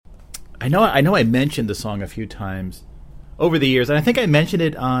I mentioned the song a few times over the years, and I think I mentioned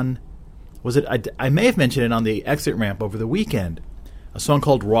it on, I may have mentioned it on the Exit Ramp over the weekend, a song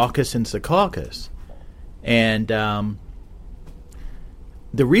called Raucous in Secaucus. And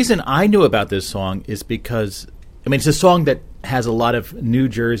the reason I knew about this song is because, it's a song that has a lot of New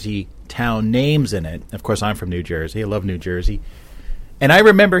Jersey town names in it. Of course, I'm from New Jersey. I love New Jersey. And I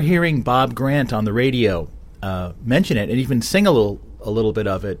remember hearing Bob Grant on the radio mention it and even sing a little bit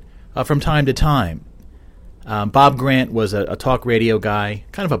of it from time to time. Bob Grant was a talk radio guy,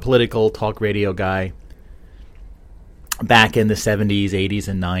 kind of a political talk radio guy back in the 70s, 80s,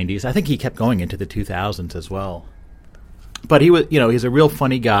 and 90s. I think he kept going into the 2000s as well. But he was, he's a real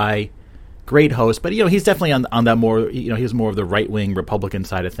funny guy, great host. But, he's definitely on that more, he was more of the right-wing Republican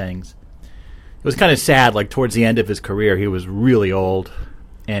side of things. It was kind of sad, like towards the end of his career, he was really old.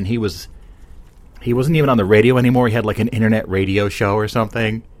 And he wasn't even on the radio anymore. He had like an internet radio show or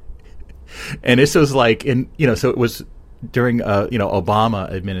something. And this was like so it was during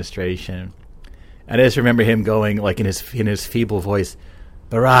Obama administration, and I just remember him going like in his feeble voice,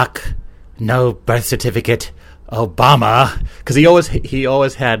 Barack, no birth certificate, Obama, because he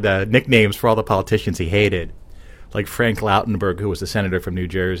always had nicknames for all the politicians he hated, like Frank Lautenberg, who was a senator from New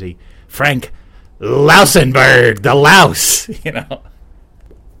Jersey, Frank Lausenberg, the louse,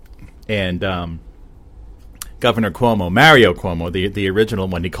 and Governor Cuomo, Mario Cuomo, the original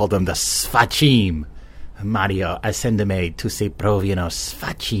one, he called them the Sfacim. Mario, ascendeme tu se provino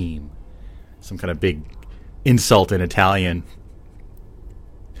Sfacim. Some kind of big insult in Italian.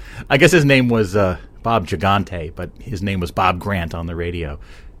 I guess his name was Bob Gigante, but his name was Bob Grant on the radio.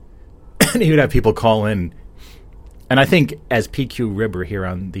 And he would have people call in. And I think, as PQ Ribber here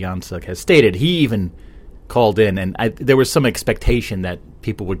on the ONSUG has stated, he even called in, and there was some expectation that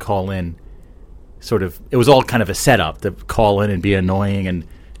people would call in. It was all kind of a setup to call in and be annoying, and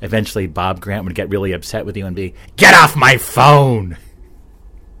eventually Bob Grant would get really upset with you and be, "Get off my phone!"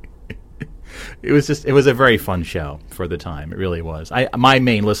 It was a very fun show for the time. It really was. My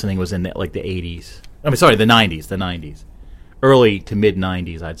main listening was in the 80s. the 90s. Early to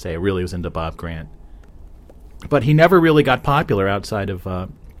mid-90s, I'd say. I really was into Bob Grant. But he never really got popular outside of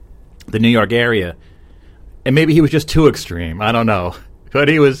the New York area. And maybe he was just too extreme. I don't know. But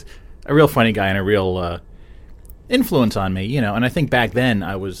he was a real funny guy and a real influence on me, And I think back then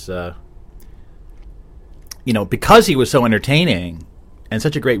I was, because he was so entertaining and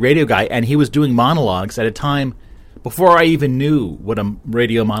such a great radio guy, and he was doing monologues at a time before I even knew what a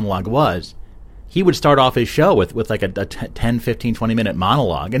radio monologue was. He would start off his show with like a 10, 15, 20-minute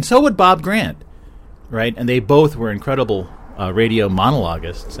monologue, and so would Bob Grant, right? And they both were incredible radio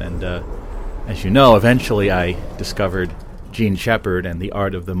monologists, and as you know, eventually I discovered Gene Shepard and the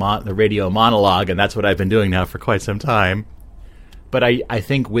art of the radio monologue, and that's what I've been doing now for quite some time. But I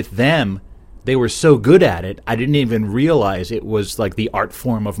think with them, they were so good at it, I didn't even realize it was like the art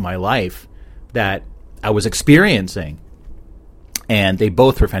form of my life that I was experiencing. And they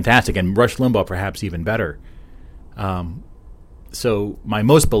both were fantastic, and Rush Limbaugh perhaps even better. So my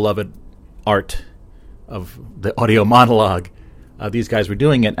most beloved art of the audio monologue, these guys were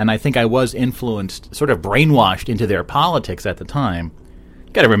doing it, and I think I was influenced, sort of brainwashed into their politics at the time.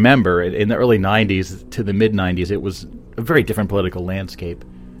 You got to remember, in the early 90s to the mid-90s, it was a very different political landscape.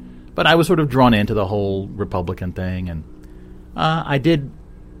 But I was sort of drawn into the whole Republican thing, and I did,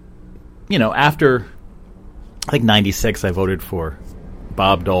 after, I think, 96, I voted for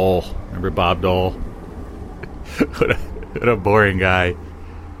Bob Dole. Remember Bob Dole? What a boring guy.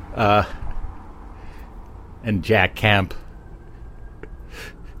 And Jack Kemp.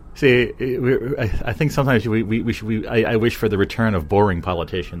 See, I think sometimes I wish for the return of boring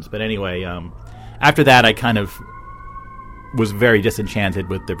politicians. But anyway, after that, I kind of was very disenchanted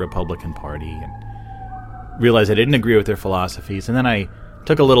with the Republican Party and realized I didn't agree with their philosophies. And then I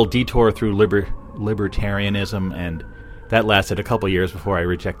took a little detour through libertarianism, and that lasted a couple years before I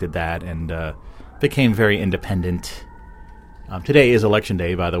rejected that and became very independent. Today is Election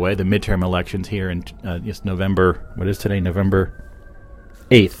Day, by the way, the midterm elections here in November. What is today? November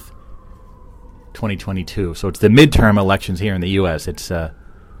 8th. 2022. So it's the midterm elections here in the U.S. It's the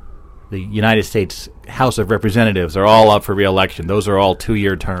United States House of Representatives are all up for re-election. Those are all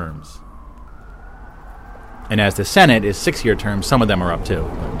 2-year terms. And as the Senate is 6-year terms, some of them are up too.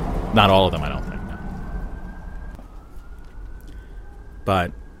 But not all of them, I don't think. No.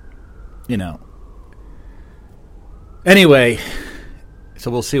 But, Anyway, so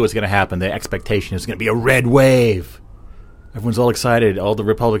we'll see what's going to happen. The expectation is going to be a red wave. Everyone's all excited. All the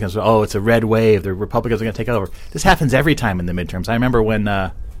Republicans are, it's a red wave. The Republicans are going to take over. This happens every time in the midterms. I remember when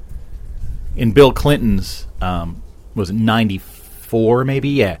in Bill Clinton's, was it 94 maybe?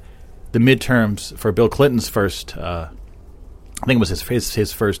 Yeah. the midterms for Bill Clinton's first, I think it was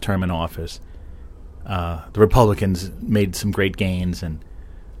his first term in office, the Republicans made some great gains, and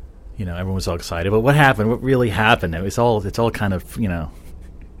everyone was all excited. But what happened? What really happened? It's all kind of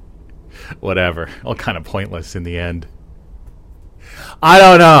whatever, all kind of pointless in the end. I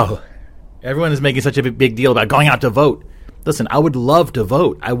don't know. Everyone is making such a big deal about going out to vote. Listen, I would love to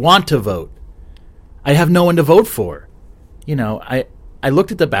vote. I want to vote. I have no one to vote for. I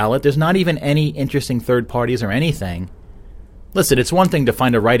looked at the ballot. There's not even any interesting third parties or anything. Listen, it's one thing to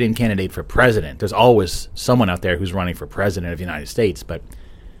find a write-in candidate for president. There's always someone out there who's running for president of the United States, but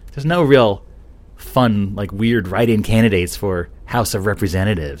there's no real fun, weird write-in candidates for House of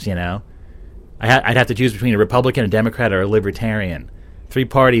Representatives, I'd have to choose between a Republican, a Democrat, or a Libertarian. Three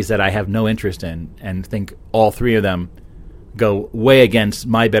parties that I have no interest in, and think all three of them go way against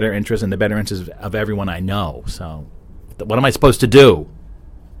my better interests and the better interests of everyone I know. So what am I supposed to do?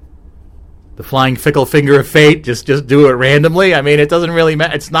 The flying fickle finger of fate? Just do it randomly? I mean, it doesn't really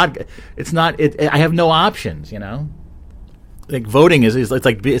matter. I have no options, voting is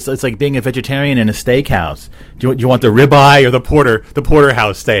it's like being a vegetarian in a steakhouse. Do you want the ribeye or the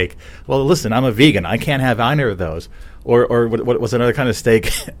porterhouse steak? Well, listen, I'm a vegan. I can't have either of those. Or what was another kind of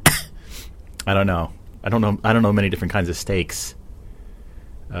steak? I don't know. I don't know many different kinds of steaks.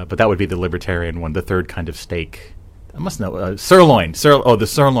 But that would be the libertarian one, the third kind of steak. I must know sirloin. The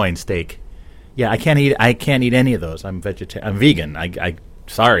sirloin steak. Yeah, I can't eat any of those. I'm vegan. I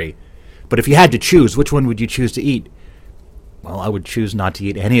sorry. But if you had to choose, which one would you choose to eat? Well, I would choose not to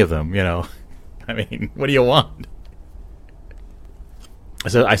eat any of them, I mean, what do you want?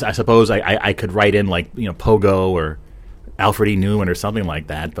 So I suppose I could write in Pogo or Alfred E. Newman or something like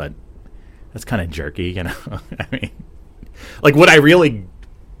that, but that's kind of jerky, I mean, would I really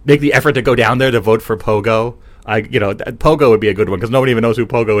make the effort to go down there to vote for Pogo? Pogo would be a good one because nobody even knows who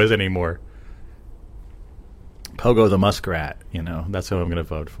Pogo is anymore. Pogo the muskrat, that's who I'm going to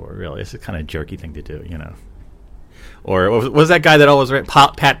vote for, really. It's a kind of jerky thing to do, Or was that guy that always ran,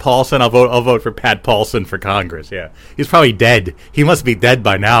 Pat Paulson? I'll vote for Pat Paulson for Congress. Yeah, he's probably dead. He must be dead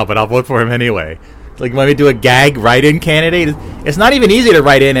by now, but I'll vote for him anyway. When we do a gag write-in candidate, it's not even easy to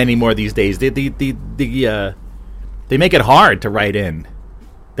write in anymore these days. They make it hard to write in.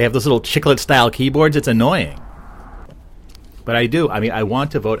 They have those little chiclet-style keyboards. It's annoying. But I do. I mean, I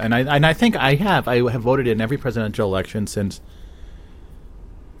want to vote, and I think I have. I have voted in every presidential election since.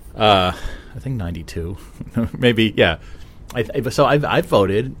 I think 92, maybe. Yeah, so I've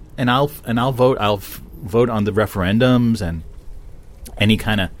voted, and I'll vote. I'll vote on the referendums and any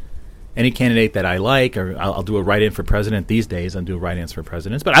candidate that I like, or I'll do a write-in for president these days. I'll do write-ins for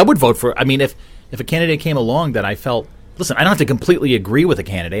presidents, but I would vote for. I mean, if a candidate came along that I felt, listen, I don't have to completely agree with a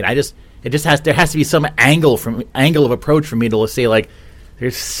candidate. There has to be some angle of approach for me to say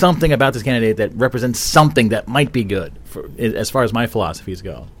there's something about this candidate that represents something that might be good as far as my philosophies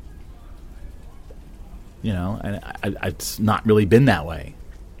go. And it's not really been that way,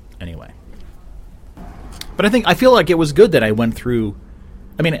 anyway. But I feel like it was good that I went through.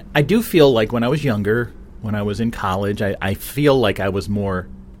 I mean, I do feel like when I was younger, when I was in college, I feel like I was more.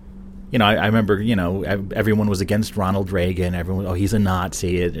 I remember, everyone was against Ronald Reagan. Everyone, he's a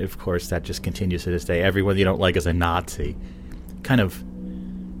Nazi. Of course, that just continues to this day. Everyone you don't like is a Nazi. Kind of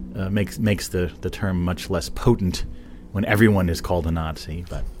makes the term much less potent when everyone is called a Nazi.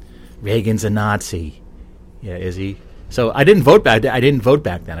 But Reagan's a Nazi. Yeah, is he? So I didn't vote back. I didn't vote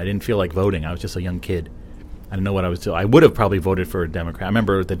back then. I didn't feel like voting. I was just a young kid. I didn't know what I was doing. I would have probably voted for a Democrat. I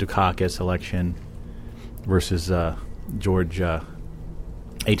remember the Dukakis election versus George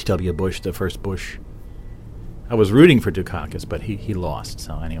H.W. Bush, the first Bush. I was rooting for Dukakis, but he lost.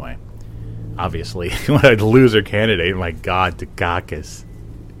 So anyway, obviously, what a loser candidate. My God, Dukakis.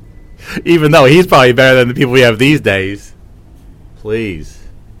 Even though he's probably better than the people we have these days. Please.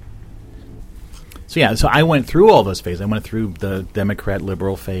 So I went through all those phases. I went through the Democrat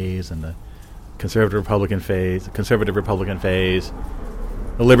liberal phase and the conservative Republican phase,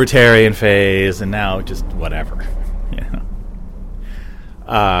 the libertarian phase, and now just whatever.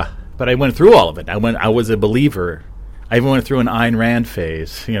 But I went through all of it. I was a believer. I even went through an Ayn Rand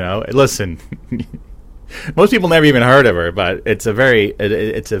phase. Listen, most people never even heard of her, but it's a very,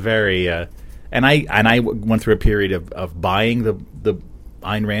 and I went through a period of buying the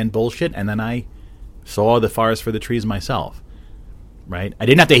Ayn Rand bullshit, and then I saw the forest for the trees myself. Right? I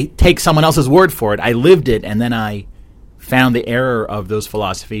didn't have to take someone else's word for it. I lived it, and then I found the error of those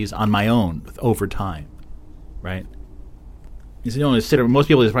philosophies on my own over time. Right? Most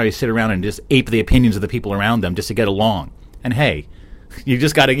people just probably sit around and just ape the opinions of the people around them just to get along. And hey, you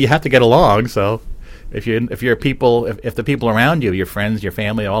have to get along. So, If you're people, if the people around you, your friends, your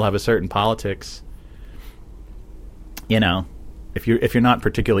family, all have a certain politics, if you're not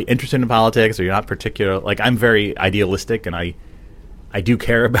particularly interested in politics, or you're not I'm very idealistic, and I do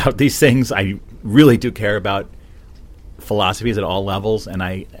care about these things. I really do care about philosophies at all levels, and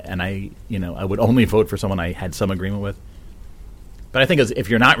I would only vote for someone I had some agreement with. But I think if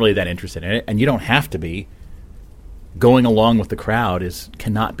you're not really that interested in it, and you don't have to be, going along with the crowd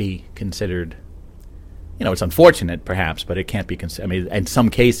cannot be considered. It's unfortunate, perhaps, but it can't be considered. I mean, in some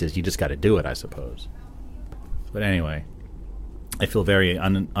cases, you just got to do it, I suppose. But anyway, I feel very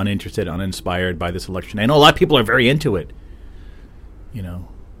uninterested, uninspired by this election. I know a lot of people are very into it.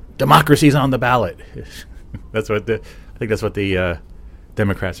 Democracy's on the ballot. I think that's what the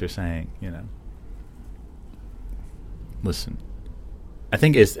Democrats are saying. Listen, I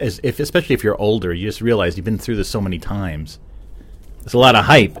think especially if you're older, you just realize you've been through this so many times. There's a lot of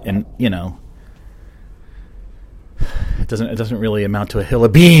hype, and it doesn't really amount to a hill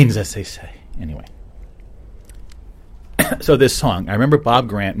of beans, as they say. Anyway, so this song, I remember Bob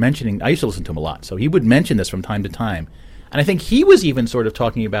Grant mentioning. I used to listen to him a lot, so he would mention this from time to time, and I think he was even sort of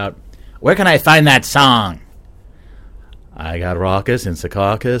talking about, where can I find that song? I got raucous in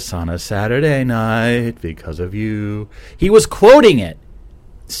Secaucus on a Saturday night because of you. He was quoting it,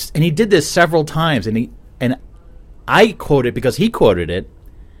 and he did this several times, and I quote it because he quoted it.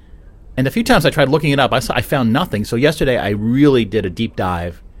 And a few times I tried looking it up, I found nothing. So yesterday I really did a deep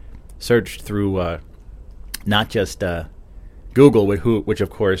dive, searched through not just Google, which of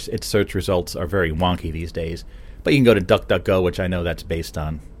course its search results are very wonky these days, but you can go to DuckDuckGo, which I know that's based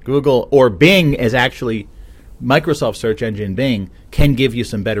on Google, or Bing is actually Microsoft search engine. Bing can give you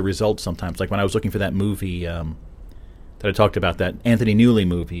some better results sometimes. Like when I was looking for that movie that I talked about, that Anthony Newley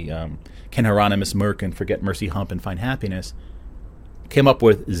movie, Can Hieronymus Merkin Forget Mercy Hump and Find Happiness? Came up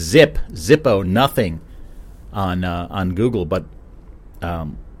with Zippo, nothing on Google, but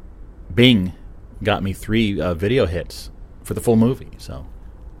Bing got me 3 video hits for the full movie. So,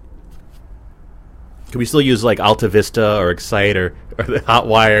 can we still use like Alta Vista or Excite or the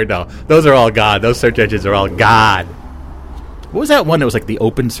Hotwire? No, those are all God. Those search engines are all God. What was that one that was like the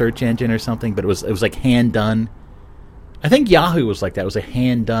open search engine or something? But it was like hand done. I think Yahoo was like that. It was a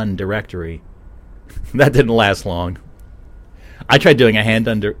hand done directory. That didn't last long. I tried doing a hand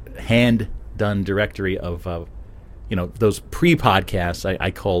done directory of those pre-podcasts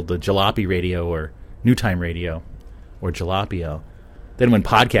I called the Jalopy Radio or New Time Radio or Jalopio. Then when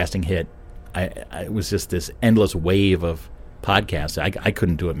podcasting hit, it was just this endless wave of podcasts. I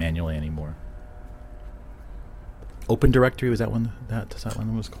couldn't do it manually anymore. Open Directory, was that one? That's that one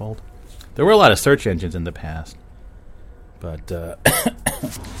that was called? There were a lot of search engines in the past. But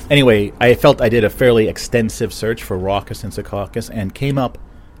anyway, I felt I did a fairly extensive search for Raucous in Secaucus and came up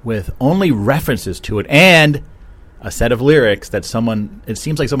with only references to it and a set of lyrics that it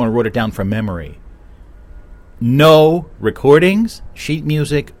seems like someone wrote it down from memory. No recordings, sheet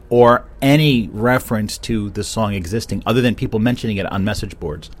music, or any reference to the song existing other than people mentioning it on message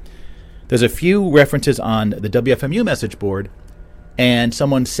boards. There's a few references on the WFMU message board, and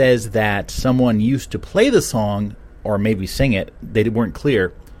someone says that someone used to play the song or maybe sing it, they weren't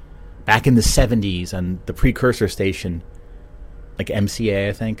clear, back in the 70s on the precursor station, like MCA,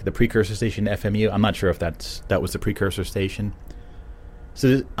 I think, the precursor station FMU. I'm not sure if that was the precursor station.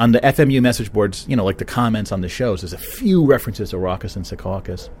 So on the FMU message boards, like the comments on the shows, there's a few references to Raucous and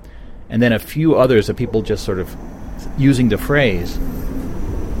Secaucus, and then a few others of people just sort of using the phrase.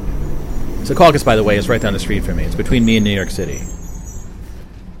 Secaucus, by the way, is right down the street from me. It's between me and New York City.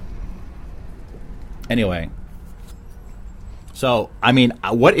 Anyway. So, I mean,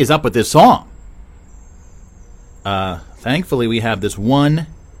 what is up with this song? Thankfully, we have this one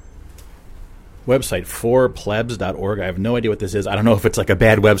website, forplebs.org. I have no idea what this is. I don't know if it's like a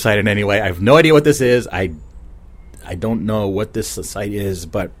bad website in any way. I have no idea what this is. I don't know what this site is,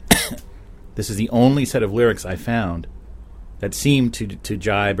 but this is the only set of lyrics I found that seem to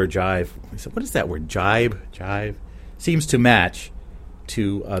jibe or jive. I said, what is that word? Jive? Seems to match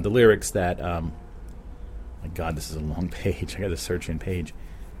to the lyrics that... my God, this is a long page. I got to search in page.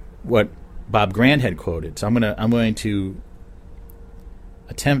 What Bob Grant had quoted. So I'm going to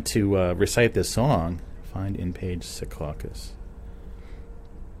attempt to recite this song. Find in page Secaucus.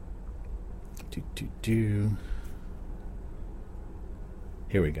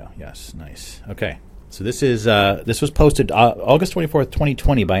 Here we go. Yes, nice. Okay, so this was posted August 24th,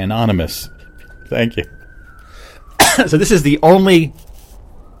 2020 by Anonymous. Thank you. So this is the only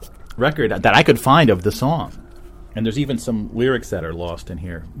record that I could find of the song, and there's even some lyrics that are lost in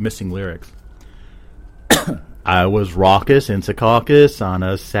here, missing lyrics. I was raucous in Secaucus on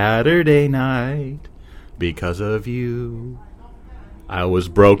a Saturday night because of you. I was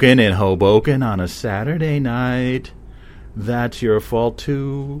broken in Hoboken on a Saturday night. That's your fault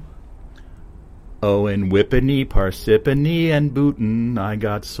too. Oh, in Whippany, Parsippany, and Booton I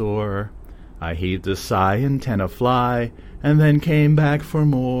got sore. I heaved a sigh and ten a fly, and then came back for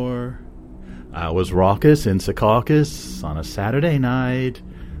more. I was raucous in Secaucus on a Saturday night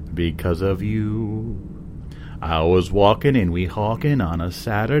because of you. I was walking in Weehawken on a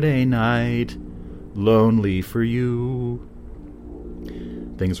Saturday night, lonely for you.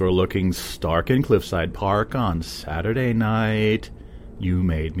 Things were looking stark in Cliffside Park on Saturday night. You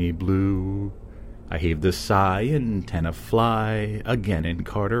made me blue. I heaved a sigh and ten a fly, again in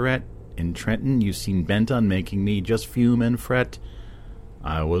Carteret. In Trenton, you seemed bent on making me just fume and fret.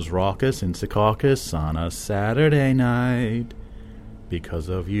 I was raucous in Secaucus on a Saturday night because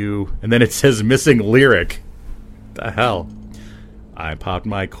of you. And then it says missing lyric. The hell? I popped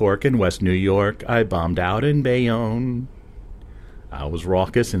my cork in West New York. I bombed out in Bayonne. I was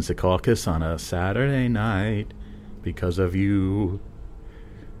raucous in Secaucus on a Saturday night because of you.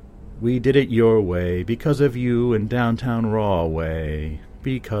 We did it your way because of you in downtown Rahway.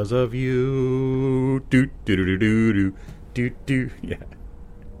 Because of you. Do do do do do do do. Yeah.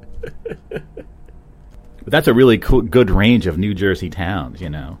 But that's a really cool, good range of New Jersey towns, you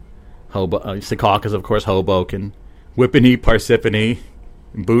know. Secaucus, of course, Hoboken, Whippany, Parsippany,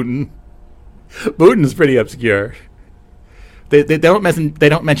 Booton. Booton's pretty obscure. They don't mention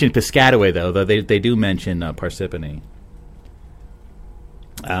Piscataway though they do mention Parsippany.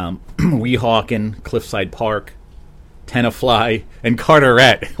 Weehawken, Cliffside Park, Tenafly, and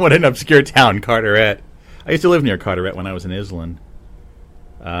Carteret. What an obscure town, Carteret. I used to live near Carteret when I was in Island.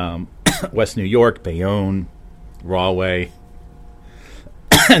 West New York, Bayonne, Rahway.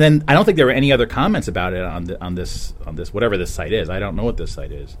 And then I don't think there were any other comments about it on this whatever this site is. I don't know what this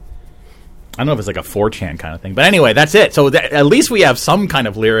site is. I don't know if it's like a 4chan kind of thing. But anyway, that's it. So at least we have some kind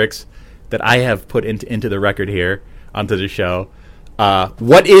of lyrics that I have put into the record here, onto the show.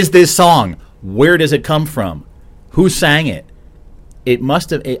 What is this song? Where does it come from? Who sang it? It must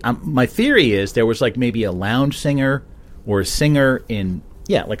have... my theory is there was like maybe a lounge singer or a singer in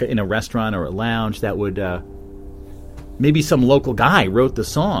a restaurant or a lounge that would... maybe some local guy wrote the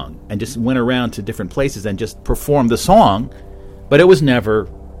song and just went around to different places and just performed the song, but it was never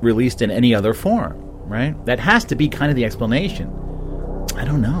released in any other form, right? That has to be kind of the explanation. I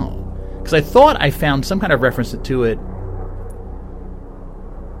don't know. Because I thought I found some kind of reference to it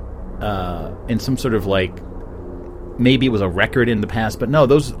in some sort of like... Maybe it was a record in the past, but no,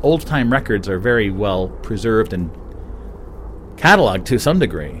 those old-time records are very well preserved and cataloged to some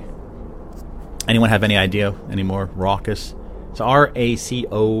degree. Anyone have any idea anymore? Raucous. It's Racous,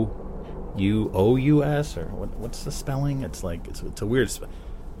 or what's the spelling? It's like it's a weird.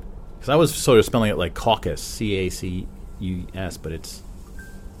 Because I was sort of spelling it like caucus, Cacus, but it's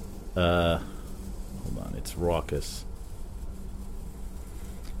hold on, it's raucous.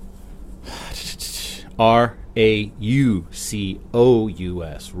 Raucous,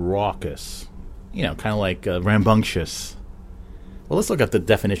 raucous. You know, kind of like rambunctious. Well, let's look up the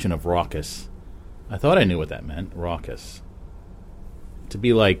definition of raucous. I thought I knew what that meant, raucous. To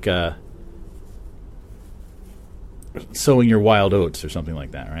be like sowing your wild oats or something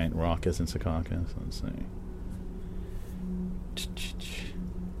like that, right? Raucous and Secaucus. Let's see.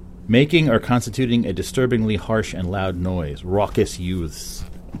 Making or constituting a disturbingly harsh and loud noise. Raucous youths.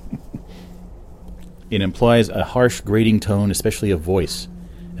 It implies a harsh, grating tone, especially of voice.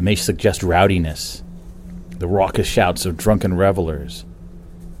 It may suggest rowdiness. The raucous shouts of drunken revelers.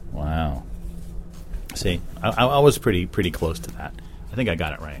 Wow. See, I was pretty close to that. I think I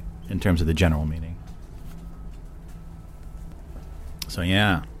got it right in terms of the general meaning. So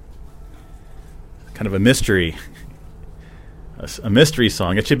yeah, kind of a mystery, a mystery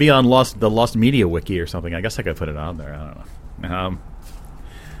song. It should be on the Lost Media Wiki or something. I guess I could put it on there. I don't know.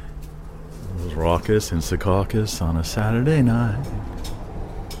 It was raucous in Secaucus on a Saturday night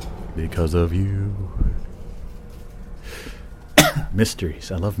because of you.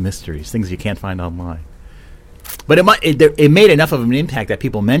 Mysteries. I love mysteries. Things you can't find online. But it made enough of an impact that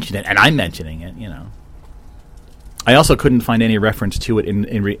people mention it, and I'm mentioning it, you know. I also couldn't find any reference to it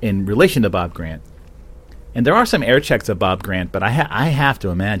in relation to Bob Grant. And there are some air checks of Bob Grant, but I have to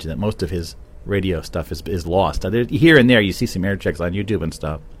imagine that most of his radio stuff is lost. Here and there you see some air checks on YouTube and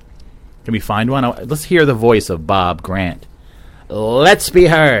stuff. Can we find one? Let's hear the voice of Bob Grant. Let's be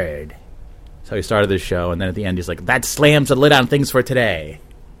heard. So he started this show, and then at the end he's like, that slams the lid on things for today.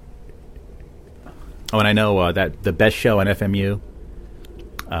 Oh, and I know that the best show on FMU,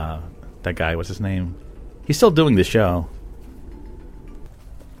 that guy, what's his name? He's still doing the show.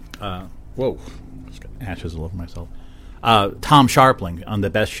 Whoa. ashes all over myself. Tom Sharpling on The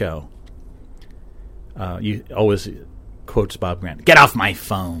Best Show. You always quotes Bob Grant. Get off my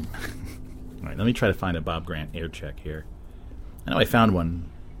phone. All right, let me try to find a Bob Grant air check here. I know I found one.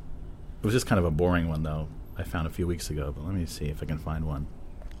 It was just kind of a boring one, though. I found a few weeks ago, but let me see if I can find one.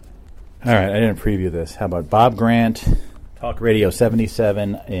 All right, I didn't preview this. How about Bob Grant, Talk Radio 77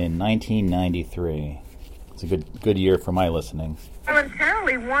 in 1993? It's a good year for my listening.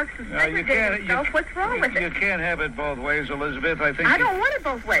 Voluntarily wants to segregate himself. What's wrong with it? You can't have it both ways, Elizabeth. I think I don't want it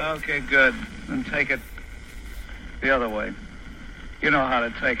both ways. Okay, good. Then take it the other way. You know how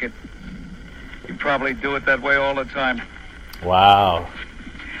to take it. You probably do it that way all the time. Wow.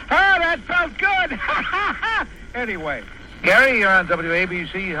 Oh, that felt good. Anyway, Gary, you're on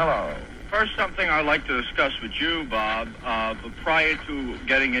WABC. Hello. First, something I'd like to discuss with you, Bob. But prior to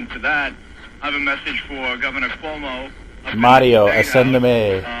getting into that, I have a message for Governor Cuomo. Mario,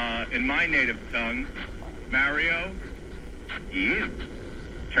 ascendeme. In my native tongue, Mario, you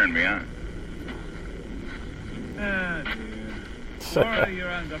turn me on. Laura, you're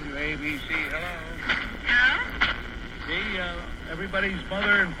on WABC. Hello. See, everybody's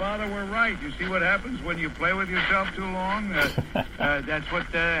mother and father were right. You see what happens when you play with yourself too long? That's what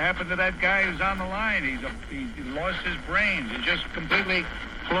happened to that guy who's on the line. He lost his brains. He just completely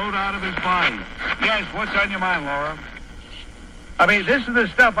flowed out of his body. Yes, what's on your mind, Laura? I mean, this is the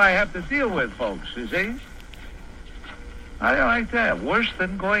stuff I have to deal with, folks, you see? How do you like that? Worse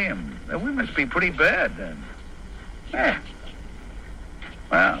than Goyim. We must be pretty bad, then. Yeah.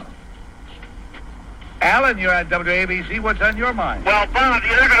 Well. Alan, you're at WABC. What's on your mind? Well, Bob,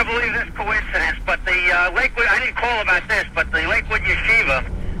 you're not going to believe this coincidence, but the Lakewood, I didn't call about this, but the Lakewood Yeshiva,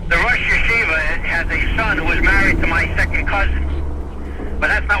 the Rosh Yeshiva, has a son who was married to my second cousin. But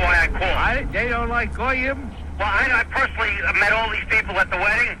that's not why I called. They don't like Goyim? Well, I personally met all these people at the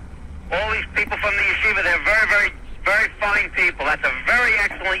wedding. All these people from the yeshiva, they're very, very, very fine people. That's a very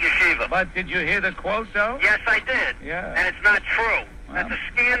excellent yeshiva. But did you hear the quote, though? Yes, I did. Yeah. And it's not true. Well, that's a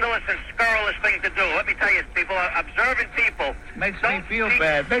scandalous and scurrilous thing to do. Let me tell you, people are observant people. Makes me feel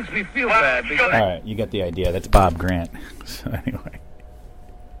bad. Makes me feel Well, bad. sure. Because All right, you get the idea. That's Bob Grant. So anyway,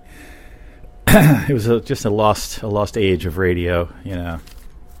 it was just a lost age of radio, you know.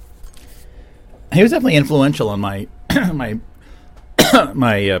 He was definitely influential on my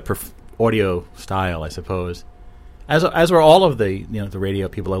my audio style, I suppose. As were all of the the radio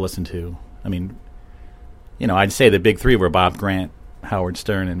people I listened to. I mean, I'd say the big three were Bob Grant, Howard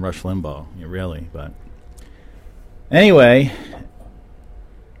Stern, and Rush Limbaugh. Really, but anyway,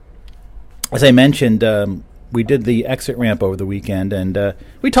 as I mentioned, we did the exit ramp over the weekend, and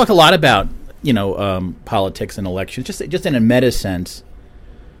we talked a lot about politics and elections, just in a meta sense.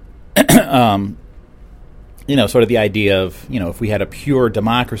 Sort of the idea of, if we had a pure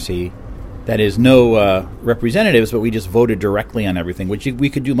democracy that is no representatives, but we just voted directly on everything, which we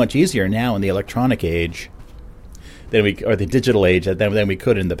could do much easier now in the electronic age or the digital age than we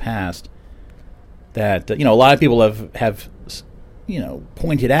could in the past. That a lot of people have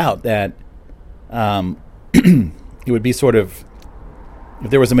pointed out that it would be sort of,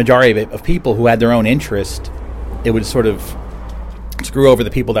 if there was a majority of people who had their own interest, it would sort of screw over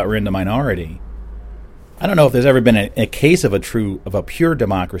the people that were in the minority. I don't know if there's ever been a case of a pure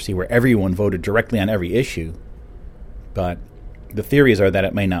democracy where everyone voted directly on every issue, but the theories are that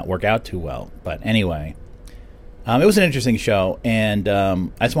it may not work out too well. But anyway, it was an interesting show, and I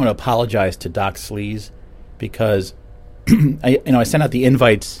just want to apologize to Doc Sleaze because I sent out the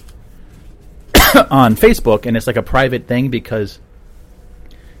invites on Facebook, and it's like a private thing because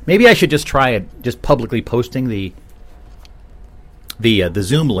maybe I should just try it, just publicly posting the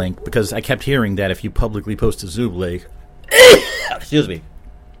Zoom link, because I kept hearing that if you publicly post a Zoom link, excuse me,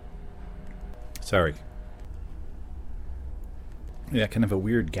 sorry, yeah, I kind of have a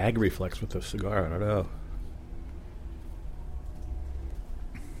weird gag reflex with the cigar. I don't know.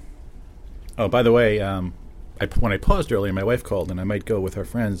 Oh, by the way, when I paused earlier, my wife called, and I might go with our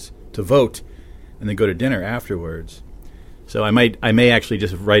friends to vote, and then go to dinner afterwards. So I may actually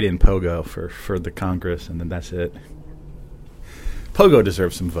just write in Pogo for the Congress, and then that's it. Pogo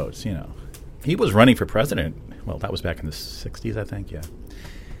deserves some votes, He was running for president. Well, that was back in the 60s, I think, yeah.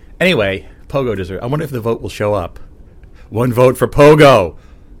 Anyway, Pogo deserves... I wonder if the vote will show up. One vote for Pogo,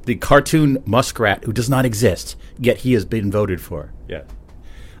 the cartoon muskrat who does not exist, yet he has been voted for. Yeah.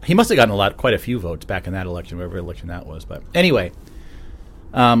 He must have gotten quite a few votes back in that election, whatever election that was. But anyway,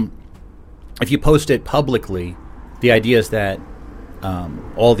 if you post it publicly, the idea is that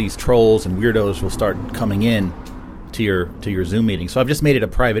all these trolls and weirdos will start coming in to your Zoom meeting. So I've just made it a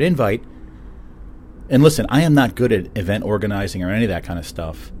private invite. And listen, I am not good at event organizing or any of that kind of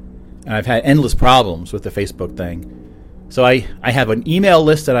stuff. And I've had endless problems with the Facebook thing. So I have an email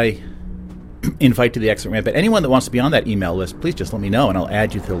list that I invite to the Exit Ramp. But anyone that wants to be on that email list, please just let me know, and I'll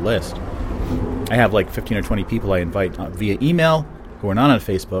add you to the list. I have like 15 or 20 people I invite via email who are not on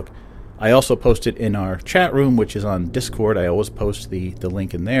Facebook. I also post it in our chat room, which is on Discord. I always post the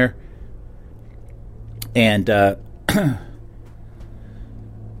link in there. And but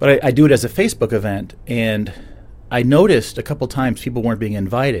I do it as a Facebook event, and I noticed a couple times people weren't being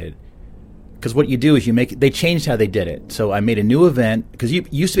invited. Because what you do is they changed how they did it. So I made a new event, because you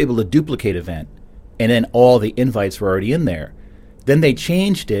used to be able to duplicate event, and then all the invites were already in there. Then they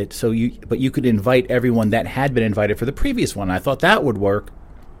changed it, but you could invite everyone that had been invited for the previous one. I thought that would work.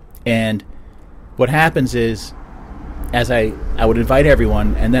 And what happens is, as I would invite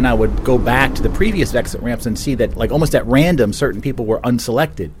everyone, and then I would go back to the previous Exit Ramps and see that, like, almost at random, certain people were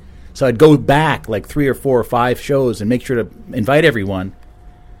unselected. So I'd go back like 3 or 4 or 5 shows and make sure to invite everyone.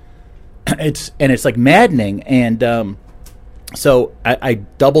 It's like maddening. And so I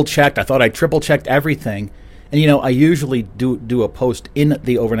double-checked. I thought I triple-checked everything. And, I usually do a post in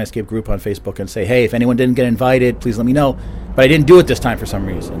the Overnight Escape group on Facebook and say, hey, if anyone didn't get invited, please let me know. But I didn't do it this time for some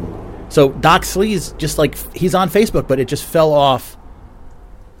reason. So Doc Sleaze, just like, he's on Facebook, but it just fell off,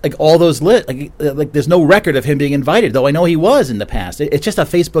 like, all those like there's no record of him being invited, though I know he was in the past. It's just a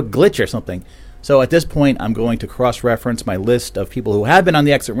Facebook glitch or something. So at this point, I'm going to cross-reference my list of people who have been on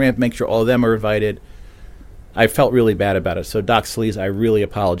the Exit Ramp, make sure all of them are invited. I felt really bad about it. So Doc Sleaze, I really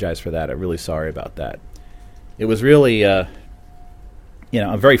apologize for that. I'm really sorry about that. It was really, I'm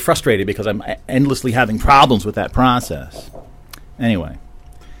very frustrated because I'm endlessly having problems with that process. Anyway,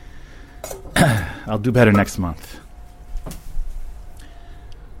 I'll do better next month.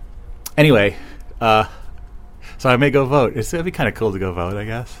 Anyway, so I may go vote. It'd be kind of cool to go vote, I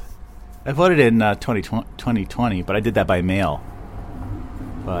guess. I voted in 2020, but I did that by mail.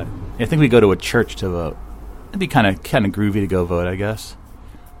 But I think we go to a church to vote. It'd be kind of groovy to go vote, I guess.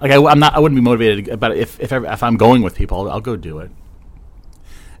 Like I wouldn't be motivated, but if I'm going with people, I'll go do it.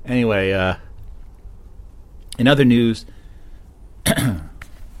 Anyway, in other news,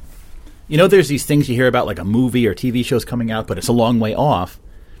 there's these things you hear about, like a movie or TV show's coming out, but it's a long way off.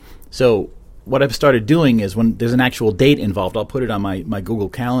 So what I've started doing is when there's an actual date involved, I'll put it on my Google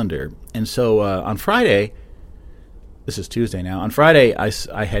Calendar. And so on Friday, this is Tuesday now, on Friday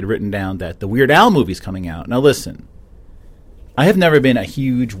I had written down that the Weird Al movie's coming out. Now listen, I have never been a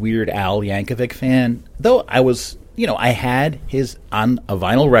huge Weird Al Yankovic fan, though I was, I had his on a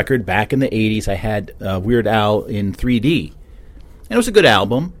vinyl record back in the 80s. I had Weird Al in 3D. And it was a good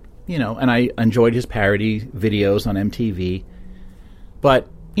album, and I enjoyed his parody videos on MTV. But,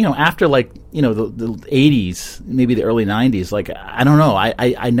 after, the 80s, maybe the early 90s, I don't know. I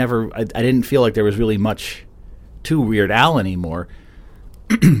didn't feel like there was really much to Weird Al anymore.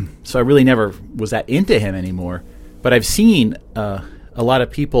 So I really never was that into him anymore. But I've seen a lot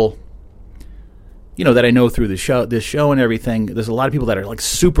of people, that I know through this show and everything. There's a lot of people that are like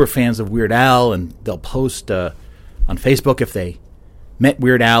super fans of Weird Al, and they'll post on Facebook if they met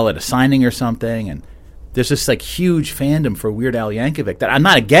Weird Al at a signing or something. And there's this like huge fandom for Weird Al Yankovic that I'm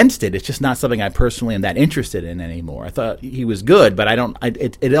not against it. It's just not something I personally am that interested in anymore. I thought he was good, but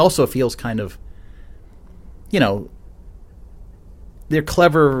it also feels kind of, they're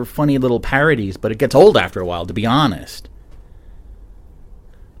clever, funny little parodies, but it gets old after a while, to be honest.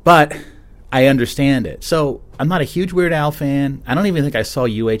 But I understand it. So I'm not a huge Weird Al fan. I don't even think I saw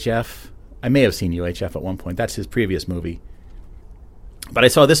UHF. I may have seen UHF at one point. That's his previous movie. But I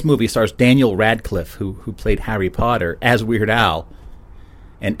saw this movie stars Daniel Radcliffe, who played Harry Potter, as Weird Al,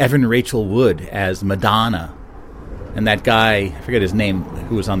 and Evan Rachel Wood as Madonna. And that guy, I forget his name,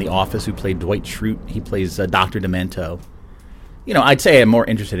 who was on The Office, who played Dwight Schrute. He plays Dr. Demento. I'd say I'm more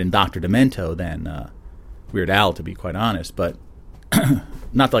interested in Dr. Demento than Weird Al, to be quite honest. But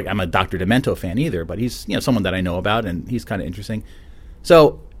not like I'm a Dr. Demento fan either, but he's someone that I know about, and he's kind of interesting.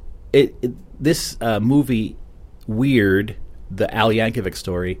 So this movie, Weird, the Al Yankovic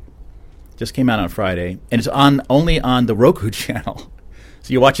story, just came out on Friday, and it's only on the Roku channel.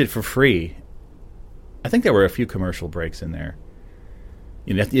 So you watch it for free. I think there were a few commercial breaks in there.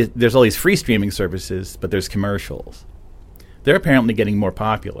 There's all these free streaming services, but there's commercials. They're apparently getting more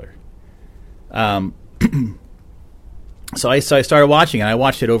popular. So I started watching, and I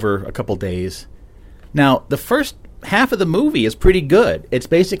watched it over a couple days. Now, the first half of the movie is pretty good. It's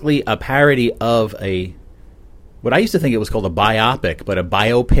basically a parody of what I used to think it was called a biopic, but a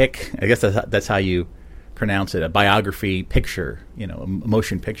biopic. I guess that's how you pronounce it, a biography picture, a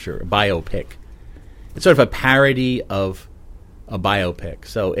motion picture, a biopic. It's sort of a parody of a biopic.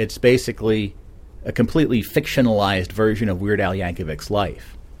 So it's basically a completely fictionalized version of Weird Al Yankovic's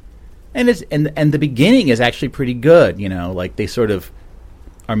life. And the beginning is actually pretty good, like they sort of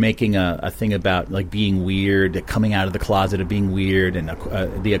are making a thing about like being weird, coming out of the closet of being weird, and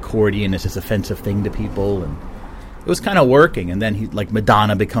the accordion is this offensive thing to people, and it was kind of working. And then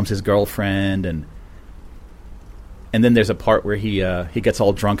Madonna becomes his girlfriend, and then there's a part where he gets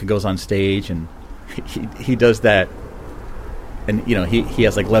all drunk and goes on stage, and he does that, and he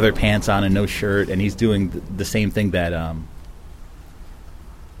has like leather pants on and no shirt, and he's doing the same thing that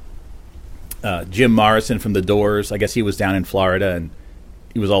Jim Morrison from The Doors. I guess he was down in Florida and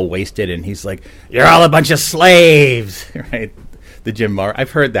he was all wasted, and he's like, "You're all a bunch of slaves," right? The Jim Morrison.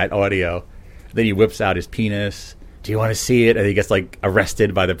 I've heard that audio. Then he whips out his penis. Do you want to see it? And he gets like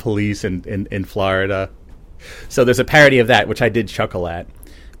arrested by the police in Florida. So there's a parody of that, which I did chuckle at.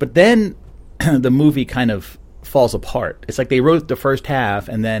 But then the movie kind of falls apart. It's like they wrote the first half,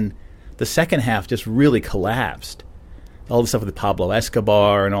 and then the second half just really collapsed. All the stuff with Pablo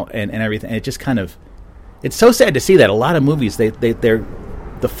Escobar and everything. And it just kind of, it's so sad to see that a lot of movies they're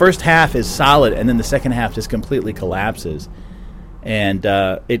the first half is solid, and then the second half just completely collapses, and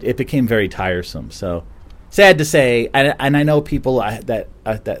it became very tiresome. So sad to say, and I know people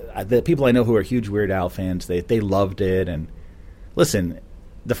the people I know who are huge Weird Al fans. They loved it, and listen,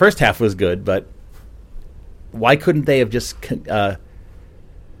 the first half was good, but why couldn't they have just?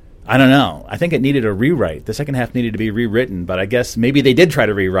 I don't know. I think it needed a rewrite. The second half needed to be rewritten, but I guess maybe they did try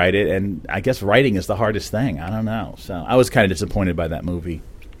to rewrite it, and I guess writing is the hardest thing. I don't know. So I was kind of disappointed by that movie.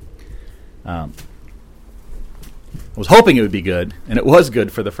 I was hoping it would be good, and it was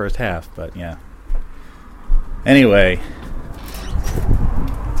good for the first half, but yeah. Anyway,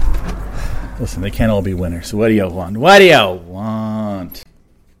 listen, they can't all be winners. So what do you want? What do you want?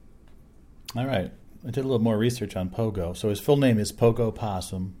 All right. I did a little more research on Pogo. So his full name is Pogo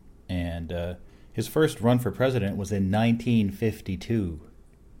Possum, and his first run for president was in 1952.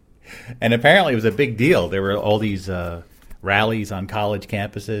 And apparently it was a big deal. There were all these rallies on college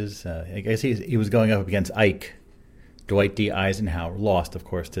campuses. I guess he was going up against Ike. Dwight D. Eisenhower lost, of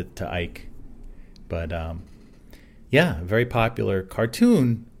course, to Ike. But, yeah, very popular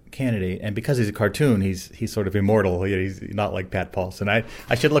cartoon candidate. And because he's a cartoon, he's sort of immortal. He's not like Pat Paulson. I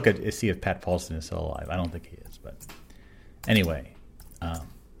should look at see if Pat Paulson is still alive. I don't think he is. But anyway,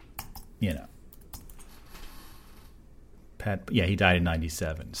 he died in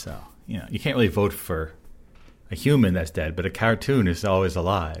 1997. So, you can't really vote for a human that's dead, but a cartoon is always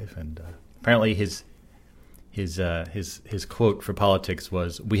alive. And apparently his quote for politics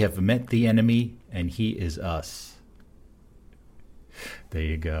was, "We have met the enemy, and he is us." There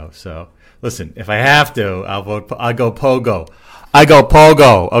you go. So listen, if I have to, I'll vote. I go Pogo. I go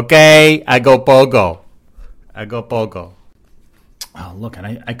Pogo. Okay, I go Pogo. I go Pogo. Oh, look,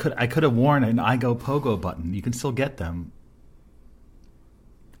 and I could have worn an I go Pogo button. You can still get them.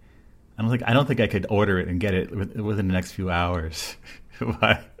 I don't think I could order it and get it within the next few hours.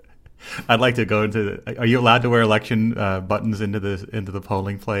 I'd like to go into. Are you allowed to wear election buttons into the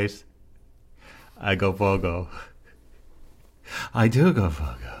polling place? I go Pogo. I do go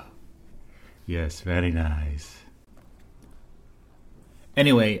Pogo. Yes, very nice.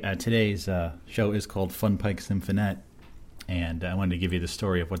 Anyway, today's show is called Fun Pike Symphonette, and I wanted to give you the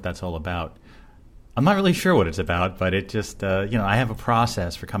story of what that's all about. I'm not really sure what it's about, but it just, I have a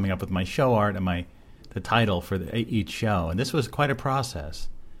process for coming up with my show art and the title for each show, and this was quite a process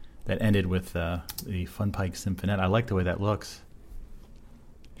that ended with the Fun Pike Symphonette. I like the way that looks.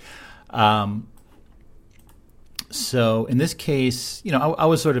 So in this case, I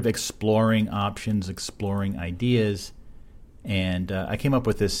was sort of exploring options, exploring ideas, and I came up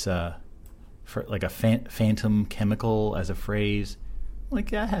with this for like a phantom chemical as a phrase.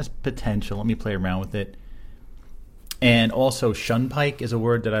 Like, that has potential. Let me play around with it. And also, shunpike is a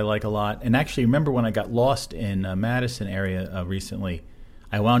word that I like a lot. And actually, remember when I got lost in Madison area recently,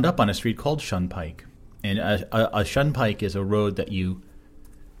 I wound up on a street called Shunpike. And a shunpike is a road that you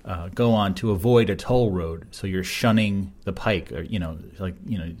go on to avoid a toll road. So you're shunning the pike, or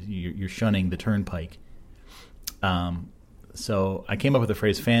you're shunning the turnpike. So I came up with the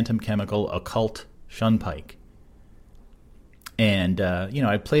phrase phantom chemical occult shunpike. And,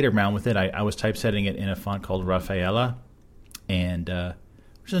 I played around with it. I was typesetting it in a font called Rafaela, and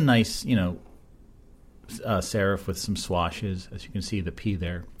which is a nice, serif with some swashes, as you can see the P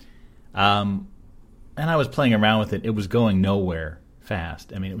there. And I was playing around with it. It was going nowhere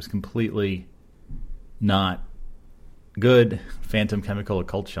fast. I mean, it was completely not good. Phantom chemical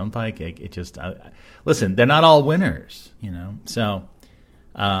occult shunpike. It just listen. They're not all winners, So,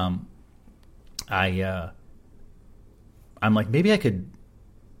 I'm like, maybe I could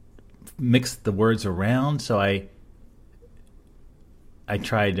mix the words around. So I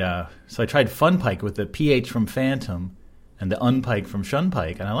tried Fun Pike with the PH from Phantom and the Unpike from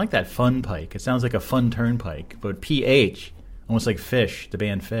Shunpike, and I like that Fun Pike. It sounds like a fun turnpike, but PH, almost like Fish, the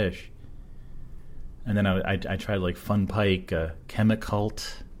band Fish. And then I tried like Fun Pike,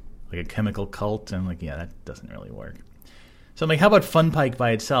 Chemicult, like a chemical cult, and I'm like, yeah, that doesn't really work. So I'm like, how about Fun Pike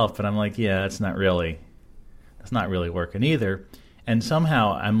by itself? But I'm like, yeah, that's not really working either. And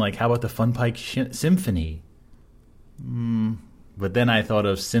somehow I'm like, how about the Fun Pike Symphony? But then I thought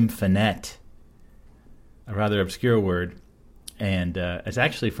of Symphonet, a rather obscure word, and it's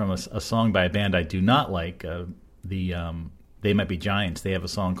actually from a song by a band I do not like. They Might Be Giants. They have a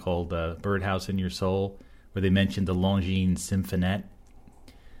song called Birdhouse in Your Soul, where they mentioned the Longines Symphonet.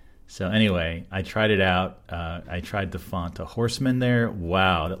 So anyway, I tried it out. I tried the font, a Horseman there.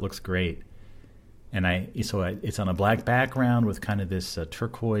 Wow, that looks great. And it's on a black background with kind of this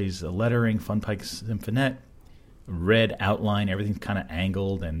turquoise lettering, Fun Pike Symphonet, red outline, everything's kind of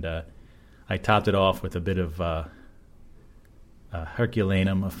angled, and I topped it off with a bit of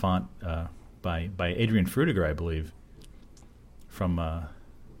Herculanum, a font by Adrian Frutiger, I believe. From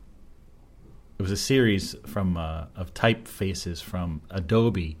it was a series of typefaces from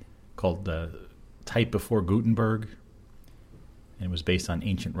Adobe called Type Before Gutenberg, and it was based on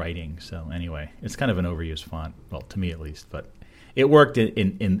ancient writing. So anyway, it's kind of an overused font, well, to me at least, but it worked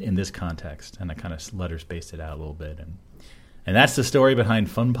in this context, and I kind of letter spaced it out a little bit, and that's the story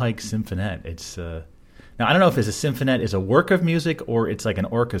behind Fun Pike Symphonet. It's now I don't know if it's a symphonet is a work of music or it's like an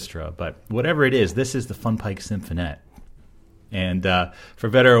orchestra, but whatever it is, this is the Fun Pike Symphonet. And for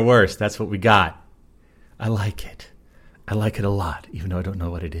better or worse, that's what we got. I like it. I like it a lot, even though I don't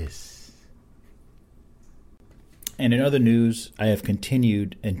know what it is. And in other news, I have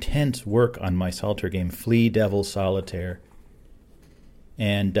continued intense work on my solitaire game, Flea Devil Solitaire.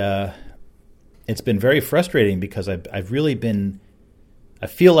 And it's been very frustrating because I've really been... I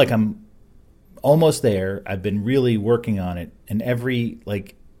feel like I'm almost there. I've been really working on it. And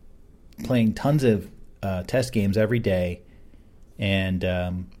playing tons of test games every day. And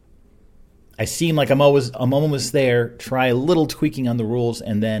I seem like I'm almost there, try a little tweaking on the rules,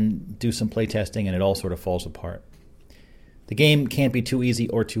 and then do some play testing, and it all sort of falls apart. The game can't be too easy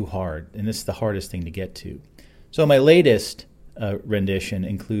or too hard, and this is the hardest thing to get to. So my latest rendition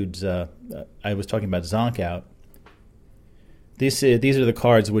includes, I was talking about Zonk Out. These are the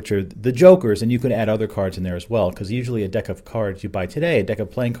cards which are the jokers, and you can add other cards in there as well, because usually a deck of cards you buy today, a deck of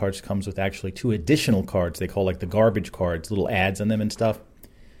playing cards comes with actually 2 additional cards they call like the garbage cards, little ads on them and stuff.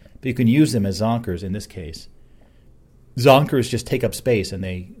 But you can use them as zonkers in this case. Zonkers just take up space, and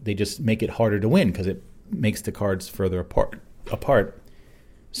they just make it harder to win because it makes the cards further apart.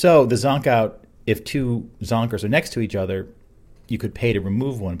 So the Zonk Out, if 2 zonkers are next to each other, you could pay to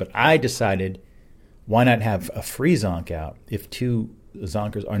remove one. But I decided, why not have a free Zonk Out? If 2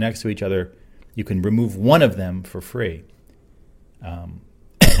 zonkers are next to each other, you can remove one of them for free.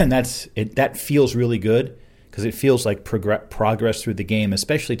 And that feels really good because it feels like progress through the game,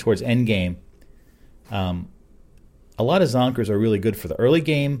 especially towards end game. A lot of zonkers are really good for the early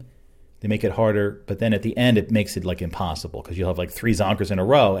game. They make it harder, but then at the end it makes it like impossible because you'll have like 3 zonkers in a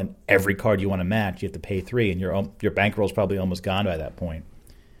row, and every card you want to match, you have to pay 3, and your bankroll's probably almost gone by that point.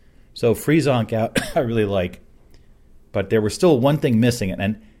 So free Zonk Out I really like, but there was still one thing missing,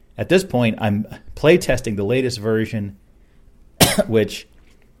 and at this point I'm play testing the latest version, which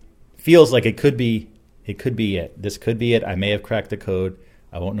feels like it could be it. This could be it. I may have cracked the code.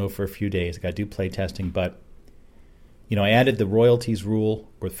 I won't know for a few days. I got to do play testing, but I added the royalties rule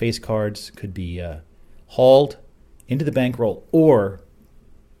where face cards could be hauled into the bankroll or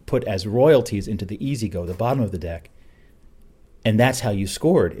put as royalties into the Easy Go, the bottom of the deck. And that's how you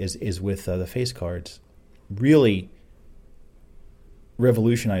scored is with the face cards. Really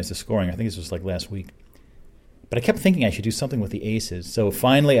revolutionized the scoring. I think this was like last week. But I kept thinking I should do something with the aces. So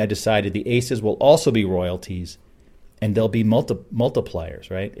finally I decided the aces will also be royalties, and they'll be multipliers,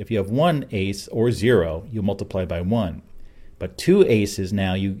 right? If you have 1 ace or 0, you multiply by 1. But 2 aces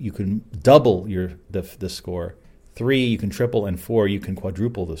now, you can double the score. 3, you can triple, and 4, you can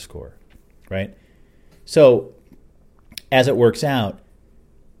quadruple the score, right? So as it works out,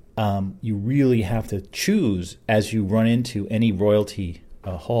 you really have to choose as you run into any royalty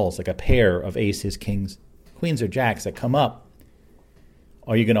hauls, like a pair of aces, kings, queens, or jacks that come up.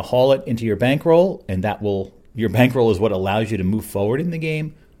 Are you going to haul it into your bankroll, and your bankroll is what allows you to move forward in the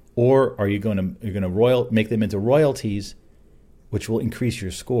game, or are you going to make them into royalties, which will increase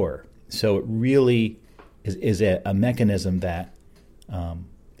your score? So it really is a mechanism that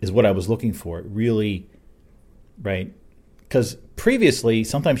is what I was looking for. It really, right? Because previously,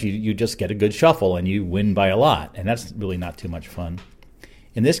 sometimes you just get a good shuffle and you win by a lot, and that's really not too much fun.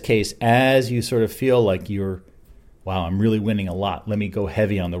 In this case, as you sort of feel like wow, I'm really winning a lot, let me go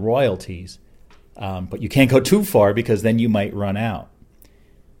heavy on the royalties. But you can't go too far because then you might run out.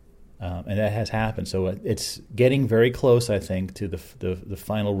 And that has happened. So it's getting very close, I think, to the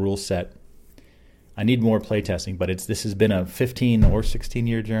final rule set. I need more playtesting, but this has been a 15 or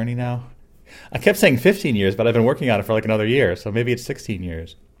 16-year journey now. I kept saying 15 years, but I've been working on it for like another year, so maybe it's 16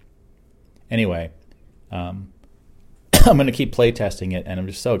 years. Anyway, I'm going to keep playtesting it, and I'm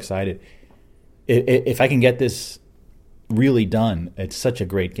just so excited. If I can get this really done, it's such a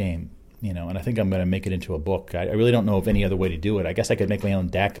great game. And I think I'm going to make it into a book. I really don't know of any other way to do it. I guess I could make my own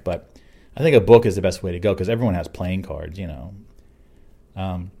deck, but I think a book is the best way to go because everyone has playing cards, The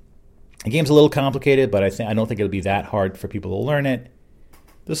game's a little complicated, but I don't think it'll be that hard for people to learn it.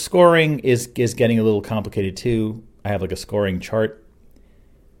 The scoring is getting a little complicated too. I have like a scoring chart.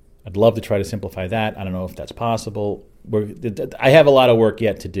 I'd love to try to simplify that. I don't know if that's possible. I have a lot of work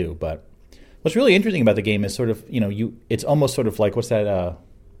yet to do, but what's really interesting about the game is sort of, it's almost sort of like, what's that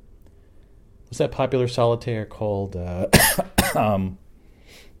popular solitaire called? Where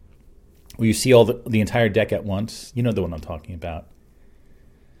you see all the entire deck at once. You know the one I'm talking about.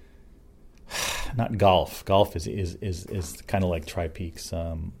 Not golf. Golf is kind of like TriPeaks.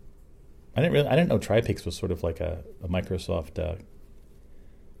 I didn't know TriPeaks was sort of like a Microsoft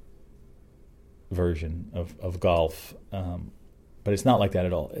version of golf, but it's not like that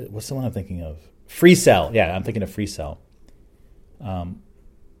at all. What's the one I'm thinking of? FreeCell. Yeah, I'm thinking of FreeCell.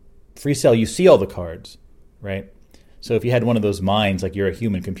 FreeCell, you see all the cards, right? So if you had one of those minds, like you're a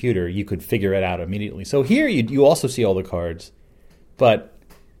human computer, you could figure it out immediately. So here you also see all the cards, but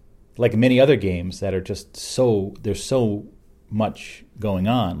like many other games that are just there's so much going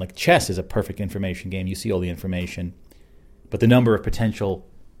on. Like chess is a perfect information game. You see all the information, but the number of potential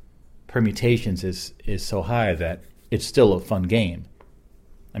permutations is so high that it's still a fun game.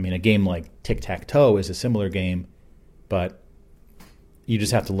 I mean, a game like tic-tac-toe is a similar game, but you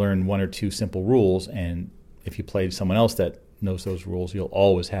just have to learn one or two simple rules, and if you play someone else that knows those rules, you'll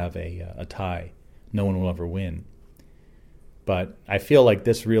always have a tie. No one will ever win. But I feel like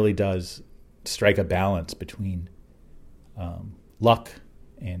this really does strike a balance between luck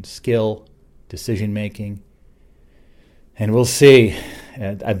and skill, decision-making. And we'll see.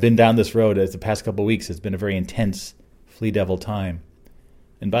 I've been down this road as the past couple of weeks. It's been a very intense Flea Devil time.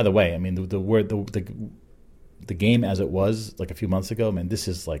 And by the way, I mean, the game as it was like a few months ago, man, this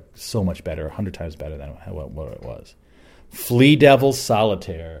is like so much better, 100 times better than what it was. Flea Devil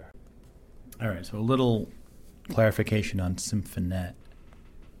Solitaire. All right, so a little clarification on Symphonet.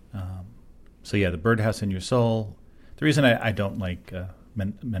 So yeah, the Birdhouse in Your Soul. The reason I don't like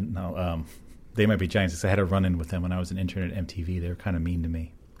They Might Be Giants is I had a run-in with them when I was an intern at MTV. They were kind of mean to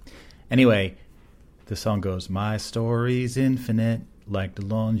me. Anyway, the song goes, "My story's infinite, like the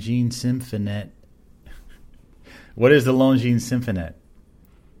Longines Symphonet." What is the Longines Symphonet?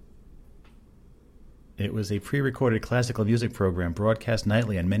 It was a pre-recorded classical music program broadcast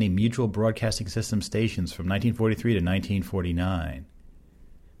nightly on many Mutual Broadcasting System stations from 1943 to 1949.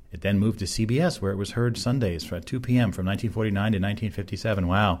 It then moved to CBS, where it was heard Sundays at 2 p.m. from 1949 to 1957.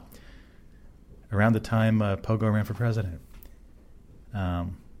 Wow. Around the time Pogo ran for president.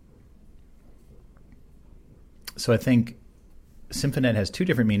 So I think Symphonet has two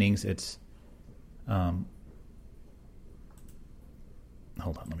different meanings. It's... hold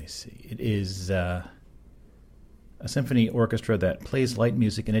on, let me see. It is a symphony orchestra that plays light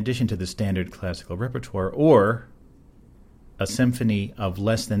music in addition to the standard classical repertoire, or a symphony of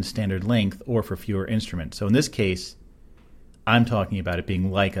less than standard length or for fewer instruments. So in this case, I'm talking about it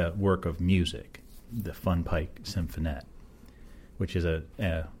being like a work of music, the Funpike Symphonet, which is the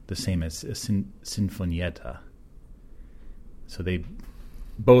same as a Sinfonietta. So they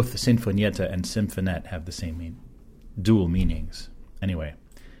both Sinfonietta and Symphonet have the same dual meanings. Anyway,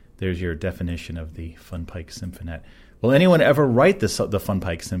 there's your definition of the Funpike Symphonet. Will anyone ever write the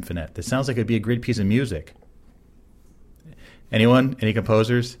Funpike Symphonet? This sounds like it'd be a great piece of music. Anyone? Any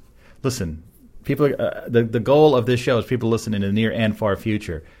composers? Listen, people. The goal of this show is people listen in the near and far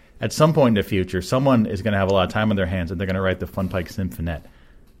future. At some point in the future, someone is going to have a lot of time on their hands, and they're going to write the Funpike Symphonet.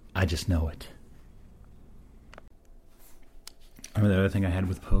 I just know it. Remember the other thing I had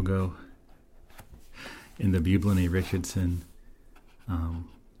with Pogo in the Bublin A. Richardson.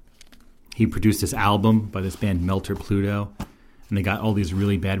 He produced this album by this band Melter Pluto, and they got all these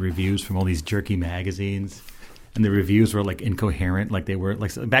really bad reviews from all these jerky magazines, and the reviews were like incoherent, like they were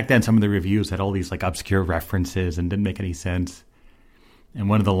like back then. Some of the reviews had all these like obscure references and didn't make any sense. And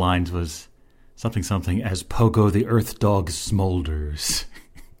one of the lines was something as Pogo the Earth Dog smolders.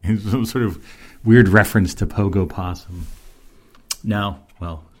 It was some sort of weird reference to Pogo Possum. Now,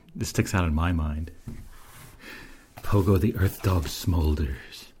 well, this sticks out in my mind. Pogo the Earth Dog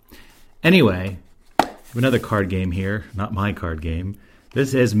smolders. Anyway, we have another card game here. Not my card game.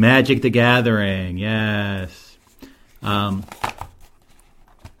 This is Magic the Gathering. Yes. I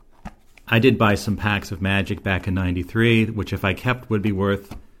did buy some packs of Magic back in '93, which if I kept would be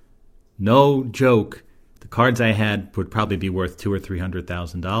worth, no joke, the cards I had would probably be worth $200,000 or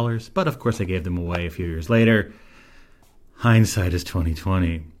 $300,000. But of course, I gave them away a few years later. Hindsight is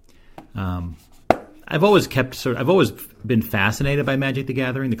 2020. I've always been fascinated by Magic the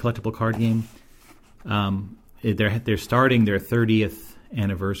Gathering, the collectible card game. They're starting their 30th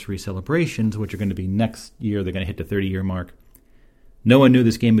anniversary celebrations, which are going to be next year. They're going to hit the 30-year mark. No one knew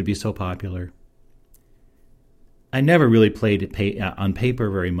this game would be so popular. I never really played it on paper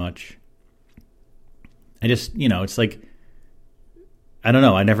very much. I just, it's like, I don't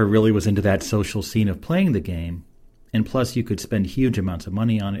know, I never really was into that social scene of playing the game. And plus, you could spend huge amounts of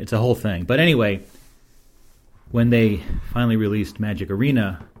money on it. It's a whole thing. But anyway, when they finally released Magic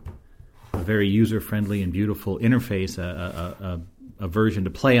Arena, a very user-friendly and beautiful interface, a version to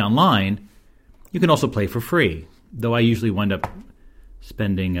play online, you can also play for free. Though I usually wind up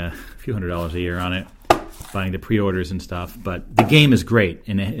spending a few $100s a year on it, buying the pre-orders and stuff. But the game is great.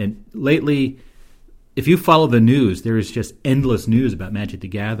 And lately, if you follow the news, there is just endless news about Magic the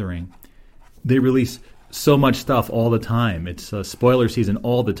Gathering. They release so much stuff all the time. It's spoiler season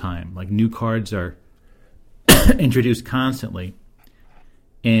all the time. Like, new cards are introduced constantly.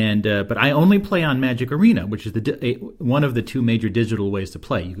 And but I only play on Magic Arena, which is one of the two major digital ways to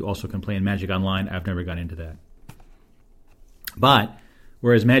play. You also can play in Magic Online. I've never got into that. But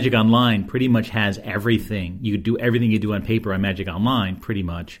whereas Magic Online pretty much has everything, you do everything you do on paper on Magic Online, pretty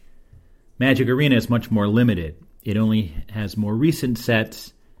much. Magic Arena is much more limited. It only has more recent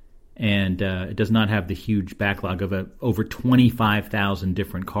sets, and it does not have the huge backlog of over 25,000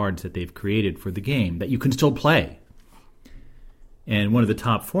 different cards that they've created for the game that you can still play. And one of the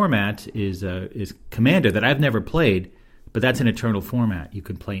top formats is Commander, that I've never played, but that's an eternal format. You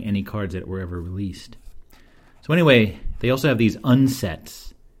can play any cards that were ever released. So anyway, they also have these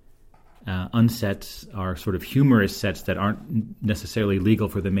unsets. Unsets are sort of humorous sets that aren't necessarily legal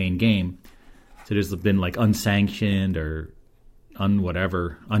for the main game. So there's been like Unsanctioned or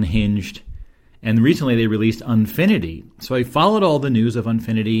Unhinged. And recently they released Unfinity. So I followed all the news of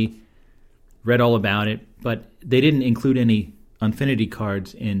Unfinity, read all about it, but they didn't include any Unfinity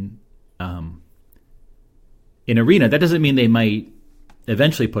cards in Arena. That doesn't mean they might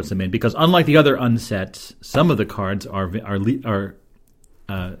eventually put them in, because unlike the other unsets, some of the cards are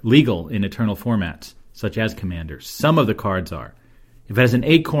legal in eternal formats, such as Commander. Some of the cards are. If it has an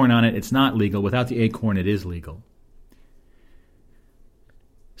acorn on it, it's not legal. Without the acorn, it is legal.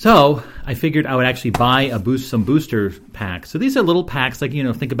 So I figured I would actually buy some booster packs. So these are little packs, like,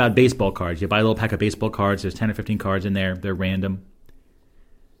 think about baseball cards. You buy a little pack of baseball cards. There's 10 or 15 cards in there. They're random.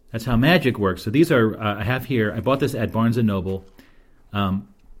 That's how Magic works. So these are, I have here, I bought this at Barnes & Noble. The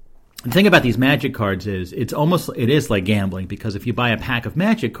thing about these Magic cards is it is like gambling, because if you buy a pack of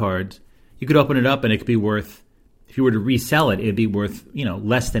Magic cards, you could open it up and it could be worth, if you were to resell it, it'd be worth,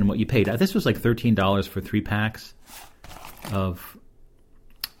 less than what you paid. This was like $13 for 3 packs of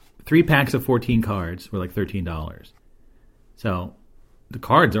 14 cards were like $13. So the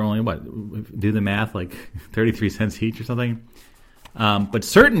cards are only, do the math, like 33 cents each or something. But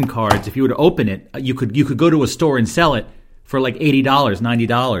certain cards, if you were to open it, you could go to a store and sell it for like $80,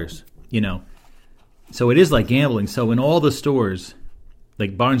 $90, So it is like gambling. So in all the stores,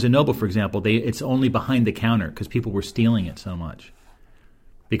 like Barnes & Noble, for example, it's only behind the counter because people were stealing it so much.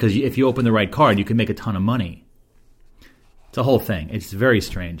 Because if you open the right card, you can make a ton of money. It's a whole thing. It's very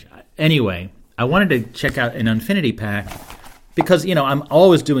strange. Anyway, I wanted to check out an Unfinity pack because, I'm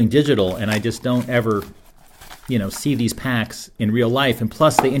always doing digital and I just don't ever, see these packs in real life. And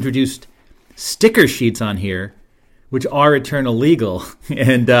plus, they introduced sticker sheets on here, which are eternal legal.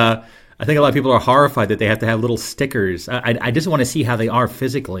 And I think a lot of people are horrified that they have to have little stickers. I just want to see how they are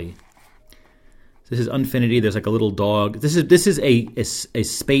physically. This is Unfinity. There's like a little dog. This is a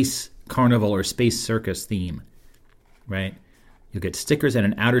space carnival or space circus theme, right? You'll get stickers at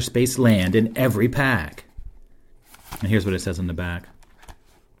an outer space land in every pack. And here's what it says on the back.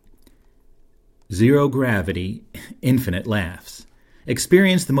 Zero gravity, infinite laughs.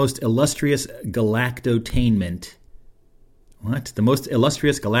 Experience the most illustrious galactotainment. What? The most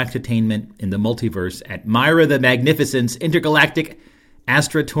illustrious galactotainment in the multiverse at Myra the Magnificent's intergalactic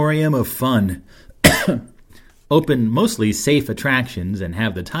astratorium of fun. Open mostly safe attractions and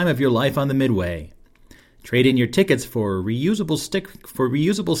have the time of your life on the Midway. Trade in your tickets for reusable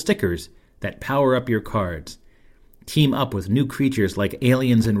stickers that power up your cards. Team up with new creatures like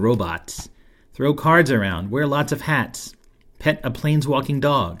aliens and robots. Throw cards around. Wear lots of hats. Pet a planeswalking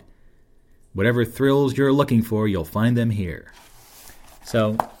dog. Whatever thrills you're looking for, you'll find them here.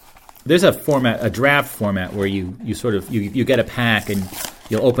 So there's a format, a draft format, where you get a pack and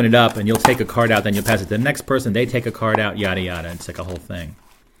you'll open it up and you'll take a card out, then you'll pass it to the next person. They take a card out, yada yada. It's like a whole thing.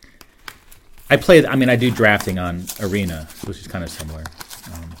 I do drafting on Arena, which is kind of similar.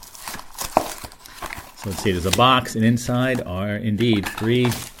 So let's see. There's a box, and inside are indeed 3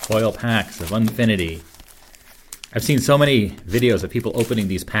 foil packs of Unfinity. I've seen so many videos of people opening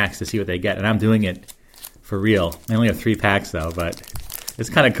these packs to see what they get, and I'm doing it for real. I only have 3 packs though, but it's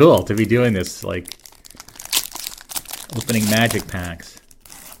kind of cool to be doing this, like opening Magic packs.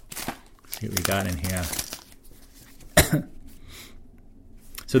 Let's see what we got in here.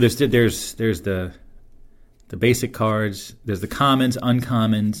 So there's the basic cards. There's the commons,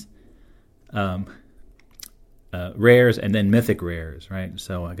 uncommons, rares, and then mythic rares, right?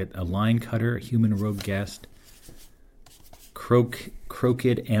 So I get a line cutter, a human rogue guest, croaked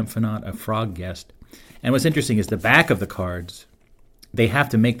amphonaut, a frog guest. And what's interesting is the back of the cards, they have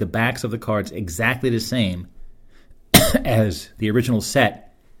to make the backs of the cards exactly the same as the original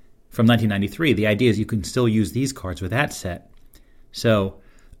set from 1993. The idea is you can still use these cards with that set. So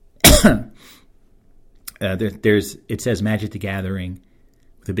it says Magic the Gathering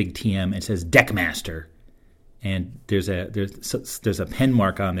with a big TM. It says Deckmaster, and there's a pen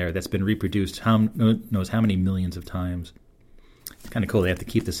mark on there that's been reproduced who knows how many millions of times. It's kind of cool. They have to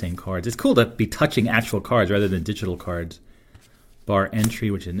keep the same cards. It's cool to be touching actual cards rather than digital cards. Bar Entry,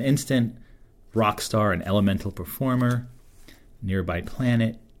 which is an instant. Rockstar, an elemental performer. Nearby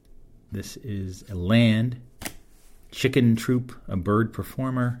Planet. This is a land. Chicken Troop, a bird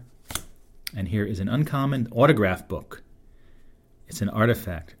performer. And here is an uncommon autograph book. It's an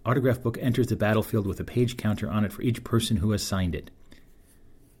artifact. Autograph book enters the battlefield with a page counter on it for each person who has signed it.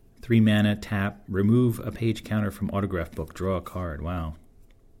 3 mana, tap, remove a page counter from autograph book, draw a card. Wow.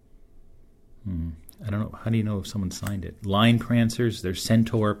 I don't know. How do you know if someone signed it? Line Prancers, they're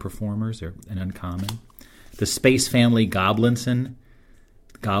Centaur performers, they're an uncommon. The Space Family Goblinson,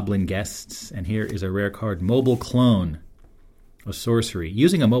 Goblin Guests. And here is a rare card, Mobile Clone, a sorcery.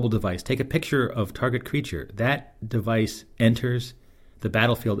 Using a mobile device, take a picture of target creature. That device enters the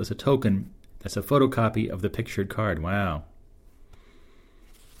battlefield as a token that's a photocopy of the pictured card. Wow.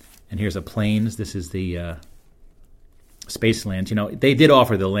 And here's a Plains. This is the Space Lands. You know, they did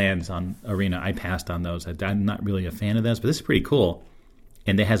offer the lands on Arena. I passed on those. I'm not really a fan of those, but this is pretty cool.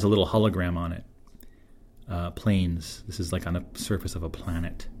 And it has a little hologram on it. Plains. This is like on the surface of a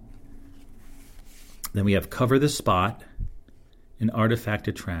planet. Then we have Cover the Spot, an artifact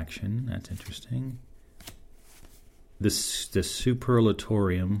attraction. That's interesting. The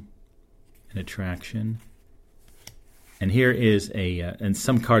Superlatorium, an attraction. And here is and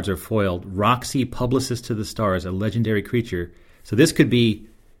some cards are foiled, Roxy, Publicist to the Stars, a legendary creature. So this could be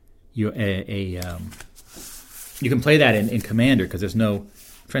you can play that in Commander, because there's no, I'm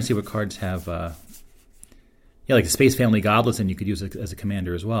trying to see what cards have, like the Space Family Goblins, and you could use it as a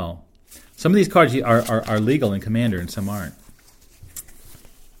Commander as well. Some of these cards are legal in Commander and some aren't.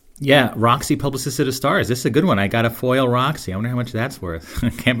 Yeah, Roxy, Publicist to the Stars. This is a good one. I got a foil Roxy. I wonder how much that's worth. I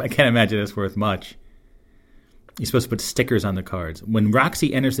can't imagine it's worth much. You're supposed to put stickers on the cards. When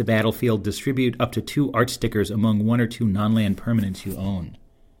Roxy enters the battlefield, distribute up to 2 art stickers among 1 or 2 non-land permanents you own.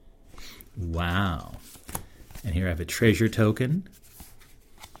 Wow. And here I have a treasure token.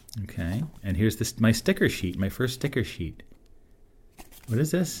 Okay. And here's my sticker sheet, my first sticker sheet. What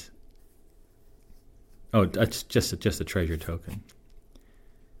is this? Oh, it's just a treasure token.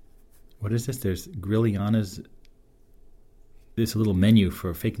 What is this? There's Grilliana's. There's a little menu for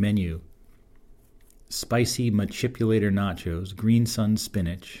a fake menu. Spicy Manchipulator Nachos, Green Sun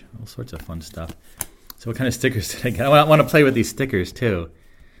Spinach, all sorts of fun stuff. So what kind of stickers did I get? I want to play with these stickers too.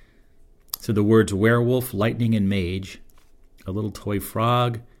 So the words werewolf, lightning, and mage, a little toy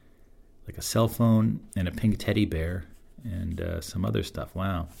frog, like a cell phone, and a pink teddy bear, and some other stuff.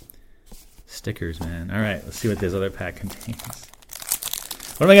 Wow. Stickers, man. All right, let's see what this other pack contains.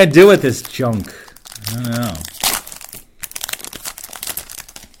 What am I going to do with this junk? I don't know.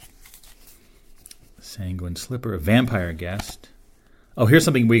 Sanguine Slipper, a vampire guest. Oh, here's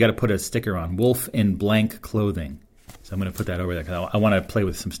something we got to put a sticker on. Wolf in blank clothing. So I'm going to put that over there because I want to play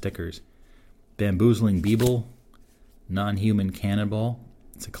with some stickers. Bamboozling Beeble, non-human cannonball.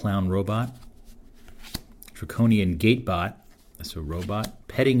 It's a clown robot. Draconian Gatebot. That's a robot.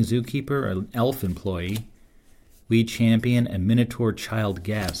 Petting zookeeper, an elf employee. Lead champion, a minotaur child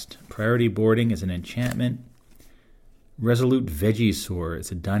guest. Priority boarding is an enchantment. Resolute Vegisaur.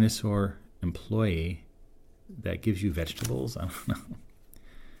 It's a dinosaur employee. that gives you vegetables. I don't know.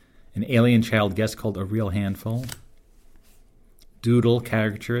 An alien child guest called A Real Handful. Doodle,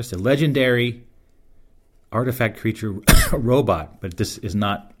 caricaturist. A legendary artifact creature robot, but this is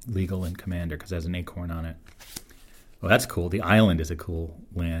not legal in Commander because it has an acorn on it. Well, that's cool. The island is a cool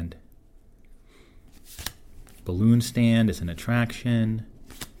land. Balloon stand is an attraction.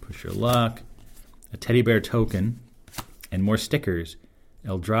 Push your luck. A teddy bear token. And more stickers.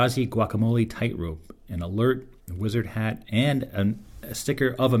 Eldrazi Guacamole Tightrope. An alert, a wizard hat, and a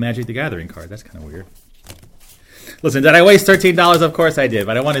sticker of a Magic the Gathering card. That's kind of weird. Listen, did I waste $13? Of course I did,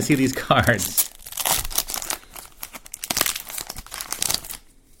 but I want to see these cards.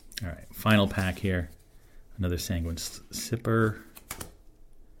 All right, final pack here. Another Sanguine Sipper.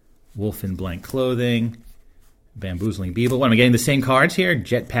 Wolf in Blank Clothing. Bamboozling Beeble. What, am I getting the same cards here?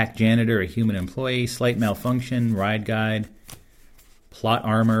 Jetpack Janitor, a human employee. Slight Malfunction, Ride Guide. Plot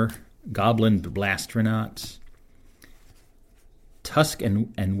Armor. Goblin Blastronauts. Tusk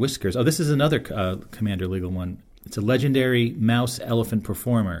and Whiskers. Oh, this is another Commander legal one. It's a legendary mouse elephant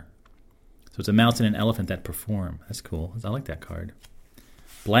performer. So it's a mouse and an elephant that perform. That's cool. I like that card.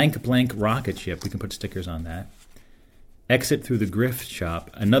 Blank Blank Rocket Ship. We can put stickers on that. Exit through the Grift Shop.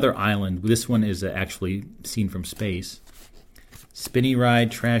 Another island. This one is actually seen from space. Spinny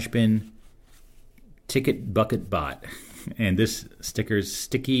Ride, Trash Bin, Ticket Bucket Bot. And this sticker's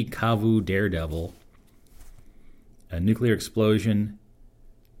Sticky Kavu Daredevil. A nuclear explosion.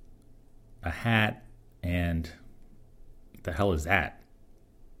 A hat. And what the hell is that?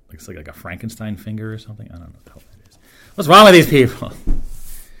 Looks like a Frankenstein finger or something. I don't know what the hell that is. What's wrong with these people?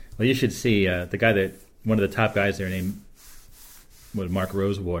 Well, you should see the guy one of the top guys there named Mark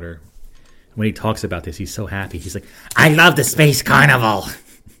Rosewater. When he talks about this, he's so happy. He's like, I love the Space Carnival.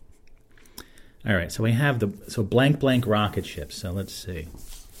 All right, so we have blank blank rocket ships. So let's see.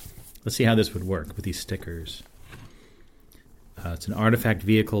 Let's see how this would work with these stickers. It's an artifact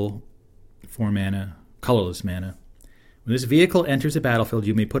vehicle, 4 mana, colorless mana. When this vehicle enters a battlefield,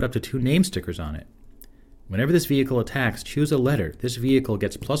 you may put up to 2 name stickers on it. Whenever this vehicle attacks, choose a letter. This vehicle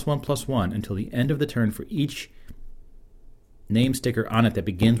gets +1/+1 until the end of the turn for each name sticker on it that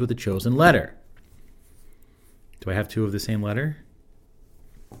begins with the chosen letter. Do I have 2 of the same letter?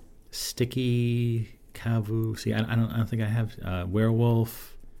 Sticky, Kavu. See, I don't think I have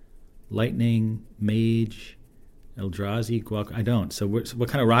Werewolf, Lightning, Mage, Eldrazi, Guac. I don't. So what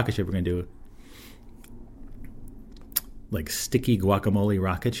kind of rocket ship we're going to do? Like Sticky Guacamole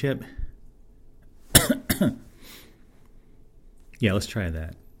rocket ship? Yeah, let's try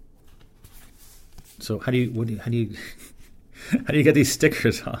that. So how do you get these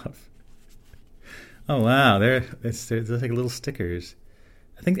stickers off? Oh wow, they're like little stickers.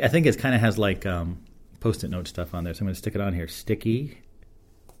 I think it kind of has like Post-it note stuff on there. So I'm going to stick it on here. Sticky.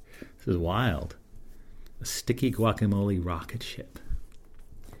 This is wild. A Sticky Guacamole rocket ship.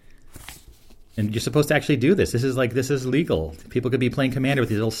 And you're supposed to actually do this. This is legal. People could be playing Commander with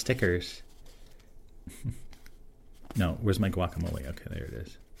these little stickers. No, where's my guacamole? Okay, there it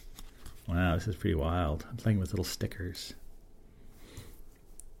is. Wow, this is pretty wild. I'm playing with little stickers.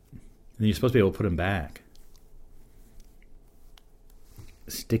 And you're supposed to be able to put them back.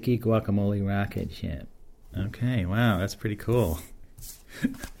 Sticky Guacamole rocket ship. Okay, wow, that's pretty cool.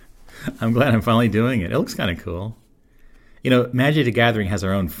 I'm glad I'm finally doing it. It looks kind of cool. You know, Magic the Gathering has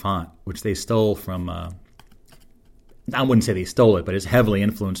their own font, which they stole from... I wouldn't say they stole it, but it's heavily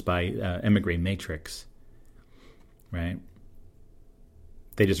influenced by Emigre Matrix. Right?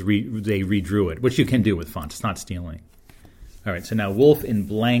 They just they redrew it, which you can do with fonts. It's not stealing. All right, so now wolf in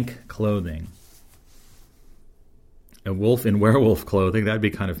blank clothing. A wolf in werewolf clothing, that'd be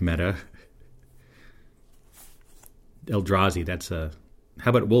kind of meta. Eldrazi, that's a... How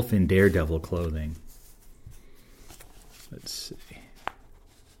about wolf in daredevil clothing? Let's see.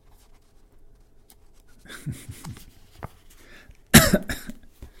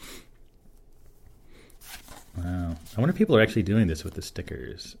 Wow. I wonder if people are actually doing this with the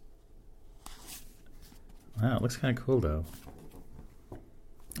stickers. Wow, it looks kind of cool, though.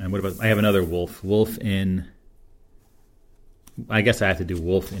 And what about... I have another wolf. Wolf in... I guess I have to do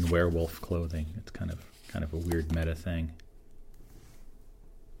wolf in werewolf clothing. It's kind of a weird meta thing.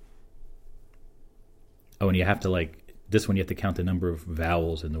 Oh, and you have to, like... This one, you have to count the number of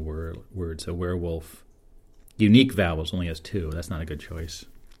vowels in the word. So werewolf... Unique vowels only has 2. That's not a good choice.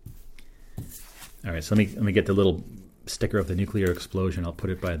 All right, so let me get the little sticker of the nuclear explosion. I'll put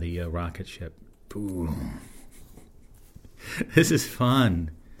it by the rocket ship. Boom. This is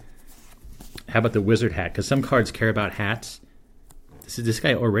fun. How about the wizard hat? Because some cards care about hats. Does this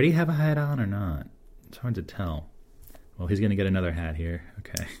guy already have a hat on or not? It's hard to tell. Well, he's going to get another hat here.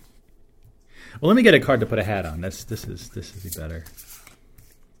 Okay. Well, let me get a card to put a hat on. This is better.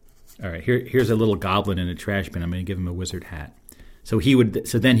 All right, here's a little goblin in a trash bin. I'm going to give him a wizard hat. So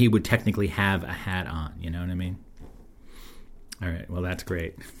then he would technically have a hat on. You know what I mean? All right. Well, that's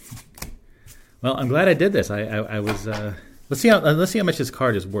great. Well, I'm glad I did this. I was. Let's see how much this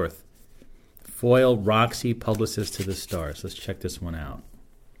card is worth. Foil Roxy, Publicist to the Stars. Let's check this one out.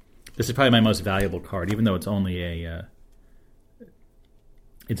 This is probably my most valuable card, even though it's only an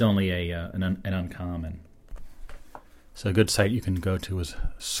uncommon. So a good site you can go to is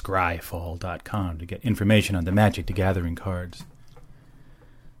scryfall.com to get information on the Magic the Gathering cards.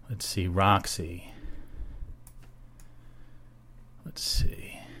 Let's see, Roxy. Let's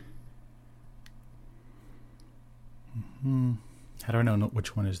see. How do I know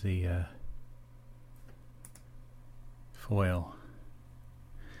which one is the foil?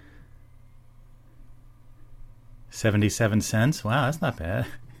 77 cents? Wow, that's not bad.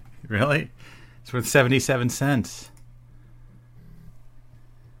 Really? It's worth 77 cents.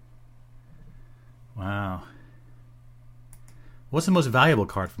 Wow. What's the most valuable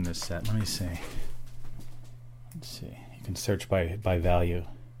card from this set? Let me see. Let's see. You can search by value.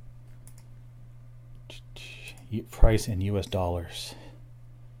 Price in US dollars.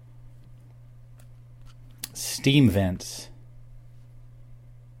 Steam vents.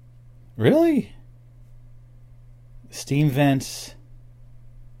 Really? Steam vents.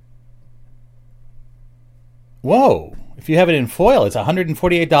 Whoa. If you have it in foil, it's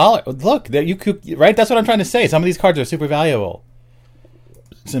 $148. Look, you could, right? That's what I'm trying to say. Some of these cards are super valuable.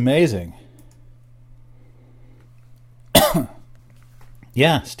 It's amazing.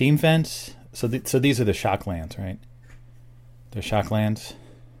 Yeah, Steam vents. So these are the shock lands, right? They're shock lands.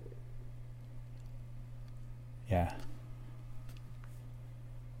 Yeah.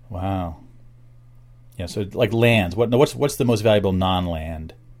 Wow. Yeah, so like lands. What's the most valuable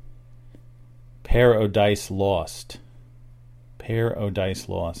non-land? Pair o' Dice Lost. Pair o' Dice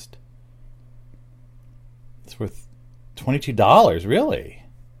Lost. It's worth $22, really?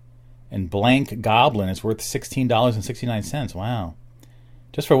 And Blank Goblin is worth $16.69. Wow.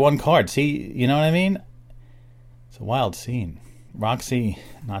 Just for one card. See, you know what I mean? It's a wild scene. Roxy,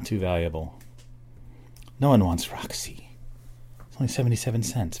 not too valuable. No one wants Roxy. It's only 77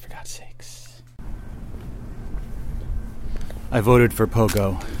 cents, for God's sakes. I voted for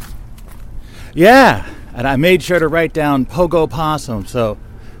Pogo. Yeah, and I made sure to write down Pogo Possum, so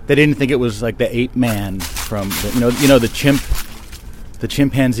they didn't think it was like the ape man from the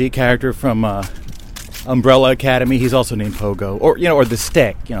chimpanzee character from Umbrella Academy. He's also named Pogo, or the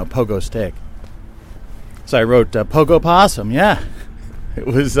stick, Pogo stick. So I wrote Pogo Possum. Yeah, it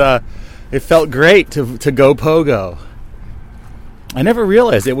was. It felt great to go Pogo. I never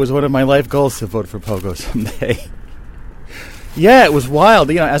realized it was one of my life goals to vote for Pogo someday. Yeah, it was wild.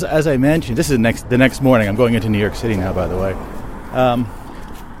 As I mentioned, this is the next morning. I'm going into New York City now, by the way.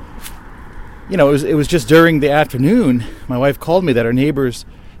 It was just during the afternoon. My wife called me that our neighbors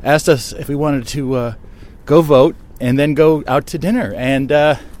asked us if we wanted to go vote and then go out to dinner.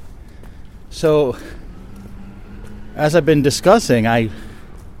 And so, as I've been discussing, I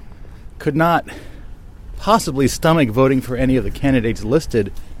could not possibly stomach voting for any of the candidates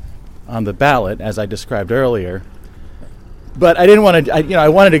listed on the ballot, as I described earlier. But I didn't want to, I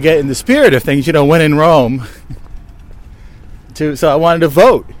wanted to get in the spirit of things, when in Rome. So I wanted to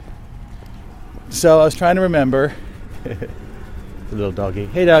vote. So I was trying to remember. The little doggy.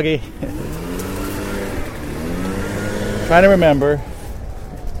 Hey, doggy. Trying to remember.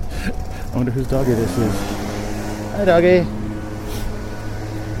 I wonder whose doggy this is. Hi, doggy.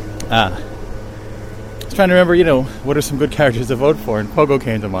 I was trying to remember, what are some good characters to vote for, and Pogo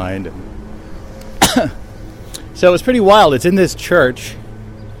came to mind. So it was pretty wild. It's in this church,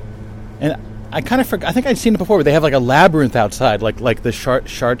 and I kind of forgot. I think I'd seen it before, but they have like a labyrinth outside, like the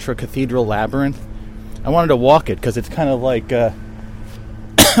Chartres Cathedral labyrinth. I wanted to walk it because it's kind of like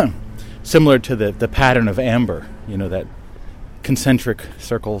similar to the pattern of amber, that concentric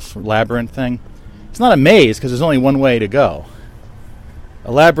circles labyrinth thing. It's not a maze because there's only one way to go.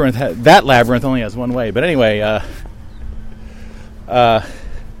 A labyrinth, that labyrinth only has one way. But anyway,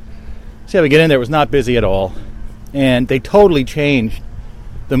 see how we get in there. It was not busy at all. And they totally changed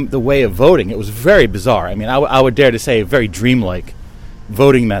the way of voting. It was very bizarre. I mean, I would dare to say a very dreamlike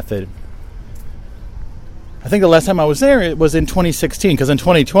voting method. I think the last time I was there, it was in 2016, because in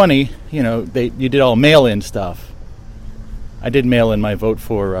 2020, you did all mail-in stuff. I did mail in my vote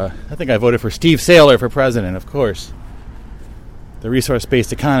for, I think I voted for Steve Saylor for president, of course. The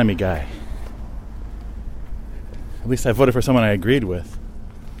resource-based economy guy. At least I voted for someone I agreed with.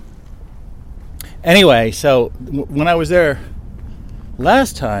 Anyway, so when I was there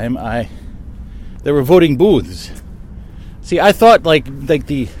last time, I there were voting booths. See, I thought like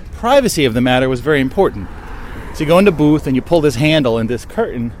the privacy of the matter was very important. So you go into booth and you pull this handle, and this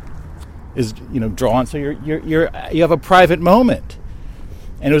curtain is drawn, so you have a private moment.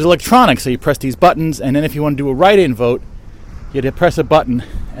 And it was electronic, so you press these buttons, and then if you want to do a write-in vote, you had to press a button,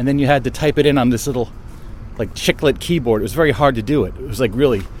 and then you had to type it in on this little like chiclet keyboard. It was very hard to do it. It was like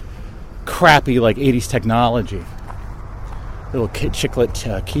really crappy, like 80s technology. Little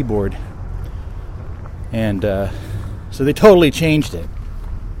chiclet keyboard. And so they totally changed it.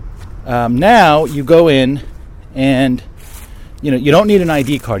 Now you go in and you don't need an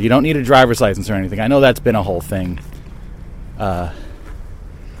ID card. You don't need a driver's license or anything. I know that's been a whole thing.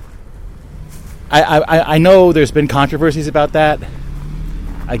 I know there's been controversies about that.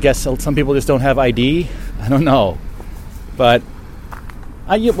 I guess some people just don't have ID. I don't know. But,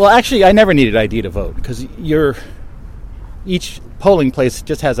 I never needed ID to vote because each polling place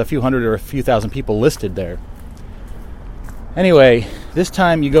just has a few hundred or a few thousand people listed there. Anyway, this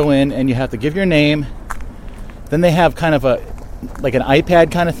time you go in and you have to give your name. Then they have kind of like an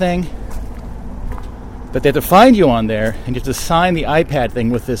iPad kind of thing. But they have to find you on there, and you have to sign the iPad thing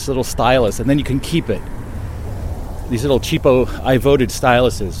with this little stylus, and then you can keep it. These little cheapo I voted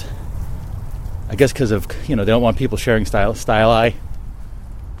styluses. I guess because of, they don't want people sharing styli.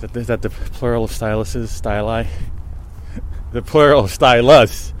 Is that the plural of styluses? Styli? The plural of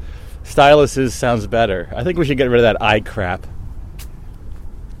stylus. Styluses sounds better. I think we should get rid of that I crap.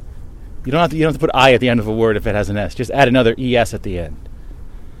 You don't have to put I at the end of a word if it has an S. Just add another ES at the end.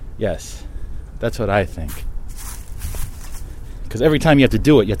 Yes. That's what I think. Because every time you have to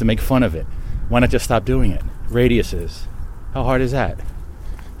do it, you have to make fun of it. Why not just stop doing it? Radiuses. How hard is that?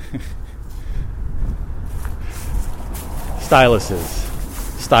 Styluses.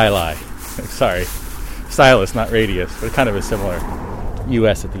 Styli. Sorry. Stylus, not radius. But kind of a similar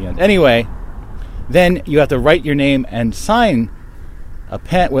US at the end. Anyway, then you have to write your name and sign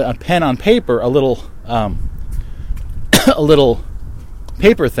with a pen on paper, a little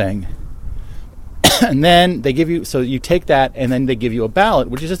paper thing. And then they give you, so you take that, and then they give you a ballot,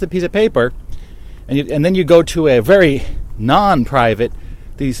 which is just a piece of paper, and then you go to a very non-private,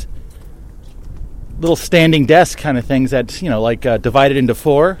 these little standing desk kind of things that divided into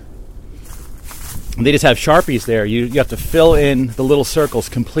 4. And they just have Sharpies there. You have to fill in the little circles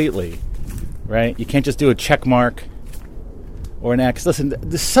completely, right? You can't just do a check mark or an X.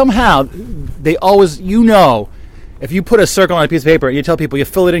 Listen, somehow they always, if you put a circle on a piece of paper and you tell people you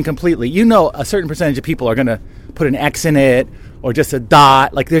fill it in completely, a certain percentage of people are going to put an X in it or just a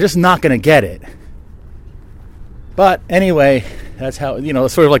dot. Like, they're just not going to get it. But anyway, that's how,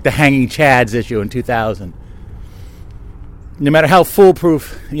 sort of like the hanging chads issue in 2000. No matter how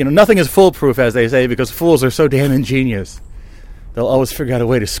foolproof, nothing is foolproof, as they say, because fools are so damn ingenious. They'll always figure out a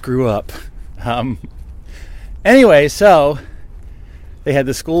way to screw up. Anyway, so they had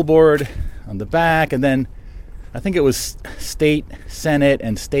the school board on the back, and then I think it was state Senate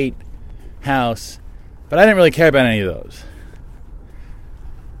and state House, but I didn't really care about any of those.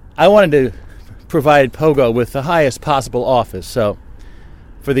 I wanted to provide Pogo with the highest possible office. So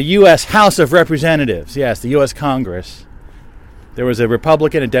for the U.S. House of Representatives, yes, the U.S. Congress, there was a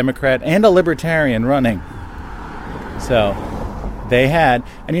Republican, a Democrat, and a Libertarian running. So they had,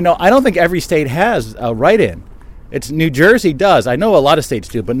 and I don't think every state has a write-in. New Jersey does. I know a lot of states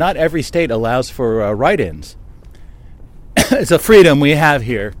do, but not every state allows for write-ins. It's a freedom we have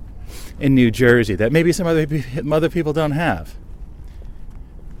here in New Jersey that maybe some other people don't have.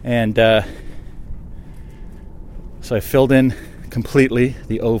 And so I filled in completely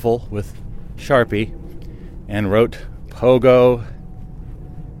the oval with Sharpie and wrote Pogo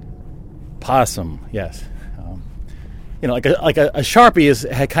Possum. Yes, like a Sharpie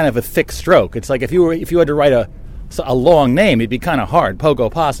had kind of a thick stroke. It's like if you had to write a long name, it'd be kind of hard.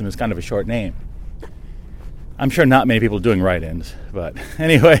 Pogo Possum is kind of a short name. I'm sure not many people are doing write-ins, but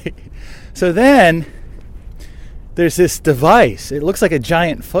anyway. So then there's this device. It looks like a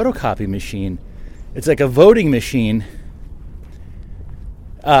giant photocopy machine. It's like a voting machine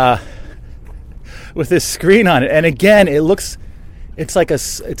with this screen on it. And again, it's like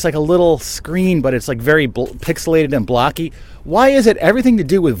a little screen, but it's like very pixelated and blocky. Why is it everything to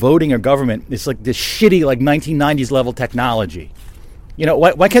do with voting or government? It's like this shitty, like 1990s level technology.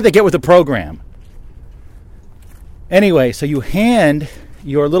 Why can't they get with the program? Anyway, so you hand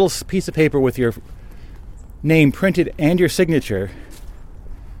your little piece of paper with your name printed and your signature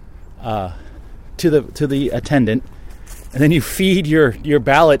to the attendant, and then you feed your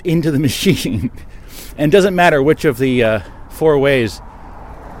ballot into the machine. And it doesn't matter which of the 4 ways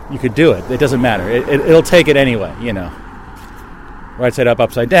you could do it. It doesn't matter. It'll take it anyway, Right side up,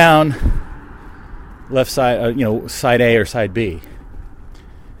 upside down. left side, side A or side B.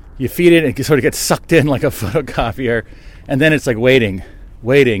 You feed it, and it sort of gets sucked in like a photocopier, and then it's like waiting.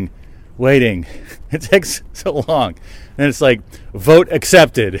 It takes so long. And it's like, vote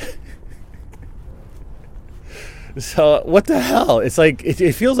accepted. So, what the hell? It's like,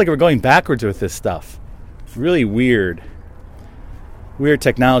 it feels like we're going backwards with this stuff. It's really weird. Weird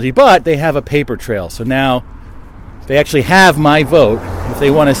technology. But they have a paper trail. So now, they actually have my vote. If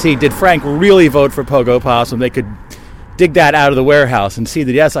they want to see, did Frank really vote for Pogo Possum, they could dig that out of the warehouse and see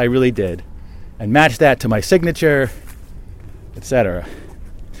that, yes, I really did. And match that to my signature, etc.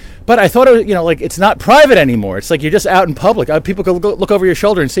 But I thought, it was, it's not private anymore. It's like you're just out in public. People can look over your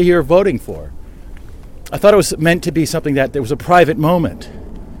shoulder and see who you're voting for. I thought it was meant to be something that there was a private moment.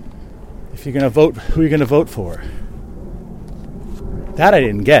 If you're going to vote, who are you going to vote for? That I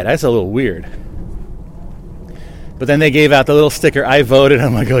didn't get. That's a little weird. But then they gave out the little sticker, I voted.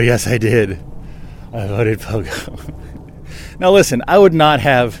 I'm like, oh, yes, I did. I voted Pogo. Now, listen, I would not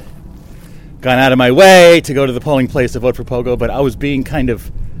have gone out of my way to go to the polling place to vote for Pogo, but I was being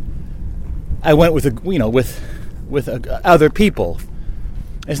I went with other people.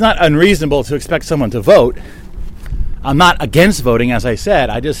 It's not unreasonable to expect someone to vote. I'm not against voting, as I said.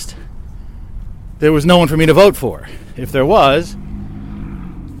 There was no one for me to vote for. If there was,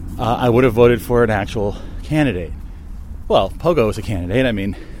 I would have voted for an actual candidate. Well, Pogo was a candidate. I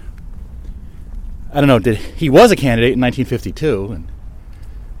mean, I don't know. He was a candidate in 1952, and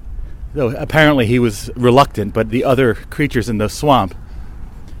though apparently he was reluctant, but the other creatures in the swamp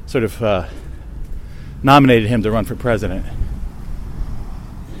sort of nominated him to run for president.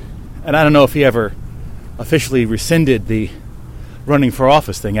 And I don't know if he ever officially rescinded the running for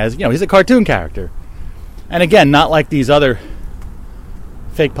office thing, as he's a cartoon character. And again, not like these other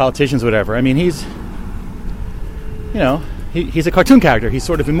fake politicians or whatever. I mean, he's a cartoon character. He's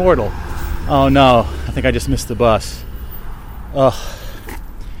sort of immortal. Oh no, I think I just missed the bus. Ugh.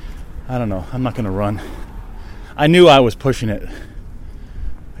 I don't know. I'm not going to run. I knew I was pushing it.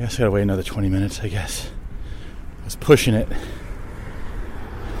 I guess I gotta wait another 20 minutes, I guess. I was pushing it.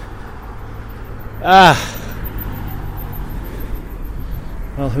 Well,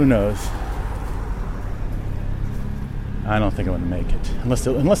 who knows? I don't think I'm going to make it.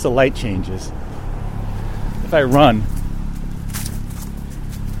 Unless the light changes. If I run...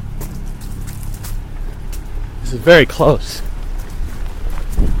 This is very close.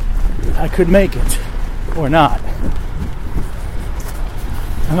 I could make it. Or not.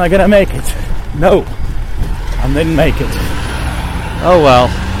 Am I going to make it? No. I didn't make it. Oh well.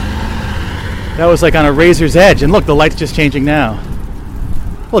 That was like on a razor's edge. And look, the light's just changing now.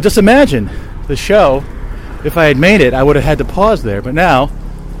 Well, just imagine the show. If I had made it, I would have had to pause there. But now,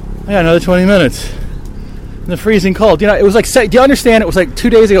 I got another 20 minutes. In the freezing cold. It was like, do you understand? It was like 2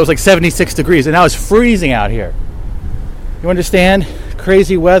 days ago, it was like 76 degrees. And now it's freezing out here. You understand?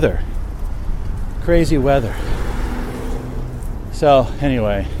 Crazy weather. Crazy weather. So,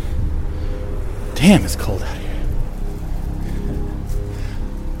 anyway. Damn, it's cold out here.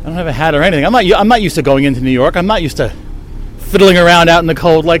 I don't have a hat or anything. I'm not used to going into New York. I'm not used to fiddling around out in the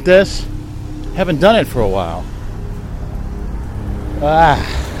cold like this. Haven't done it for a while.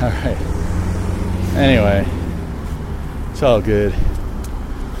 Alright. Anyway. It's all good.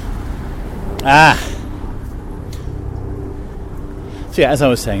 So yeah, as I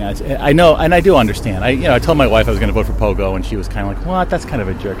was saying, I know, and I do understand. I told my wife I was going to vote for Pogo, and she was kind of like, "What? That's kind of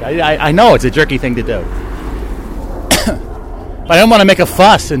a jerk." I know it's a jerky thing to do, but I don't want to make a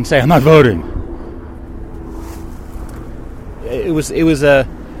fuss and say I'm not voting. It was a,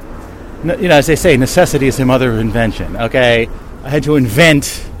 as they say, necessity is the mother of invention. Okay, I had to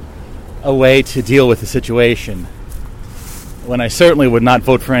invent a way to deal with the situation when I certainly would not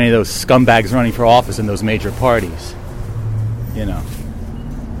vote for any of those scumbags running for office in those major parties.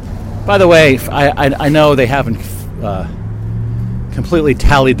 By the way, I know they haven't completely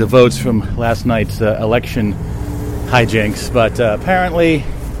tallied the votes from last night's election hijinks, but apparently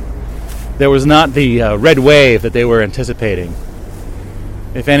there was not the red wave that they were anticipating.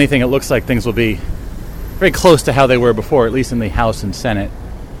 If anything, it looks like things will be very close to how they were before, at least in the House and Senate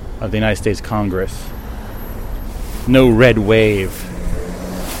of the United States Congress. No red wave.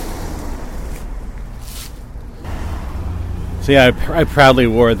 So yeah, I proudly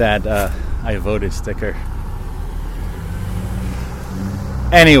wore that I voted sticker.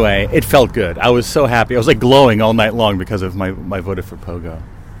 Anyway, it felt good. I was so happy. I was like glowing all night long because of my voted for Pogo.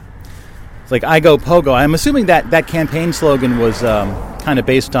 It's like, I go Pogo. I'm assuming that campaign slogan was kind of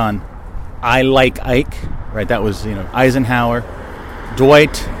based on I like Ike, right? That was, Eisenhower.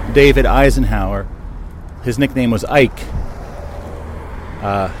 Dwight David Eisenhower. His nickname was Ike.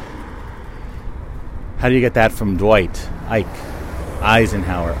 How do you get that from Dwight? Ike.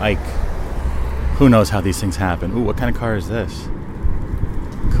 Eisenhower. Ike. Who knows how these things happen? Ooh, what kind of car is this?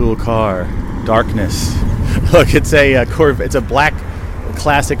 Cool car. Darkness. Look, it's a Corvette. It's a black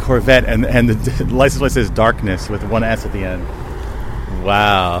classic Corvette, and the license plate says Darkness with one S at the end.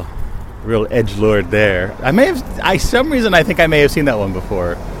 Wow. Real edgelord there. Some reason I think I may have seen that one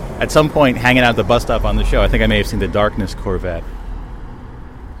before. At some point, hanging out at the bus stop on the show, I think I may have seen the Darkness Corvette.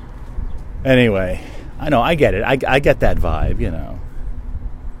 Anyway, I know, I get it. I get that vibe, you know.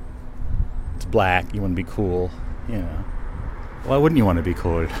 It's black, you want to be cool, you know. Why wouldn't you want to be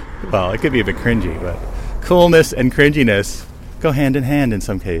cool? Well, it could be a bit cringy, but coolness and cringiness go hand in hand in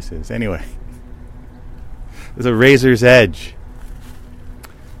some cases. Anyway, there's a razor's edge.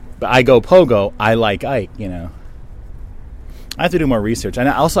 But I go pogo, I like Ike, you know. I have to do more research. And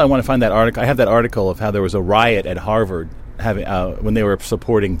also I want to find that article. I have that article of how there was a riot at Harvard when they were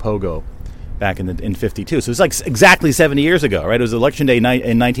supporting pogo back in 52. So it's like exactly 70 years ago, right? It was Election Day in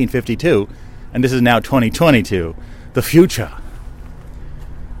 1952, and this is now 2022. The future.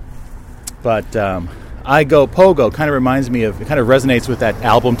 But I Go Pogo kind of reminds me of, it kind of resonates with that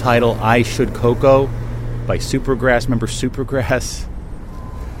album title, I Should Coco, by Supergrass. Remember Supergrass?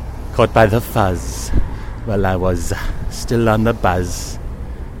 Caught by the fuzz while I was still on the buzz.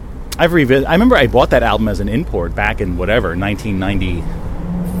 I remember I bought that album as an import back in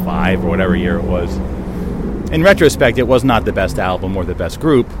 1995 or whatever year it was. In retrospect, it was not the best album or the best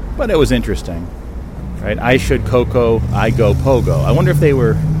group, but it was interesting. Right? I Should Coco, I Go Pogo. I wonder if they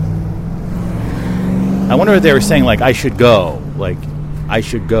were saying like I should go, like I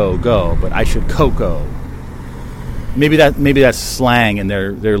should go, but I should Coco. Maybe that's slang in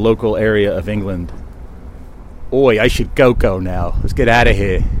their local area of England. Oi, I should go now. Let's get out of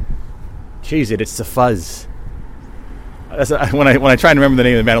here. Jeez, it's the fuzz. When I try and remember the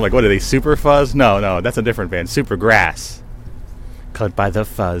name of the band, I'm like, what are they? Super Fuzz? No, that's a different band. Supergrass. Caught by the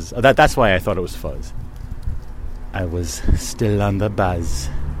fuzz. Oh, that's why I thought it was fuzz. I was still on the buzz.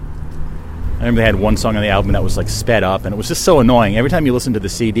 I remember they had one song on the album that was like sped up, and it was just so annoying. Every time you listened to the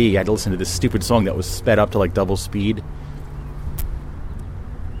CD, you had to listen to this stupid song that was sped up to like double speed.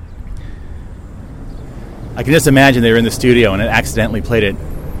 I can just imagine they were in the studio and it accidentally played it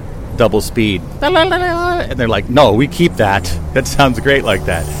double speed. And they're like, no, we keep that. That sounds great like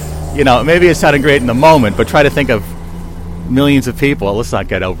that. You know, maybe it sounded great in the moment, but try to think of millions of people. Let's not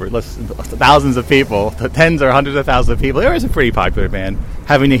get over it. Thousands of people, tens or hundreds of thousands of people. It was a pretty popular band.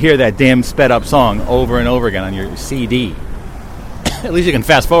 Having to hear that damn sped up song over and over again on your CD. At least you can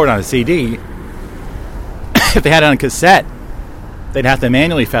fast forward on a CD. If they had it on cassette, they'd have to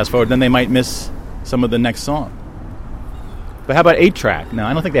manually fast forward. Then they might miss some of the next song. But how about 8-track? No,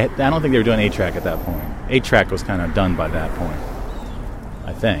 I don't think they were doing 8-track at that point. 8-track was kind of done by that point,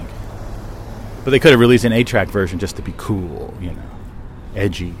 I think. But they could have released an 8-track version just to be cool, you know,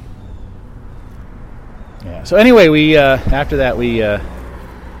 edgy. Yeah. So anyway, we after that we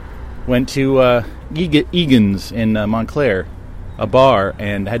went to Egan's in Montclair, a bar,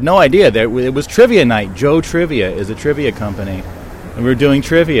 and had no idea that it was trivia night. Joe Trivia is a trivia company, and we were doing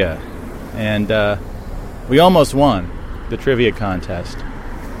trivia, and we almost won the trivia contest.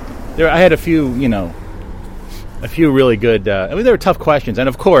 I had a few really good, there were tough questions, and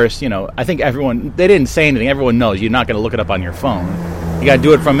of course, you know, I think they didn't say anything. Everyone knows you're not going to look it up on your phone. You got to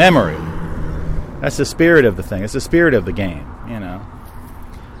do it from memory. That's the spirit of the thing. It's the spirit of the game, you know.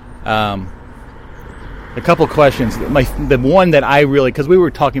 A couple questions. The one that I really, because we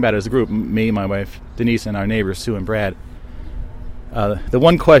were talking about it as a group, me, my wife, Denise, and our neighbors, Sue and Brad. The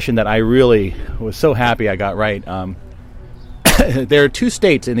one question that I really was so happy I got right, there are 2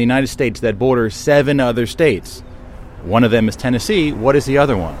 states in the United States that border 7 other states. One of them is Tennessee. What is the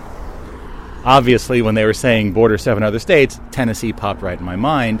other one? Obviously, when they were saying border 7 other states, Tennessee popped right in my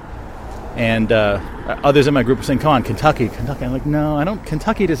mind. And others in my group were saying, come on, Kentucky. I'm like, no,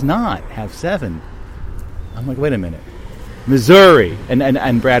 Kentucky does not have 7. I'm like, wait a minute. Missouri.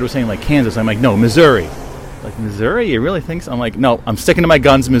 And Brad was saying, like, Kansas. I'm like, no, Missouri. Like, Missouri? You really think so? I'm like, no, I'm sticking to my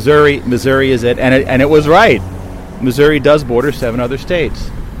guns. Missouri is it. And it was right. Missouri does border 7 other states.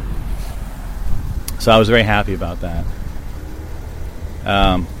 So I was very happy about that.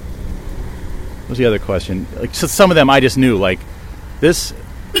 What was the other question? Like, so some of them I just knew, like, this...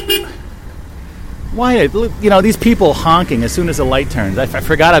 Why, you know, these people honking as soon as the light turns. I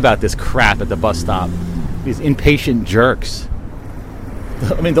forgot about this crap at the bus stop. These impatient jerks.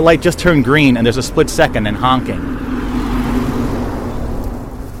 I mean, the light just turned green and there's a split second and honking.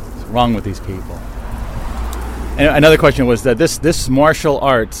 What's wrong with these people? And another question was that this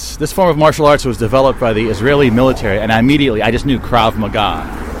form of martial arts was developed by the Israeli military, and I just knew Krav Maga.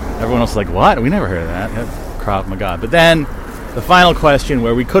 Everyone else was like, what? We never heard of that. That's Krav Maga. But then the final question,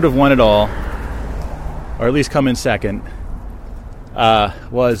 where we could have won it all, or at least come in second,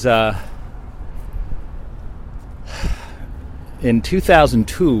 was in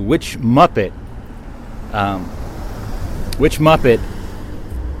 2002, which Muppet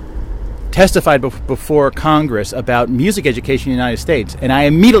testified before Congress about music education in the United States? And I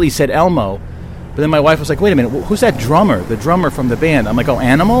immediately said Elmo, but then my wife was like, wait a minute, who's that drummer? The drummer from the band. I'm like, oh,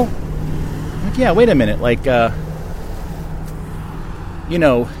 Animal? I'm like, yeah, wait a minute. Like,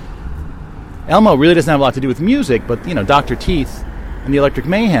 Elmo really doesn't have a lot to do with music, but, Dr. Teeth and the Electric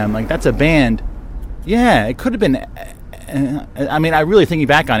Mayhem, like, that's a band. Yeah, it could have been... I really, thinking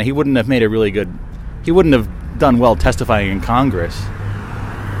back on it, he wouldn't have done well testifying in Congress.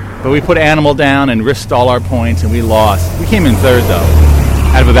 But we put Animal down and risked all our points, and we lost. We came in third, though,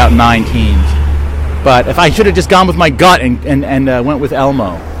 out of about 9 teams. But if I should have just gone with my gut and went with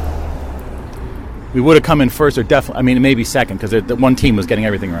Elmo, we would have come in first, or definitely, maybe second, because the one team was getting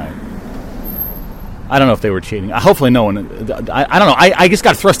everything right. I don't know if they were cheating. Hopefully no one... I don't know. I just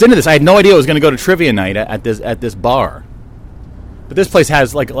got thrust into this. I had no idea I was going to go to trivia night at this bar. But this place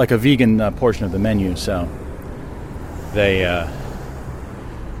has like a vegan portion of the menu, so they...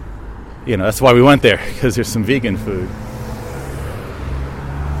 that's why we went there, because there's some vegan food.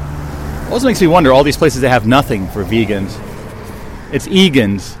 It also makes me wonder, all these places that have nothing for vegans. It's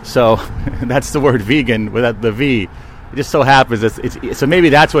egans, so that's the word vegan without the V. It just so happens it's so maybe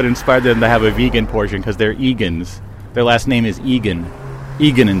that's what inspired them to have a vegan portion, because they're Egans. Their last name is Egan.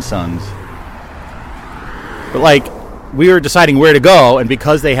 Egan and Sons. But we were deciding where to go, and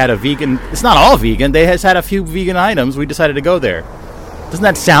because they had a vegan... It's not all vegan. They had a few vegan items. We decided to go there. Doesn't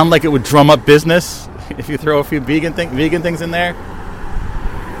that sound like it would drum up business if you throw a few vegan things in there?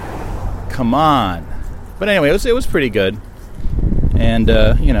 Come on. But anyway, it was pretty good. And,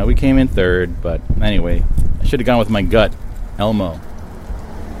 we came in third. But anyway, I should have gone with my gut. Elmo.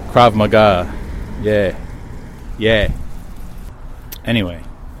 Krav Maga. Yeah. Anyway.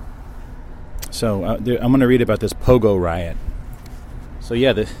 So, I'm going to read about this Pogo riot. So,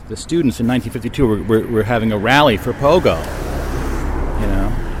 yeah, the students in 1952 were having a rally for Pogo.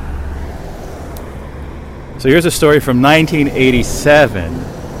 So here's a story from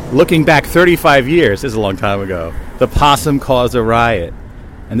 1987. Looking back 35 years, this is a long time ago, the possum caused a riot.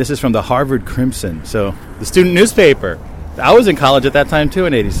 And this is from the Harvard Crimson, so the student newspaper. I was in college at that time, too,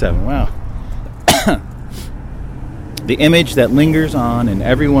 in 87. Wow. The image that lingers on in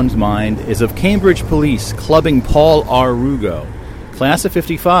everyone's mind is of Cambridge police clubbing Paul R. Rugo, class of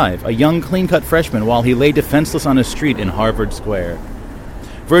 55, a young clean-cut freshman, while he lay defenseless on a street in Harvard Square.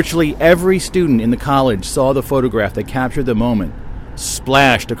 Virtually every student in the college saw the photograph that captured the moment,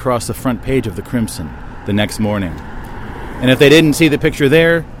 splashed across the front page of the Crimson the next morning. And if they didn't see the picture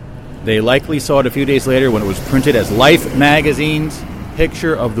there, they likely saw it a few days later when it was printed as Life magazine's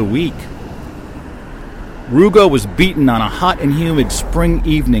Picture of the Week. Rugo was beaten on a hot and humid spring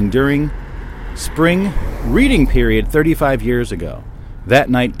evening during spring reading period 35 years ago.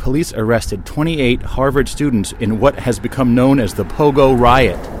 That night, police arrested 28 Harvard students in what has become known as the Pogo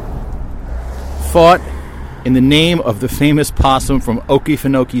Riot, fought in the name of the famous possum from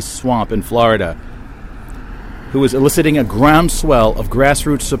Okefenokee Swamp in Florida, who was eliciting a groundswell of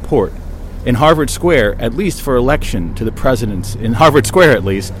grassroots support in Harvard Square, at least for election to the presidency. In Harvard Square, at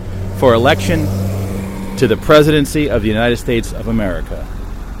least, for election to the presidency of the United States of America.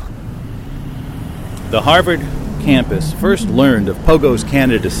 The Harvard campus first learned of Pogo's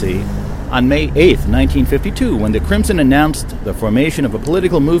candidacy on May 8th, 1952, when the Crimson announced the formation of a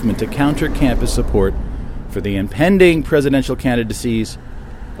political movement to counter campus support for the impending presidential candidacies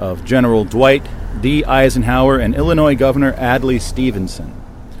of General Dwight D. Eisenhower and Illinois Governor Adlai Stevenson.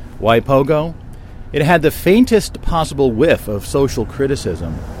 Why Pogo? It had the faintest possible whiff of social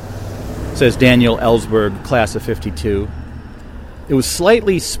criticism, says Daniel Ellsberg, class of 52. It was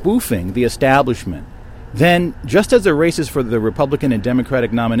slightly spoofing the establishment. Then, just as the races for the Republican and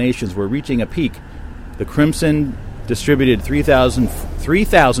Democratic nominations were reaching a peak, the Crimson distributed 3,000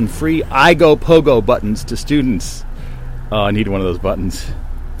 free I Go Pogo buttons to students. Oh, I need one of those buttons.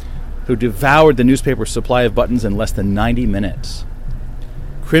 Who devoured the newspaper's supply of buttons in less than 90 minutes.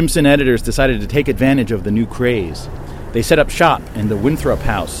 Crimson editors decided to take advantage of the new craze. They set up shop in the Winthrop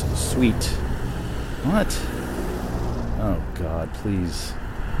House suite. What? Oh, God, please.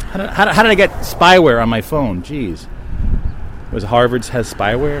 How did I get spyware on my phone? Jeez. Was Harvard's has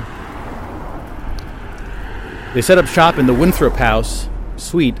spyware? They set up shop in the Winthrop House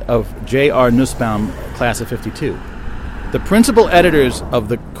suite of J.R. Nussbaum, class of 52. The principal editors of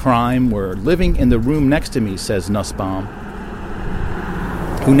the crime were living in the room next to me, says Nussbaum.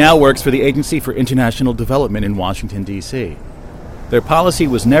 who now works for the Agency for International Development in Washington, D.C. Their policy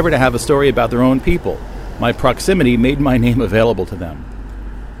was never to have a story about their own people. My proximity made my name available to them.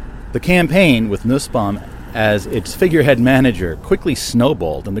 The campaign, with Nussbaum as its figurehead manager, quickly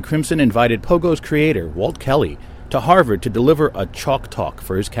snowballed, and the Crimson invited Pogo's creator, Walt Kelly, to Harvard to deliver a chalk talk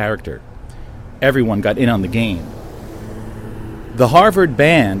for his character. Everyone got in on the game. The Harvard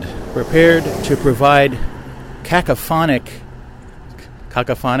band prepared to provide cacophonic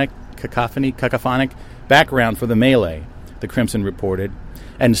background for the melee, the Crimson reported,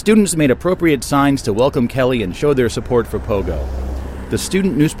 and students made appropriate signs to welcome Kelly and show their support for Pogo. The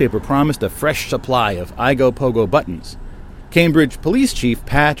student newspaper promised a fresh supply of I Go Pogo buttons. Cambridge Police Chief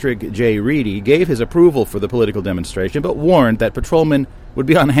Patrick J. Reedy gave his approval for the political demonstration, but warned that patrolmen would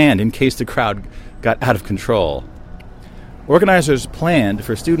be on hand in case the crowd got out of control. Organizers planned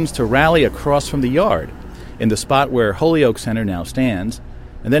for students to rally across from the yard, in the spot where Holyoke Center now stands,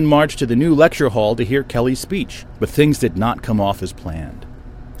 and then march to the new lecture hall to hear Kelly's speech, but things did not come off as planned.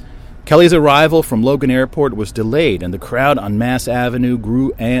 Kelly's arrival from Logan Airport was delayed, and the crowd on Mass Avenue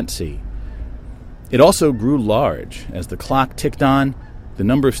grew antsy. It also grew large. As the clock ticked on, the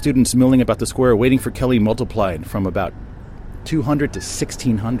number of students milling about the square waiting for Kelly multiplied from about 200 to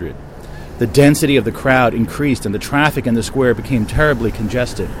 1,600. The density of the crowd increased, and the traffic in the square became terribly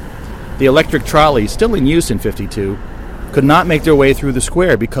congested. The electric trolleys, still in use in 52, could not make their way through the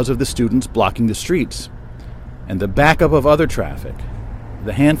square because of the students blocking the streets and the backup of other traffic.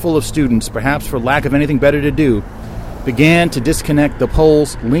 The handful of students, perhaps for lack of anything better to do, began to disconnect the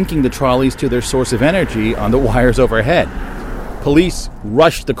poles linking the trolleys to their source of energy on the wires overhead. Police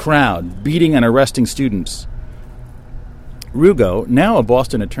rushed the crowd, beating and arresting students. Rugo, now a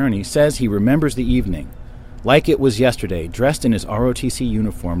Boston attorney, says he remembers the evening. Like it was yesterday, dressed in his ROTC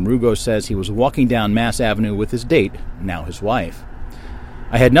uniform, Rugo says he was walking down Mass Avenue with his date, now his wife.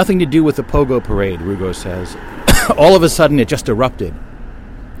 I had nothing to do with the Pogo parade, Rugo says. All of a sudden, it just erupted.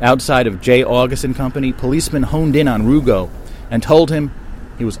 Outside of J. August and Company, policemen honed in on Rugo and told him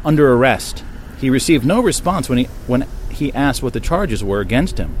he was under arrest. He received no response when he asked what the charges were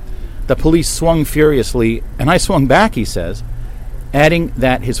against him. The police swung furiously, and I swung back, he says, adding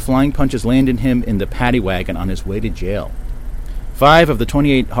that his flying punches landed him in the paddy wagon on his way to jail. 5 of the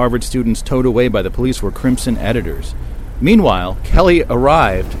 28 Harvard students towed away by the police were Crimson editors. Meanwhile, Kelly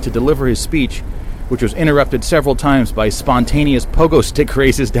arrived to deliver his speech, which was interrupted several times by spontaneous pogo stick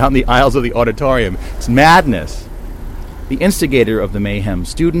races down the aisles of the auditorium. It's madness. The instigator of the mayhem,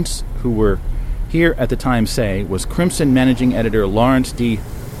 students who were here at the time say, was Crimson managing editor Lawrence D.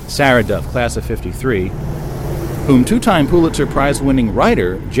 Saraduff, class of 53, whom two-time Pulitzer Prize-winning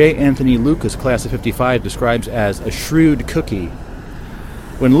writer J. Anthony Lucas, class of 55, describes as a shrewd cookie.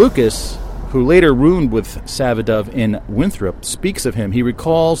 When Lucas, who later roomed with Saraduff in Winthrop, speaks of him, he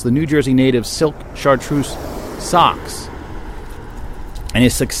recalls the New Jersey native silk chartreuse socks and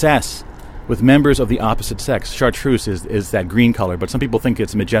his success with members of the opposite sex. Chartreuse is that green color, but some people think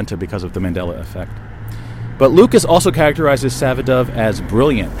it's magenta because of the Mandela effect. But Lucas also characterizes Saraduff as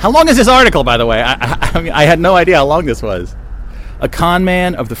brilliant. How long is this article, by the way? I had no idea how long this was. A con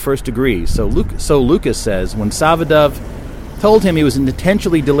man of the first degree. So Lucas says, when Saraduff told him he was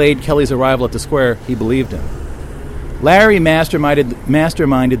intentionally delayed Kelly's arrival at the square, he believed him. Larry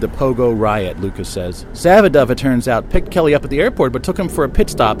masterminded the Pogo riot, Lucas says. Saraduff, it turns out, picked Kelly up at the airport but took him for a pit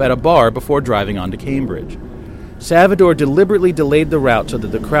stop at a bar before driving on to Cambridge. Salvador deliberately delayed the route so that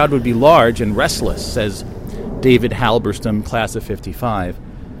the crowd would be large and restless, says David Halberstam, class of 55.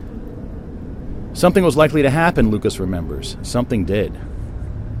 Something was likely to happen, Lucas remembers. Something did.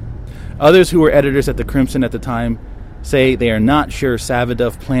 Others who were editors at the Crimson at the time say they are not sure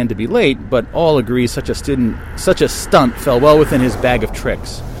Saraduff planned to be late, but all agree such a stunt fell well within his bag of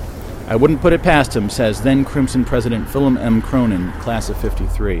tricks. I wouldn't put it past him, says then Crimson President Philip M. Cronin, class of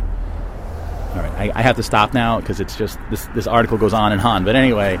 53. All right, I have to stop now because it's just this article goes on and on. But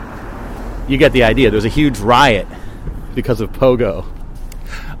anyway, you get the idea. There was a huge riot because of Pogo.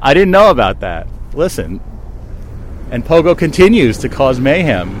 I didn't know about that. Listen. And Pogo continues to cause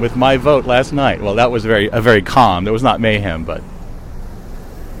mayhem with my vote last night. Well, that was very calm. There was not mayhem, but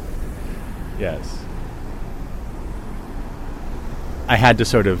yes. I had to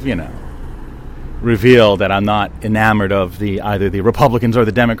sort of, reveal that I'm not enamored of either the Republicans or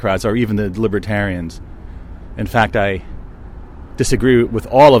the Democrats or even the Libertarians. In fact, I disagree with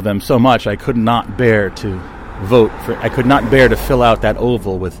all of them so much I could not bear to vote for. I could not bear to fill out that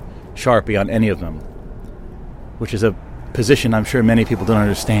oval with Sharpie on any of them, which is a position I'm sure many people don't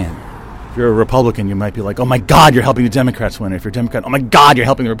understand. If you're a Republican, you might be like, oh my God, you're helping the Democrats win. If you're a Democrat, oh my God, you're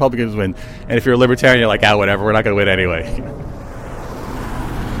helping the Republicans win. And if you're a Libertarian, you're like, whatever, we're not going to win anyway.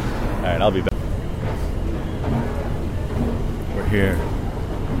 Alright, I'll be back. We're here.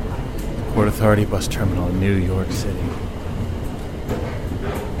 Port Authority Bus Terminal in New York City.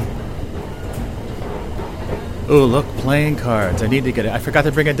 Ooh, look, playing cards. I need to get it. I forgot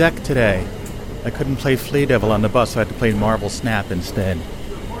to bring a deck today. I couldn't play Flea Devil on the bus, so I had to play Marble Snap instead.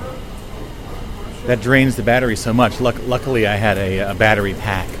 That drains the battery so much. Luckily, I had a battery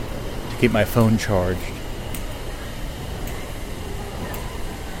pack to keep my phone charged.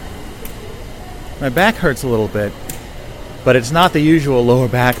 My back hurts a little bit, but it's not the usual lower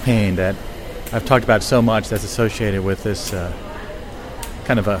back pain that I've talked about so much that's associated with this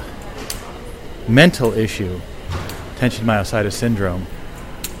kind of a mental issue, tension myositis syndrome.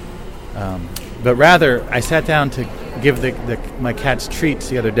 But rather, I sat down to give my cats treats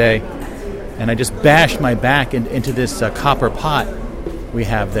the other day, and I just bashed my back into this copper pot we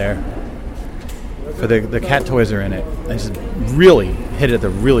have there. For the cat toys are in it. I just really hit it at the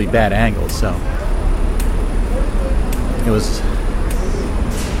really bad angle, so it was.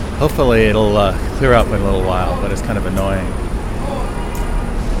 Hopefully it'll clear up in a little while, but it's kind of annoying.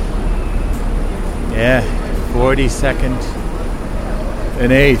 Yeah, 42nd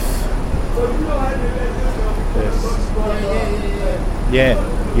and 8th. This. Yeah.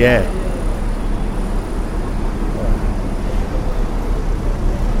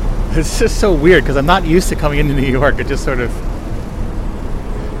 It's just so weird because I'm not used to coming into New York. It just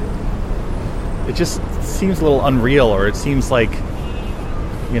seems a little unreal, or it seems like,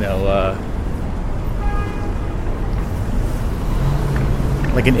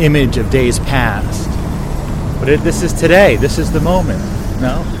 like an image of days past. But this is today. This is the moment.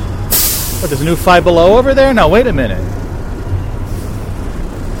 No? What, there's a new Five Below over there? No, wait a minute.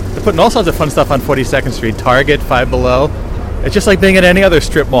 They're putting all sorts of fun stuff on 42nd Street. Target, Five Below. It's just like being at any other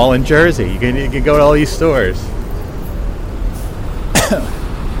strip mall in Jersey. You can go to all these stores.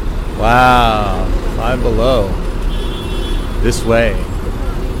 Wow. Five Below. This way.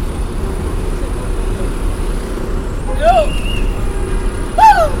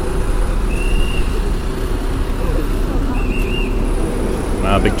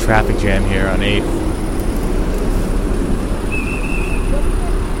 Wow, big traffic jam here on 8th.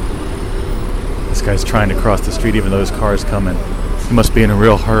 This guy's trying to cross the street even though his car's coming. He must be in a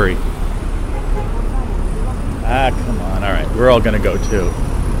real hurry. Come on. All right, we're all going to go too.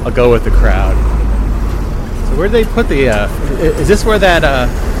 I'll go with the crowd. So where did they put the... is this where that...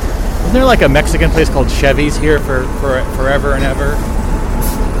 isn't there like a Mexican place called Chevy's here for forever and ever?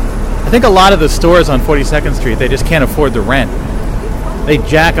 I think a lot of the stores on 42nd Street, they just can't afford the rent. They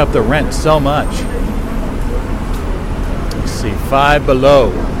jack up the rent so much. Let's see, Five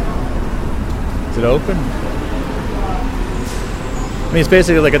Below. Is it open? I mean, it's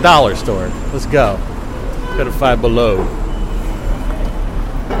basically like a dollar store. Let's go. Go to Five Below.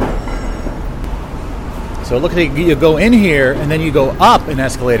 So look at you go in here and then you go up an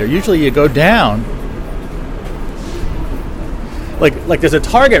escalator. Usually you go down. Like there's a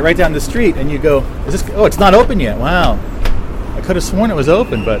Target right down the street and you go, oh, it's not open yet. Wow. I could have sworn it was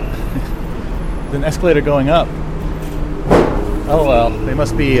open, but there's an escalator going up. Oh well, they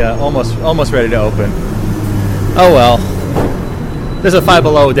must be almost ready to open. Oh well. There's a Five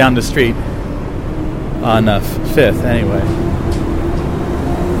Below down the street on 5th anyway.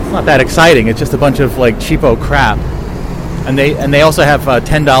 It's not that exciting. It's just a bunch of like cheapo crap. And they also have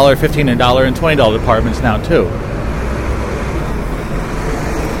 $10, $15, and $20 departments now too.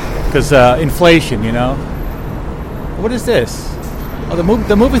 Because inflation, you know. What is this? Oh,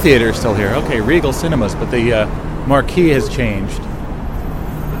 the movie theater is still here. Okay, Regal Cinemas, but the marquee has changed.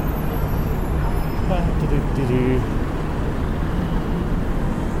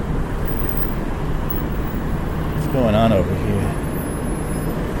 What's going on over here?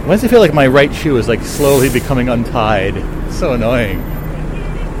 Why does it feel like my right shoe is like slowly becoming untied? It's so annoying.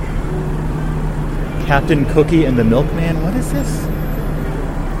 Captain Cookie and the Milkman? What is this?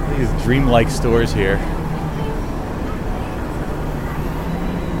 These dreamlike stores here.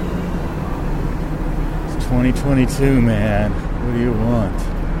 It's 2022, man. What do you want?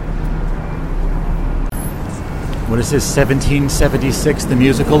 What is this? 1776, the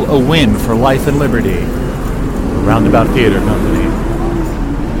musical A Win for Life and Liberty. Roundabout Theater Company.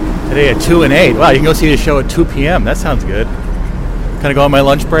 Today at 2 and 8. Wow, you can go see the show at 2 p.m. That sounds good. Kind of go on my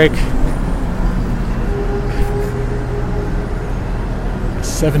lunch break.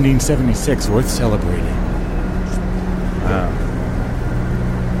 1776, worth celebrating. Wow.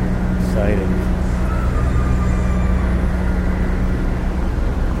 Exciting.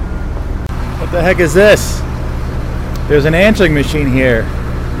 What the heck is this? There's an answering machine here.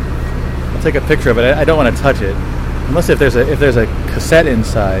 I'll take a picture of it. I don't want to touch it. Unless if there's a cassette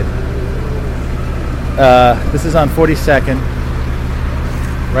inside. This is on 42nd,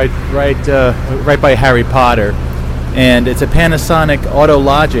 right by Harry Potter, and it's a Panasonic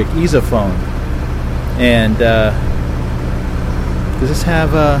Autologic Easophone. And does this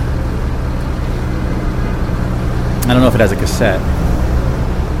have a? I don't know if it has a cassette.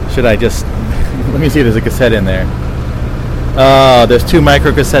 Should I just let me see if there's a cassette in there? Oh, there's 2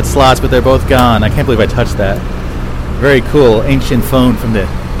 micro cassette slots, but they're both gone. I can't believe I touched that. Very cool, ancient phone from the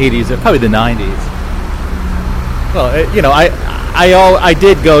 80s, or probably the 90s. Well, I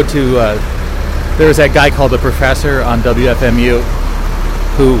did go to. There was that guy called the Professor on WFMU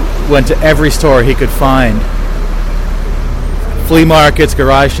who went to every store he could find, flea markets,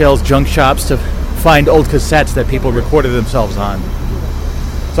 garage sales, junk shops, to find old cassettes that people recorded themselves on.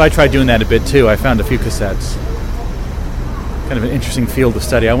 So I tried doing that a bit too. I found a few cassettes. Kind of an interesting field of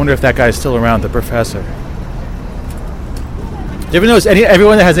study. I wonder if that guy's still around, the Professor. You ever notice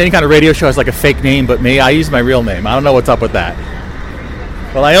everyone that has any kind of radio show has like a fake name but me? I use my real name. I don't know what's up with that.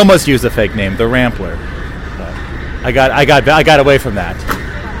 Well, I almost used a fake name, the Rampler. But I got away from that.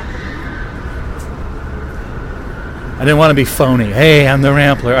 I didn't want to be phony. Hey, I'm the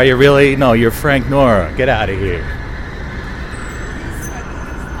Rampler. Are you really? No, you're Frank Nora. Get out of here.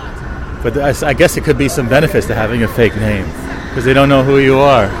 But I guess it could be some benefits to having a fake name, because they don't know who you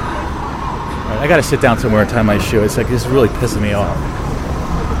are. Right, I got to sit down somewhere and tie my shoe. It's like, this is really pissing me off.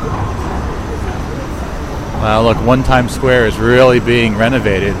 Wow, look, One Times Square is really being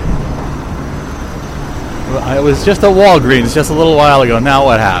renovated. It was just a Walgreens just a little while ago. Now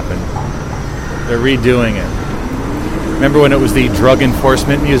what happened? They're redoing it. Remember when it was the Drug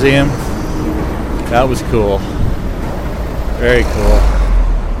Enforcement Museum? That was cool. Very cool.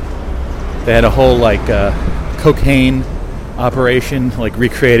 They had a whole cocaine operation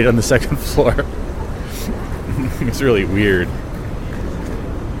recreated on the second floor. It's really weird.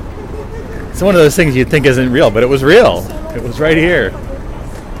 It's one of those things you'd think isn't real, but it was real. It was right here.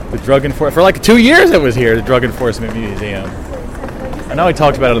 The Drug Enforcement, for 2 years it was here, the Drug Enforcement Museum. I know I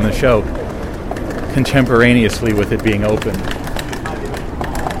talked about it on the show contemporaneously with it being open.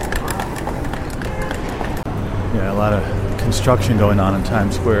 Yeah, a lot of construction going on in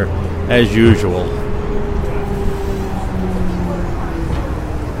Times Square, as usual.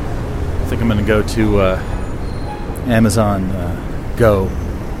 I think I'm going to go to Amazon Go,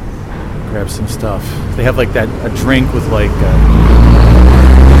 grab some stuff. They have a drink with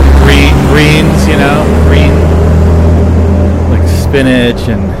greens, green spinach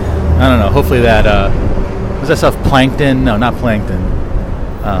and I don't know. Hopefully that was that stuff plankton? No, not plankton.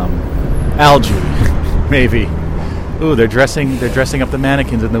 Algae, maybe. Ooh, they're dressing up the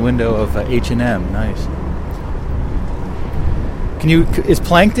mannequins in the window of H&M. Nice. Is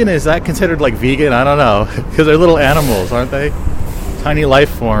plankton, is that considered vegan? I don't know, because they're little animals, aren't they? Tiny life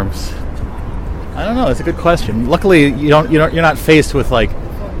forms. I don't know. It's a good question. Luckily, you're not faced with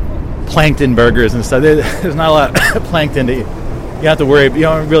plankton burgers and stuff. There's not a lot of plankton to eat. You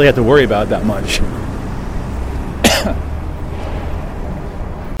don't really have to worry about that much.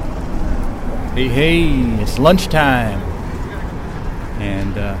 Hey, it's lunchtime.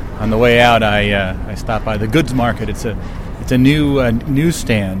 And on the way out, I stopped by the Goods Market. It's a new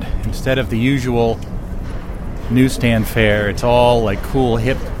newsstand. Instead of the usual newsstand fare, it's all cool,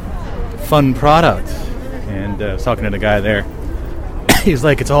 hip, fun products. And I was talking to the guy there. He's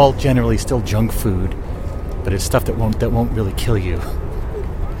like, it's all generally still junk food, but it's stuff that won't really kill you.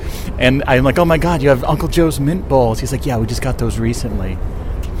 And I'm like, oh my God, you have Uncle Joe's mint balls. He's like, yeah, we just got those recently.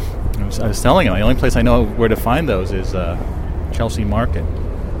 I was telling him, the only place I know where to find those is Chelsea Market.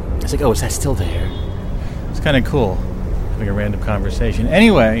 I was like, oh, is that still there? It's kind of cool. Like a random conversation.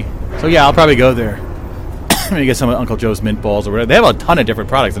 Anyway, so yeah, I'll probably go there. Maybe get some of Uncle Joe's mint balls or whatever. They have a ton of different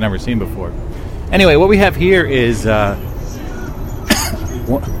products I've never seen before. Anyway, what we have here is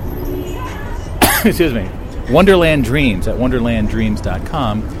excuse me, Wonderland Dreams at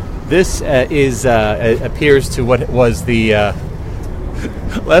wonderlanddreams.com. This appears to what was the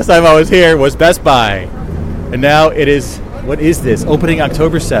last time I was here was Best Buy, and now it is. What is this? Opening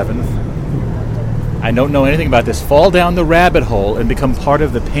October 7th. I don't know anything about this. Fall down the rabbit hole and become part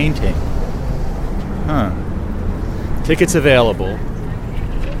of the painting. Huh. Tickets available.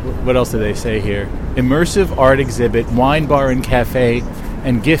 What else do they say here? Immersive art exhibit, wine bar and cafe,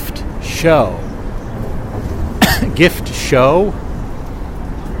 and gift show. Gift show?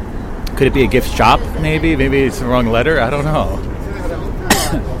 Could it be a gift shop, maybe? Maybe it's the wrong letter? I don't know.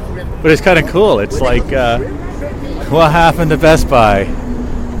 But it's kind of cool. It's like, what happened to Best Buy?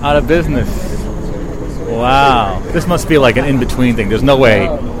 Out of business. Wow. This must be like an in-between thing. There's no way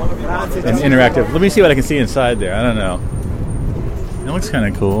an interactive... Let me see what I can see inside there. I don't know. It looks kind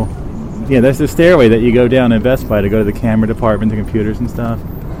of cool. Yeah, there's the stairway that you go down in Best Buy to go to the camera department, the computers and stuff.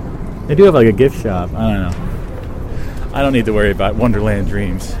 They do have like a gift shop. I don't know. I don't need to worry about Wonderland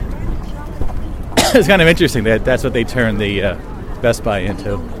Dreams. It's kind of interesting that that's what they turned the Best Buy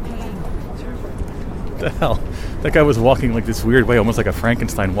into. What the hell? That guy was walking like this weird way, almost like a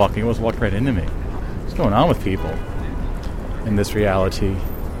Frankenstein walking. He almost walked right into me. What's going on with people in this reality?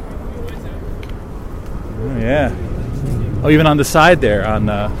 Oh, yeah. Oh, even on the side there on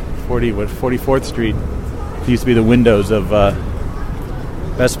 44th Street, it used to be the windows of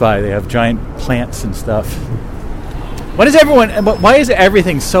Best Buy. They have giant plants and stuff. Why is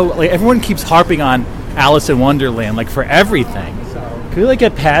everything so, like, everyone keeps harping on Alice in Wonderland, like, for everything? Can we, like,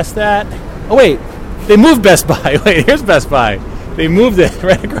 get past that? Oh, wait. They moved Best Buy. Wait, here's Best Buy. They moved it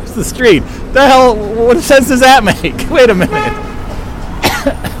right across the street. The hell, what sense does that make? Wait a minute.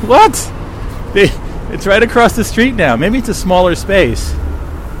 What? It's right across the street now. Maybe it's a smaller space.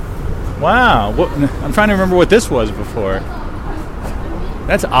 Wow. I'm trying to remember what this was before.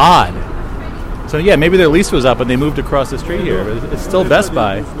 That's odd. So, yeah, maybe their lease was up and they moved across the street here. But it's still Best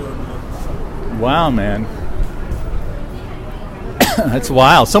Buy. Wow, man. That's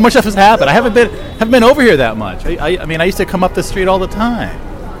wild. So much stuff has happened. I haven't been over here that much. I mean, I used to come up the street all the time.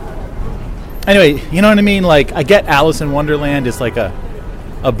 Anyway, you know what I mean? Like, I get Alice in Wonderland is like a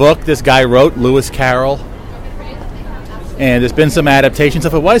book this guy wrote, Lewis Carroll. And there's been some adaptations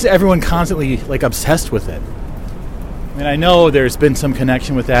of it. Why is everyone constantly, like, obsessed with it? I mean, I know there's been some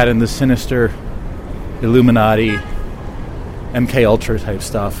connection with that in the sinister Illuminati, MK Ultra type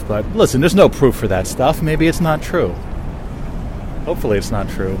stuff. But listen, there's no proof for that stuff. Maybe it's not true. Hopefully it's not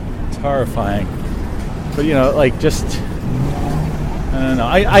true. It's horrifying. But, you know, like, just, I don't know.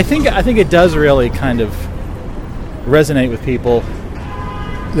 I think it does really kind of resonate with people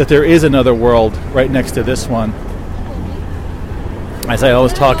that there is another world right next to this one. As I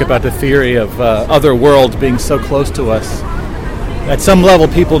always talk about the theory of other worlds being so close to us. At some level,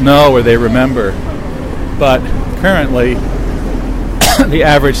 people know or they remember. But currently, the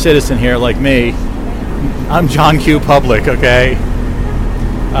average citizen here, like me, I'm John Q. Public, okay?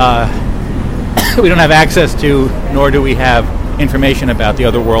 We don't have access to, nor do we have information about the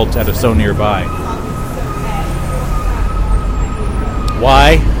other worlds that are so nearby.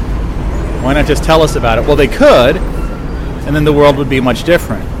 Why? Why not just tell us about it? Well, they could, and then the world would be much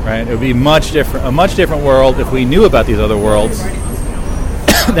different, right? It would be a much different world if we knew about these other worlds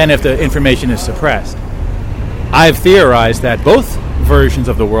than if the information is suppressed. I've theorized that both versions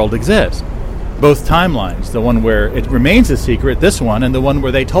of the world exist. Both timelines, the one where it remains a secret, this one, and the one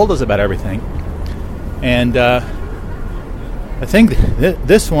where they told us about everything. And I think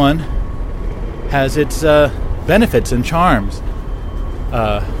this one has its benefits and charms.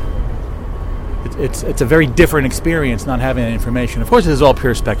 It's a very different experience not having that information. Of course, this is all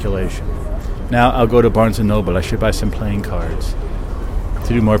pure speculation. Now I'll go to Barnes & Noble. I should buy some playing cards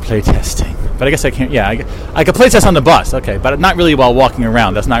to do more play testing. But I guess I can't. Yeah, I could play test on the bus. Okay, but not really while walking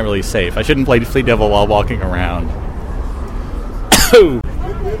around. That's not really safe. I shouldn't play Fleet Devil while walking around.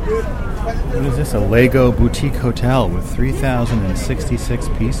 What is this? A Lego boutique hotel with 3,066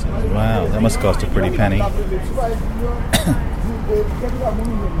 pieces. Wow, that must cost a pretty penny.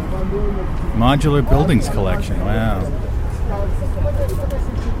 Modular buildings collection. Wow.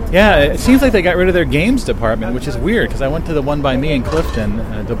 Yeah, it seems like they got rid of their games department, which is weird because I went to the one by me in Clifton,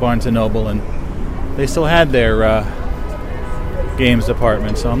 the Barnes & Noble, and they still had their games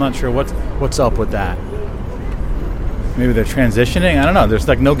department, so I'm not sure what's up with that. Maybe they're transitioning? I don't know. There's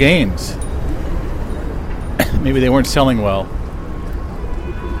like no games. Maybe they weren't selling well.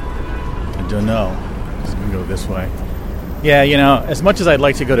 I don't know. Just gonna go this way. Yeah, you know, as much as I'd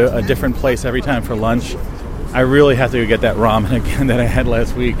like to go to a different place every time for lunch, I really have to go get that ramen again that I had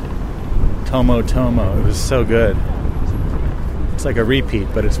last week. Tomo Tomo. It was so good. It's like a repeat,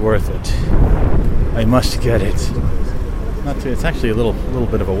 but it's worth it. I must get it. It's actually a little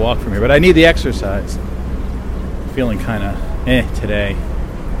bit of a walk from here, but I need the exercise. Feeling kind of today.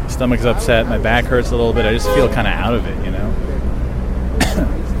 My stomach's upset. My back hurts a little bit. I just feel kind of out of it, you know.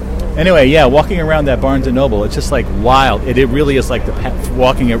 Anyway, yeah, walking around that Barnes & Noble, it's just like wild. It really is like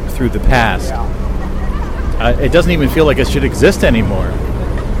walking through the past. It doesn't even feel like it should exist anymore.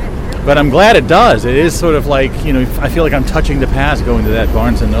 But I'm glad it does. It is sort of like, you know, I feel like I'm touching the past going to that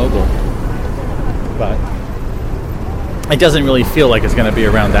Barnes & Noble. But it doesn't really feel like it's going to be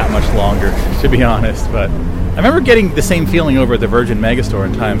around that much longer, to be honest. But I remember getting the same feeling over at the Virgin Megastore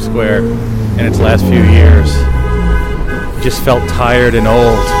in Times Square in its last few years. It just felt tired and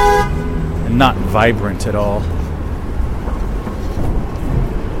old and not vibrant at all.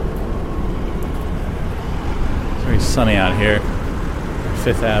 It's very sunny out here,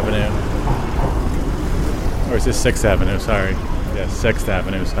 5th Avenue. Or is this 6th Avenue? Sorry. Yeah, 6th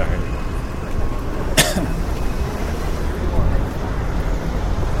Avenue, sorry.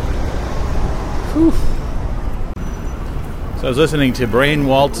 Whew. So I was listening to Brain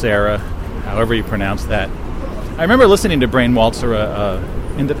Waltzera, however you pronounce that. I remember listening to Brain Waltzera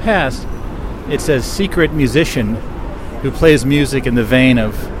in the past. It says secret musician who plays music in the vein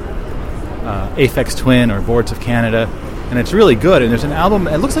of Aphex Twin or Boards of Canada, and it's really good. And there's an album,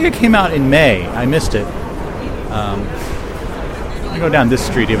 it looks like it came out in May. I missed it. I go down this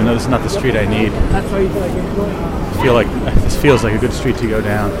street, even though this is not the street I need. This feels like a good street to go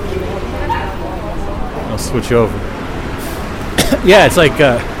down. I'll switch over. Yeah, it's like,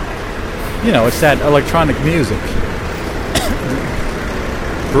 it's that electronic music.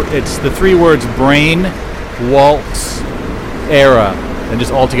 It's the 3 words Brain Waltz Era, and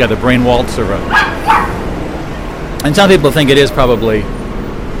just all together, Brain Waltzera. And some people think it is probably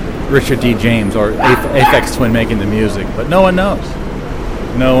Richard D. James or Aphex Twin making the music, but no one knows.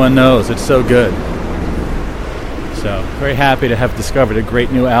 No one knows. It's so good. So, very happy to have discovered a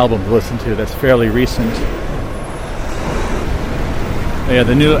great new album to listen to that's fairly recent. Yeah,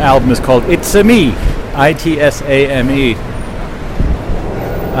 the new album is called It's-A-Me, I-T-S-A-M-E.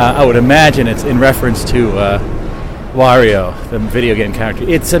 I would imagine it's in reference to Wario, the video game character.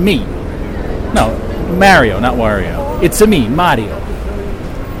 It's-A-Me. No, Mario, not Wario. It's-A-Me, Mario.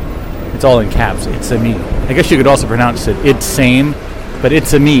 It's all in caps. It's-A-Me. I guess you could also pronounce it It's-Same, but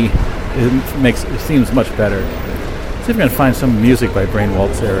It's-A-Me it seems much better. Let's see if we're going to find some music by Brain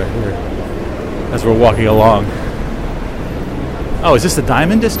Waltzera here as we're walking along. Oh, is this the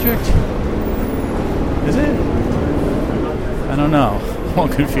Diamond District? Is it? I don't know. I'm all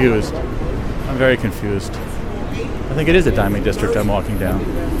confused. I'm very confused. I think it is the Diamond District I'm walking down.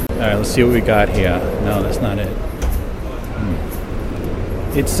 Alright, let's see what we got here. No, that's not it.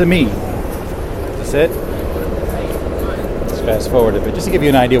 It's-A-Me. That's it? Let's fast forward a bit, just to give you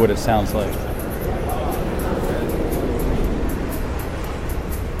an idea what it sounds like.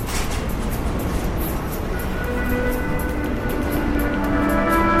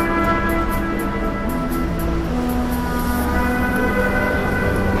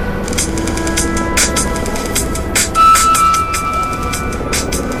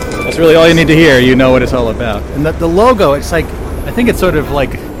 That's really all you need to hear. You know what it's all about. And the logo, it's like, I think it's sort of like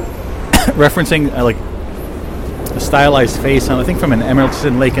referencing like a stylized face on, I think, from an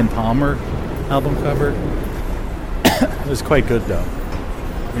Emerson, Lake and Palmer album cover. It was quite good, though.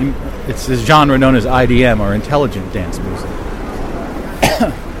 I mean, it's this genre known as IDM, or intelligent dance music.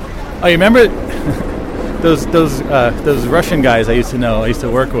 Oh, you remember those Russian guys I used to know? I used to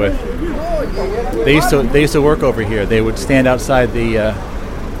work with. They used to work over here. They would stand outside the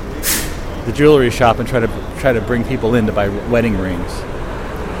jewelry shop and try to bring people in to buy wedding rings.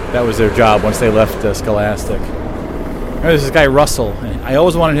 That was their job once they left Scholastic. There's this guy Russell. And I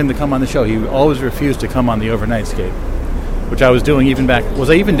always wanted him to come on the show. He always refused to come on the Overnightscape, which I was doing even back. Was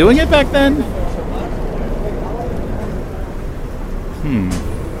I even doing it back then?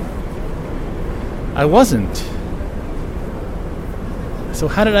 I wasn't. So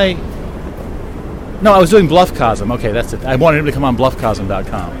how did I? No, I was doing Bluffcosm. Okay, that's it. I wanted him to come on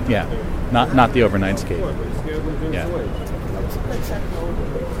Bluffcosm.com. Yeah. Not the Overnightscape. Yeah.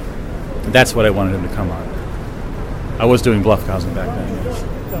 That's what I wanted him to come on. I was doing Bluffcosm back then.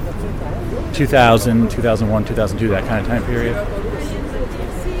 2000, 2001, 2002, that kind of time period.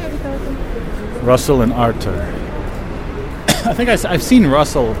 Russell and Arthur. I think I've seen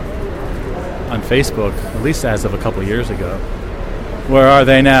Russell on Facebook, at least as of a couple of years ago. Where are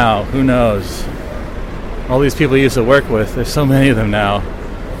they now? Who knows? All these people you used to work with, there's so many of them now.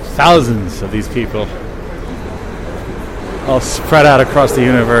 Thousands of these people, all spread out across the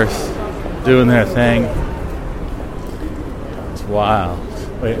universe, doing their thing. It's wild.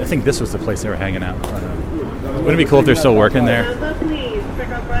 Wait, I think this was the place they were hanging out. Wouldn't it be cool if they're still working there?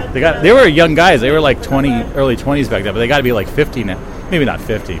 They were young guys. They were like early 20s back then, but they got to be like 50 now. Maybe not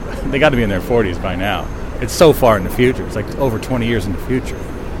 50, but they got to be in their 40s by now. It's so far in the future. It's like over 20 years in the future.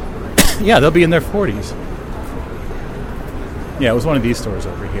 Yeah, they'll be in their 40s. Yeah, it was one of these stores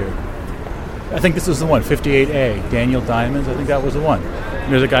over here. I think this was the one, 58A, Daniel Diamonds. I think that was the one.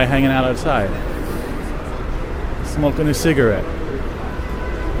 And there's a guy hanging out outside, smoking a cigarette.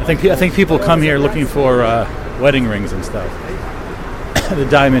 I think people come here looking for wedding rings and stuff. The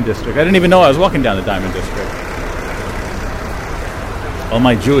Diamond District. I didn't even know I was walking down the Diamond District. All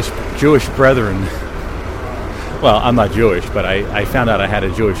my Jewish brethren. Well, I'm not Jewish, but I found out I had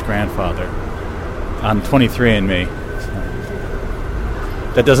a Jewish grandfather on 23andMe.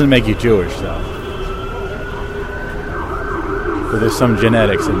 That doesn't make you Jewish, though. So there's some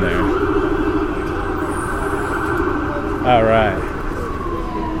genetics in there. All right.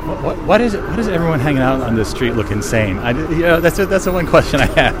 What is it? What is everyone hanging out on the street look insane? That's the one question I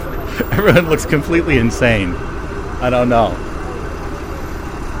have. Everyone looks completely insane. I don't know.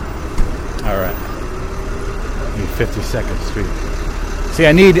 All right. 52nd Street. See,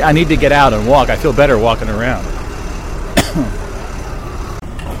 I need to get out and walk. I feel better walking around.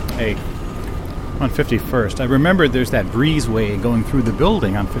 Hey, on 51st. I remembered there's that breezeway going through the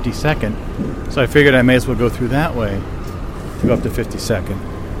building on 52nd, so I figured I may as well go through that way to go up to 52nd.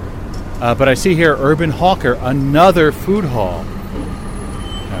 But I see here Urban Hawker, another food hall. All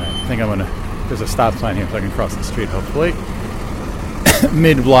right, I think I'm gonna. There's a stop sign here so I can cross the street. Hopefully,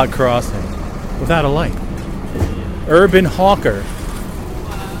 mid-block crossing without a light. Urban Hawker.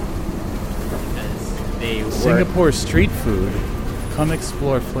 Singapore street food. Come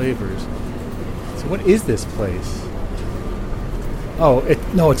explore flavors. So what is this place? Oh,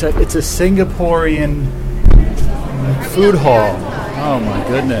 it's a Singaporean food hall. Oh my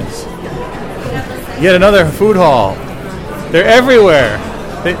goodness. Yet another food hall. They're everywhere.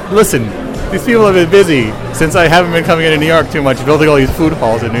 Listen, these people have been busy since I haven't been coming into New York too much, building all these food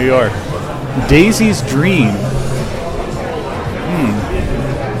halls in New York. Daisy's Dream.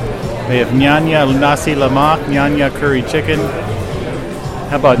 They have Nyanya Nasi Lemak, Nyanya Curry Chicken.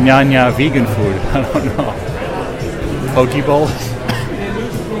 How about Nyanya Vegan food? I don't know. Poke bowls?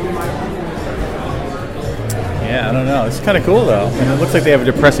 Yeah, I don't know. It's kind of cool, though. And it looks like they have a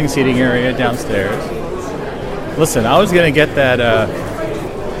depressing seating area downstairs. Listen, I was going to get that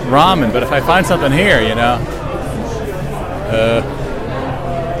ramen, but if I find something here,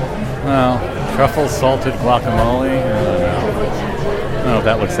 well, truffle salted guacamole, I don't know. I don't know if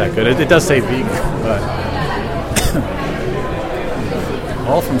that looks that good. It does say vegan, but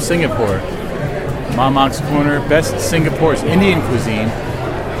all from Singapore. Mamak's Corner, best Singapore's Indian cuisine.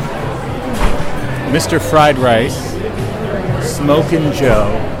 Mr. Fried Rice, Smokin' Joe.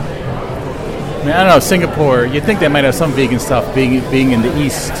 I mean, I don't know, Singapore, you'd think they might have some vegan stuff being in the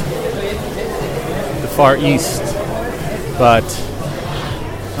east, the far east, but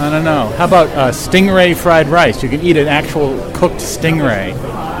I don't know. How about stingray fried rice? You can eat an actual cooked stingray.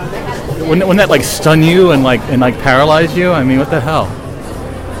 Wouldn't that like stun you and paralyze you? I mean, what the hell?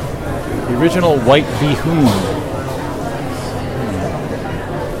 The original white behoon.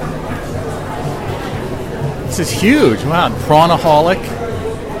 This is huge. Wow, Prawnaholic.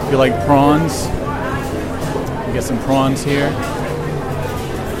 If you like prawns, you get some prawns here.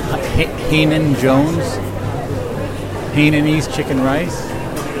 Hainan Jones. Hainanese chicken rice.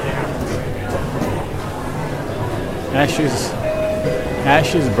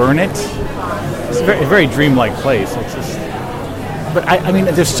 Ashes Burn It. It's a very dreamlike place. It's just, but I mean,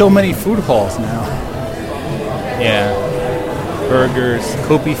 there's so many food halls now. Yeah, burgers,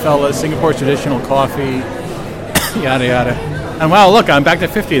 Kopi Fellas, Singapore traditional coffee, yada yada. And wow, look, I'm back to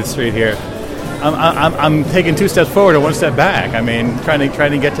 50th Street here. I'm taking 2 steps forward and 1 step back. I mean, trying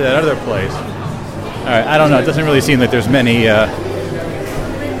to get to that other place. All right, I don't know. It doesn't really seem like there's many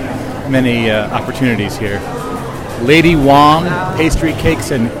opportunities here. Lady Wong, pastry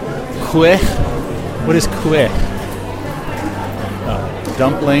cakes and kueh. What is kueh?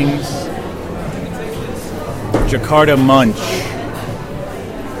 Dumplings. Jakarta Munch.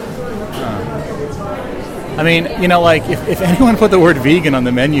 I mean, if anyone put the word vegan on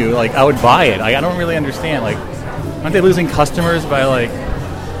the menu, I would buy it. I don't really understand. Aren't they losing customers by I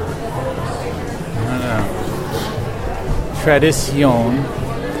don't know. Tradition.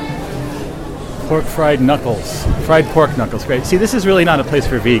 Pork fried knuckles. Fried pork knuckles. Great. See, this is really not a place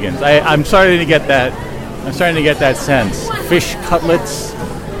for vegans. I'm starting to get that. I'm starting to get that sense. Fish cutlets.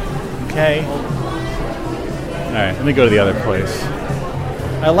 Okay. All right. Let me go to the other place.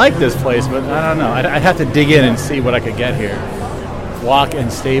 I like this place, but I don't know. I'd have to dig in and see what I could get here. Wok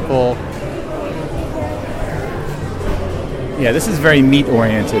and Staple. Yeah, this is very meat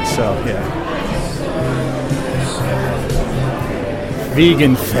oriented. So yeah.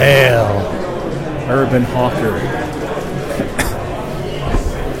 Vegan fail. Urban Hawker.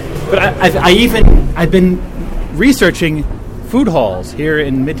 But I've been researching food halls here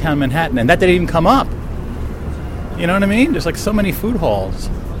in Midtown Manhattan, and that didn't even come up. You know what I mean? There's so many food halls.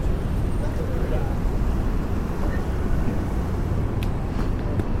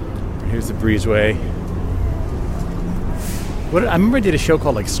 Here's the breezeway. I remember I did a show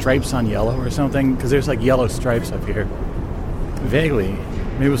called Stripes on Yellow or something, because there's yellow stripes up here. Vaguely.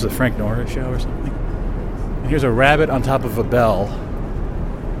 Maybe it was the Frank Norris show or something. And here's a rabbit on top of a bell.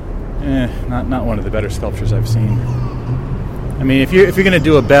 Not one of the better sculptures I've seen. I mean, if you're going to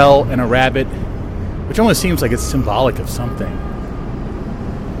do a bell and a rabbit, which almost seems like it's symbolic of something.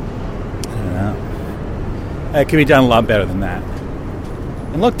 I don't know. It could be done a lot better than that.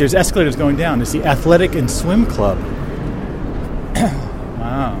 And look, there's escalators going down. It's the Athletic and Swim Club.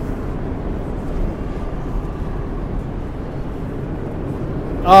 Wow.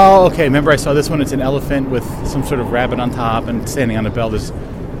 Oh, okay. Remember I saw this one? It's an elephant with some sort of rabbit on top and standing on a bell. This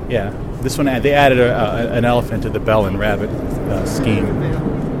one, they added an elephant to the bell and rabbit scheme.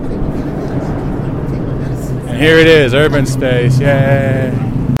 And here it is, urban space. Yay!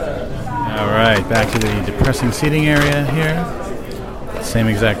 All right, back to the depressing seating area here. Same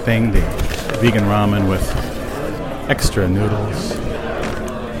exact thing, the vegan ramen with extra noodles.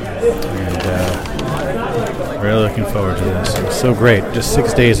 And really looking forward to this. It was so great, just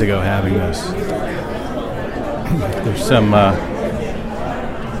 6 days ago having this. There's some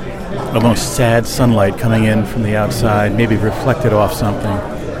almost sad sunlight coming in from the outside, maybe reflected off something.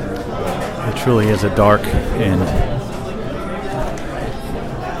 It truly is a dark and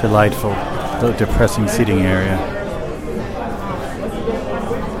delightful, though depressing seating area.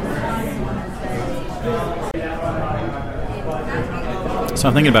 So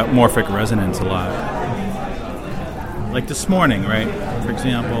I'm thinking about morphic resonance a lot. Like this morning, right? For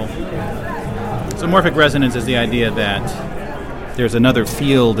example. So morphic resonance is the idea that there's another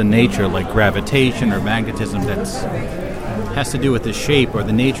field in nature, like gravitation or magnetism, that has to do with the shape or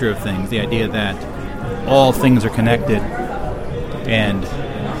the nature of things. The idea that all things are connected and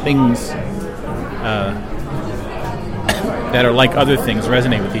things that are like other things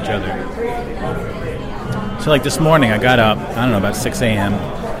resonate with each other. So like this morning, I got up, I don't know, about 6 a.m.,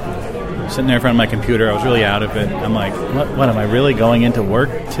 sitting there in front of my computer. I was really out of it. I'm like, what am I really going into work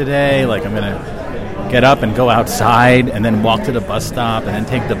today? Like, I'm going to get up and go outside and then walk to the bus stop and then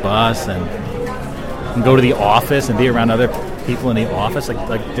take the bus and go to the office and be around other people in the office.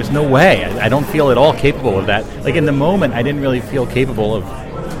 Like there's no way. I don't feel at all capable of that. Like, in the moment, I didn't really feel capable of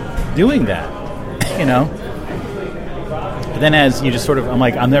doing that, you know? But then as you just sort of, I'm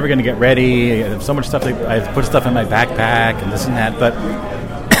like, I'm never going to get ready. I have so much stuff. I've put stuff in my backpack and this and that. But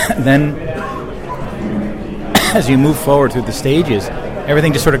then as you move forward through the stages,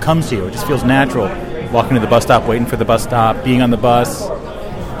 everything just sort of comes to you. It just feels natural. Walking to the bus stop, waiting for the bus stop, being on the bus,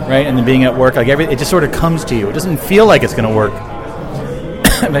 right, and then being at work. Like it just sort of comes to you. It doesn't feel like it's going to work,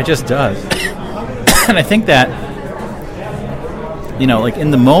 but it just does. And I think that, you know, like in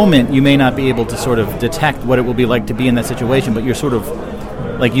the moment, you may not be able to sort of detect what it will be like to be in that situation, but you're sort of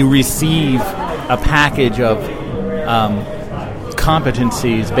like you receive a package of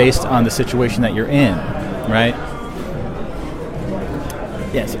competencies based on the situation that you're in, right?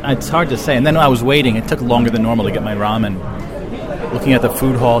 Yes, it's hard to say. And then I was waiting. It took longer than normal to get my ramen. Looking at the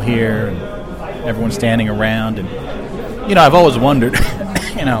food hall here, and everyone standing around. And, you know, I've always wondered,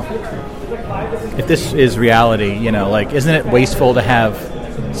 you know, if this is reality, you know, like, isn't it wasteful to have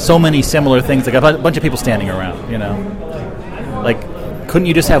so many similar things, like a bunch of people standing around, you know? Like, couldn't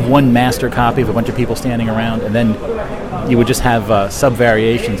you just have one master copy of a bunch of people standing around, and then you would just have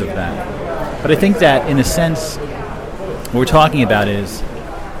sub-variations of that? But I think that, in a sense, what we're talking about is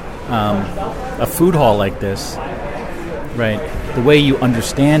a food hall like this, right? The way you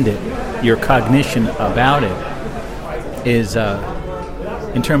understand it, your cognition about it, is,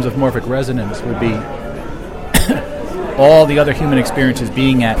 in terms of morphic resonance, would be all the other human experiences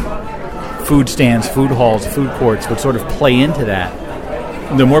being at food stands, food halls, food courts would sort of play into that.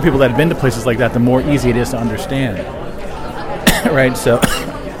 And the more people that have been to places like that, the more easy it is to understand. Right? So,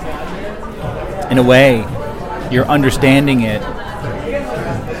 in a way, you're understanding it.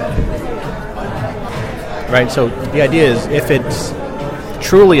 Right? So the idea is, if it's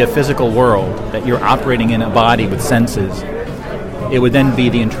truly a physical world that you're operating in, a body with senses, it would then be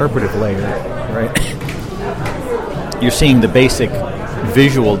the interpretive layer, right? You're seeing the basic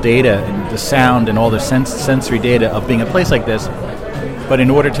visual data and the sound and all the sensory data of being a place like this, but in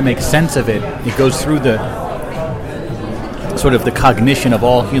order to make sense of it, it goes through the sort of the cognition of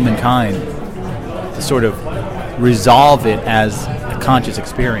all humankind to sort of resolve it as a conscious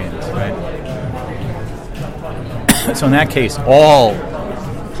experience, right? So in that case, all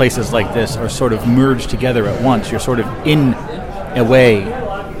places like this are sort of merged together at once. You're sort of, in a way,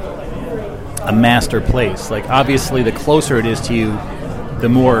 a master place. Like, obviously, the closer it is to you, the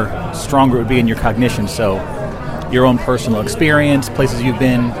more stronger it would be in your cognition. So your own personal experience, places you've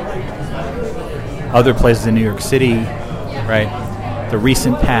been, other places in New York City, right? The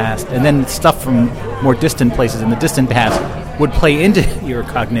recent past, and then stuff from more distant places in the distant past would play into your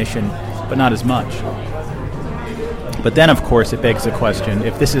cognition, but not as much. But then, of course, it begs the question,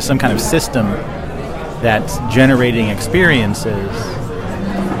 if this is some kind of system that's generating experiences,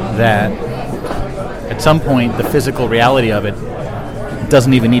 that at some point the physical reality of it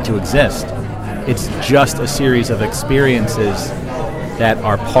doesn't even need to exist. It's just a series of experiences that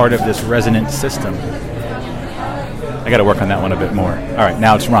are part of this resonant system. I got to work on that one a bit more. All right,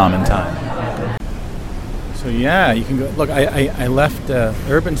 now it's ramen time. So yeah, you can go. Look, I left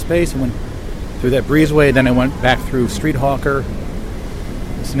urban space and went through that breezeway. Then I went back through Street Hawker.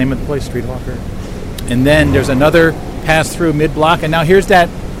 What's the name of the place? Street Hawker. And then there's another pass through mid-block. And now here's that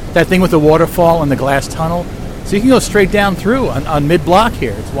thing with the waterfall and the glass tunnel. So you can go straight down through on mid-block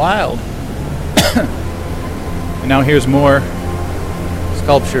here. It's wild. And now here's more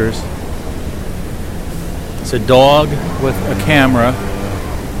sculptures. It's a dog with a camera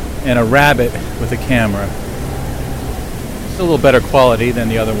and a rabbit with a camera. It's a little better quality than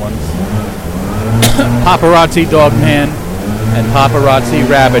the other ones. Paparazzi Dog Man and Paparazzi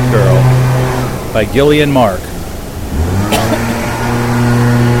Rabbit Girl by Gillian Mark.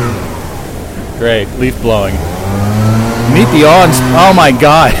 Great, leaf blowing. Meet the oh my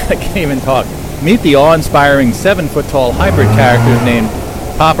god, I can't even talk. Meet the awe-inspiring 7-foot-tall hybrid characters named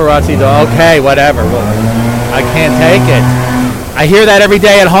Paparazzi Dog. Okay, whatever. Well, I can't take it. I hear that every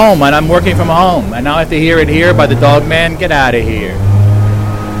day at home, and I'm working from home. And now I have to hear it here by the Dog Man. Get out of here.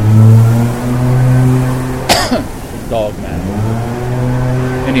 Dog Man.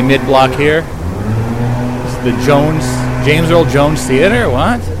 Any mid-block here? This is the James Earl Jones Theater.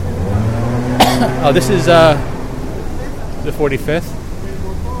 What? Oh, this is the 45th. I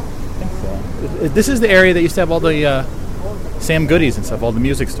think so. This is the area that used to have all the Sam Goodies and stuff, all the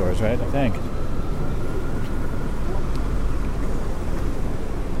music stores, right? I think.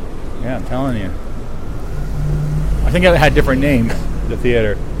 Yeah, I'm telling you. I think it had a different name, the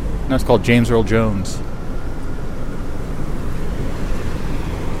theater. Now it's called James Earl Jones.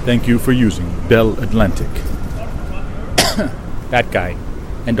 Thank you for using Bell Atlantic. That guy.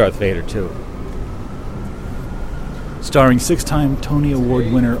 And Darth Vader, too. Starring 6-time Tony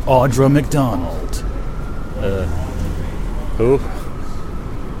Award winner Audra McDonald. Who?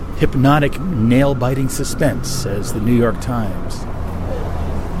 Hypnotic, nail-biting suspense, says the New York Times.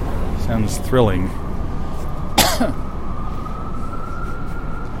 Sounds thrilling.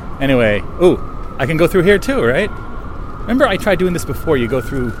 Anyway, I can go through here too, right? Remember I tried doing this before. You go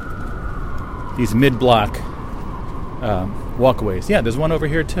through these mid-block walkways. Yeah, there's one over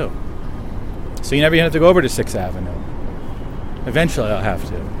here too. So you never even have to go over to 6th Avenue. Eventually I'll have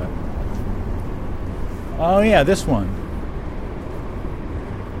to. But. Oh yeah, this one.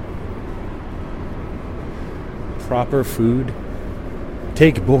 Proper food.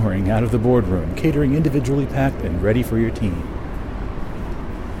 Take boring out of the boardroom. Catering individually packed and ready for your team.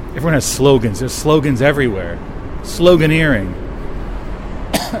 Everyone has slogans. There's slogans everywhere. Sloganeering.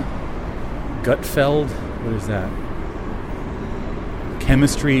 Gutfeld? What is that?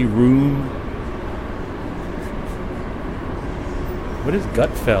 Chemistry room? What is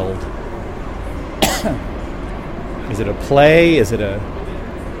Gutfeld? Is it a play? Is it a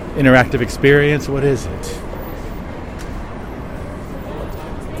interactive experience? What is it?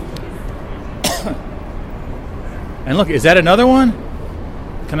 And look, is that another one?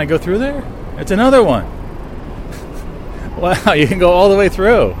 Can I go through there? It's another one. Wow, you can go all the way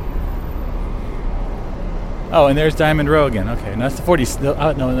through. Oh, and there's Diamond Row again. Okay, and that's the 40...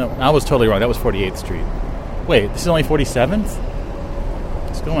 No, I was totally wrong. That was 48th Street. Wait, this is only 47th?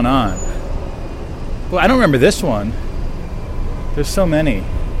 What's going on? Well, I don't remember this one. There's so many.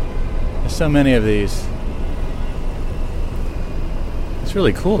 There's so many of these. It's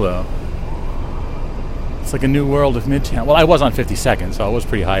really cool, though. It's like a new world of Midtown. Well, I was on 52nd, so I was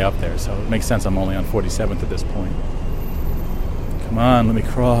pretty high up there, so it makes sense I'm only on 47th at this point. Come on, let me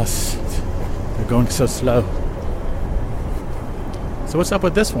cross. They're going so slow. So what's up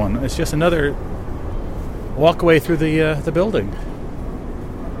with this one? It's just another walkway through the building.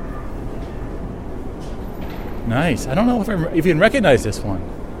 Nice. I don't know if I even recognize this one.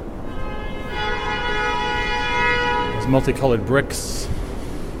 There's multicolored bricks.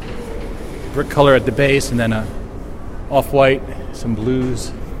 Brick color at the base, and then a off-white, some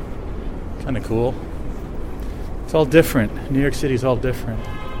blues. Kind of cool. It's all different. New York City's all different.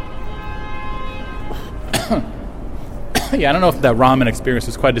 Yeah, I don't know if that ramen experience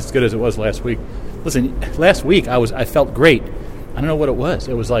was quite as good as it was last week. Listen, last week I felt great. I don't know what it was.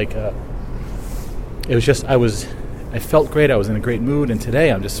 It was like it was just I felt great. I was in a great mood, and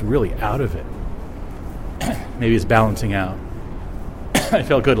today I'm just really out of it. Maybe it's balancing out. I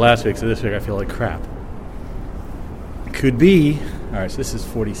felt good last week, so this week I feel like crap. Could be. All right, so this is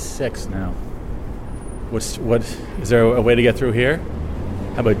 46 now. What is there a way to get through here?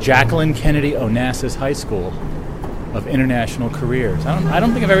 How about Jacqueline Kennedy Onassis High School of International Careers? I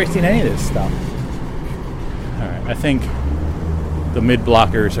don't think I've ever seen any of this stuff. All right, I think the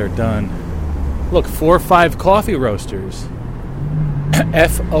mid-blockers are done. Look, 4 or 5 coffee roasters.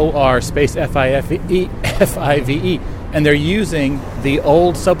 FOR space FIVE. And they're using the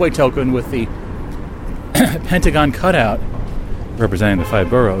old subway token with the Pentagon cutout representing the 5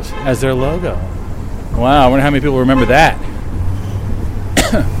 boroughs as their logo. Wow, I wonder how many people remember that.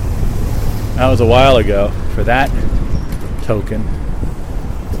 That was a while ago for that token.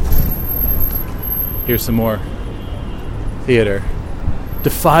 Here's some more theater.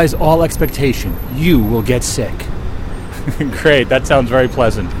 Defies all expectation. You will get sick. Great, that sounds very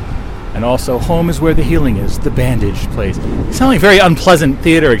pleasant. And also, home is where the healing is, the bandaged place. They sound like very unpleasant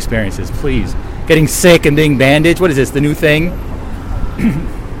theater experiences, please. Getting sick and being bandaged, what is this, the new thing?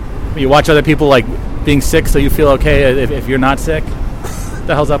 You watch other people like being sick so you feel okay if you're not sick? What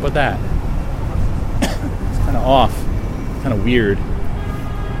the hell's up with that? It's kind of off, kind of weird.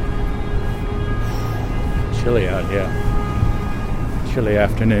 Chilly out, yeah. Chilly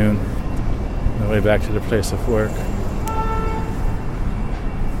afternoon. On the way back to the place of work.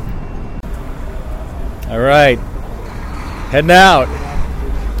 All right, heading out.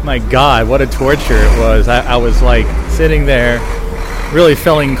 My God, what a torture it was. I was like sitting there, really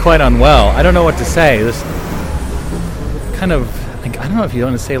feeling quite unwell. I don't know what to say. This kind of, like, I don't know if you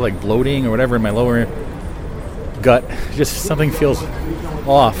want to say like bloating or whatever in my lower gut. Just something feels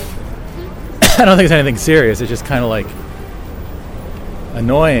off. I don't think it's anything serious. It's just kind of like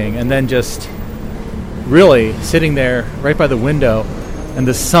annoying. And then just really sitting there right by the window, and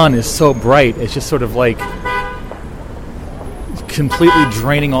the sun is so bright, it's just sort of like completely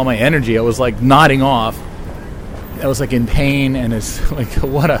draining all my energy. I was like nodding off. I was like in pain, and it's like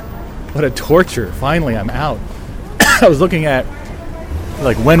what a torture. Finally, I'm out. I was looking at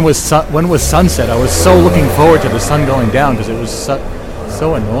like when was sunset. I was so looking forward to the sun going down because it was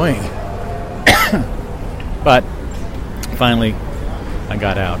so annoying. But finally, I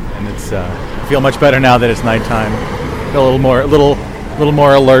got out, and it's I feel much better now that it's nighttime. Feel a little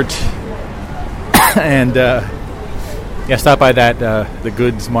more alert. And yeah, stop by that the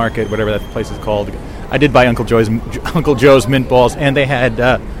goods market, whatever that place is called. I did buy Uncle Joe's mint balls, and they had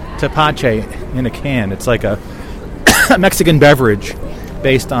tepache in a can. It's like a Mexican beverage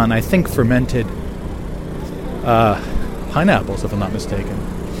based on, I think, fermented pineapples, if I'm not mistaken.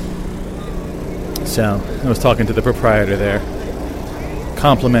 So I was talking to the proprietor there,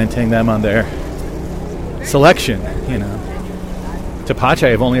 complimenting them on their selection. You know,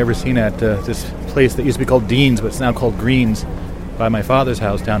 tepache I've only ever seen at this place that used to be called Dean's, but it's now called Green's, by my father's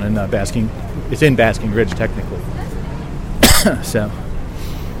house down in Basking. It's in Basking Ridge, technically. So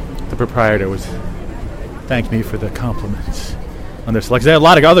the proprietor thanked me for the compliments on their selection. They had a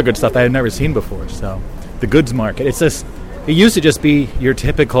lot of other good stuff I had never seen before. So the goods market, it used to just be your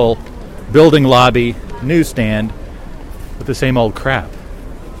typical building lobby newsstand with the same old crap,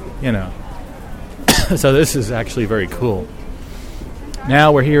 you know. So this is actually very cool.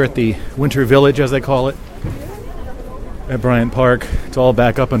 Now we're here at the Winter Village, as they call it, at Bryant Park. It's all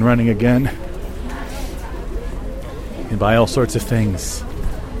back up and running again. You can buy all sorts of things. I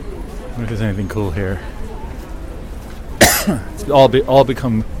wonder if there's anything cool here. It's all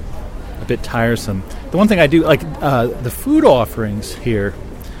become a bit tiresome. The one thing I do like, the food offerings here,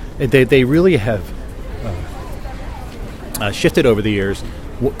 they really have shifted over the years.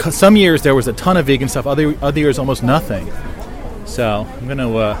 Some years there was a ton of vegan stuff. Other years almost nothing. So I'm gonna.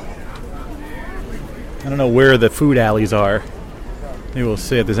 I don't know where the food alleys are. Maybe we'll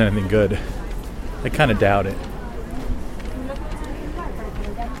see if there's anything good. I kind of doubt it.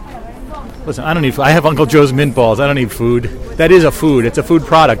 Listen, I don't need. I have Uncle Joe's mint balls. I don't need food. That is a food. It's a food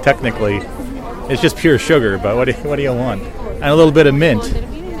product technically. It's just pure sugar. But what do you want? And a little bit of mint.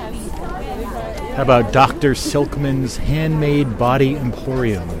 How about Dr. Silkman's Handmade Body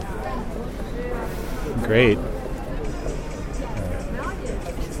Emporium? Great.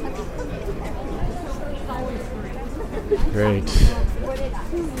 Great.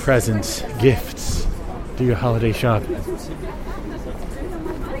 Presents, gifts. Do your holiday shopping.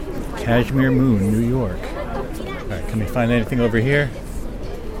 Cashmere Moon, New York. Alright, can we find anything over here?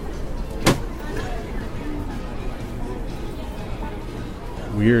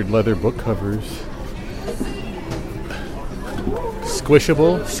 Weird leather book covers.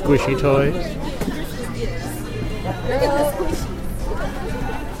 Squishable, squishy toys.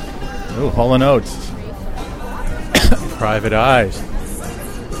 Oh, Hall & Oates. Private Eyes.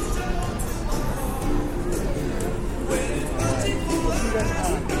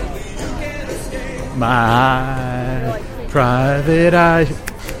 My private eyes,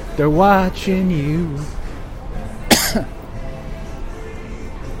 they're watching you.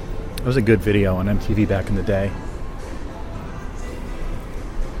 That was a good video on MTV back in the day.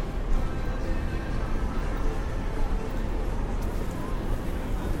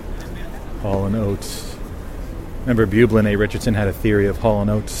 Hall & Oates. Remember Bublin A. Richardson had a theory of Hall &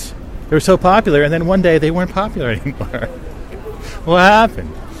 Oates. They were so popular, and then one day they weren't popular anymore. What happened?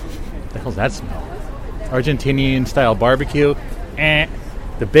 What the hell's that smell? Argentinian-style barbecue.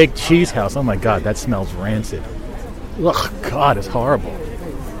 The baked cheese house. Oh, my God, that smells rancid. Ugh, God, it's horrible.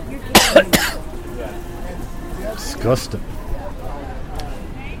 Disgusting.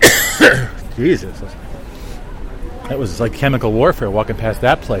 Jesus. That was like chemical warfare walking past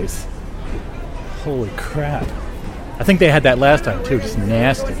that place. Holy crap. I think they had that last time, too. Just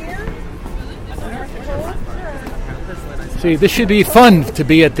nasty. See, this should be fun to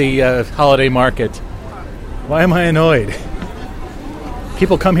be at the holiday market. Why am I annoyed?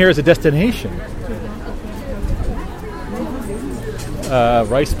 People come here as a destination.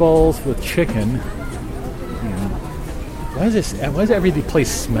 Rice bowls with chicken. Why does every place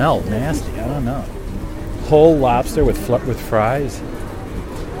smell nasty? I don't know. Whole lobster with fries.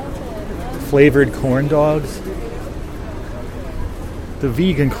 Flavored corn dogs. The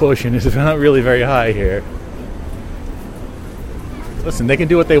vegan quotient is not really very high here. Listen, they can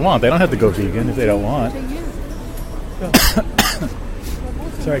do what they want. They don't have to go vegan if they don't want.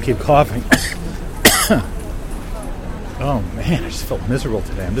 Sorry, I keep coughing. Oh, man, I just felt miserable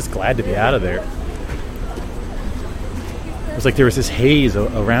today. I'm just glad to be out of there. It was like there was this haze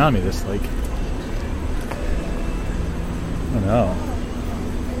around me, this, like... I don't know.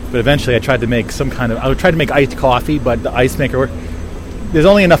 But eventually I tried to make I tried to make iced coffee, but the ice maker... There's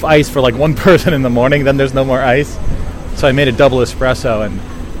only enough ice for, like, one person in the morning, then there's no more ice. So I made a double espresso, and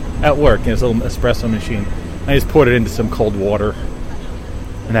at work, this little espresso machine, I just poured it into some cold water,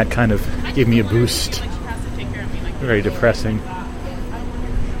 and that kind of gave me a boost. Very depressing.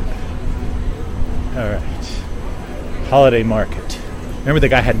 All right. Holiday market. Remember the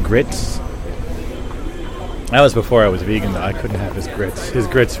guy had grits? That was before I was vegan, though. I couldn't have his grits. His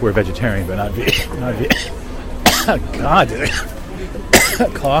grits were vegetarian, but not vegan. Oh, God.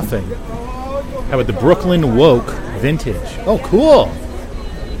 Coughing. How about the Brooklyn Woke Vintage? Oh, cool.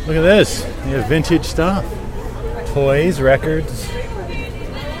 Look at this. They have vintage stuff. Toys, records,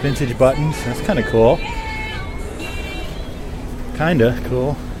 vintage buttons. That's kind of cool. Kinda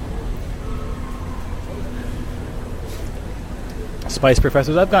cool. Spice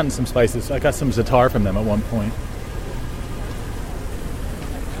Professors. I've gotten some spices. I got some Zatar from them at one point.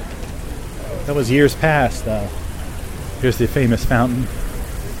 That was years past. Here's the famous fountain.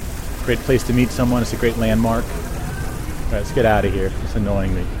 Great place to meet someone. It's a great landmark. All right, let's get out of here. It's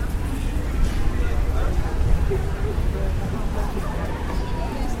annoying me.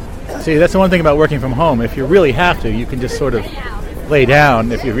 See, that's the one thing about working from home. If you really have to, you can just sort of lay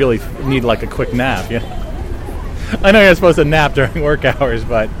down if you really need like a quick nap. Yeah. I know you're not supposed to nap during work hours,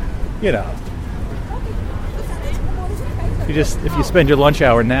 but you know, if you spend your lunch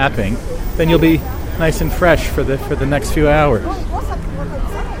hour napping, then you'll be nice and fresh for the next few hours.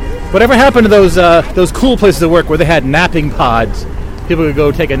 Whatever happened to those cool places to work where they had napping pods? People could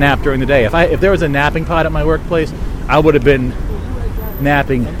go take a nap during the day. If there was a napping pod at my workplace, I would have been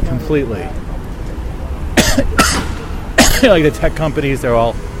napping completely. Like the tech companies, they're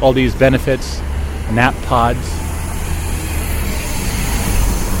all these benefits, nap pods.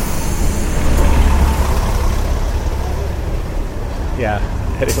 Yeah,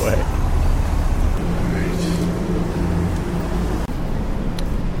 anyway.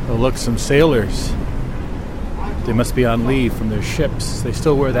 Oh, look, some sailors. They must be on leave from their ships. They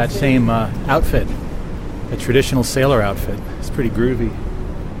still wear that same outfit, a traditional sailor outfit. It's pretty groovy.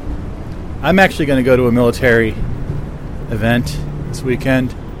 I'm actually going to go to a military event this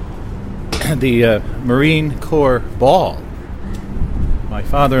weekend, the Marine Corps Ball. My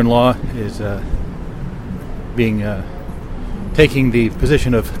father-in-law is taking the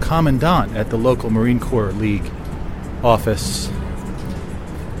position of commandant at the local Marine Corps League office,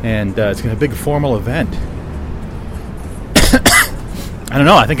 and it's going to be a big formal event. I don't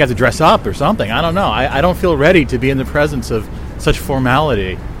know. I think I have to dress up or something. I don't know. I don't feel ready to be in the presence of such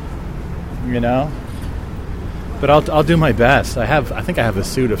formality, you know. But I'll do my best. I think I have a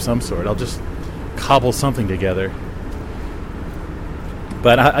suit of some sort. I'll just cobble something together.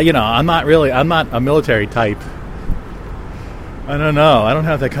 But I'm not a military type. I don't know. I don't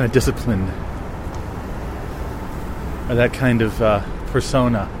have that kind of discipline or that kind of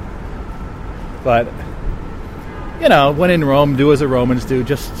persona. But when in Rome, do as the Romans do.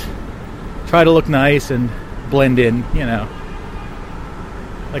 Just try to look nice and blend in.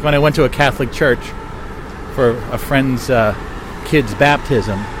 Like when I went to a Catholic church for a friend's kid's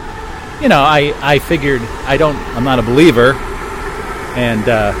baptism, I figured I'm not a believer, and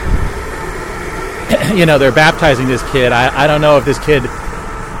they're baptizing this kid. I don't know if this kid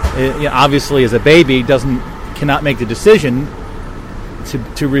obviously as a baby cannot make the decision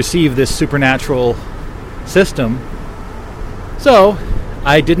to receive this supernatural system. So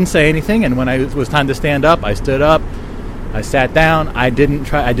I didn't say anything, and when it was time to stand up, I stood up. I sat down. I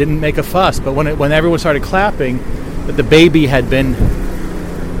didn't make a fuss. But when everyone started clapping, that the baby had been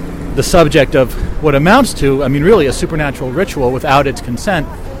the subject of what amounts to, really a supernatural ritual without its consent.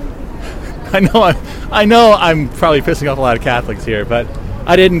 I know I'm probably pissing off a lot of Catholics here, but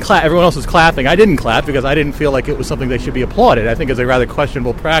I didn't clap. Everyone else was clapping. I didn't clap because I didn't feel like it was something that should be applauded. I think it's a rather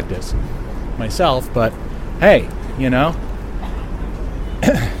questionable practice myself, but hey,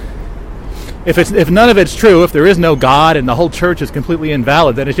 if none of it's true, if there is no God and the whole church is completely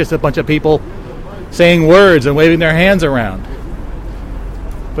invalid, then it's just a bunch of people saying words and waving their hands around.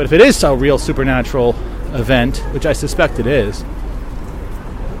 But if it is a real supernatural event, which I suspect it is,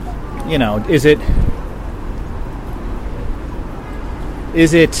 is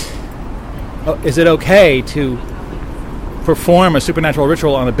it okay to perform a supernatural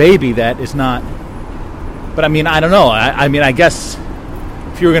ritual on a baby that is not? But I don't know. I guess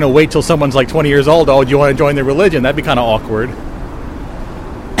if you were going to wait till someone's like 20 years old, do you want to join their religion? That'd be kind of awkward.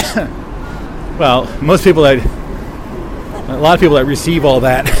 Well, a lot of people that receive all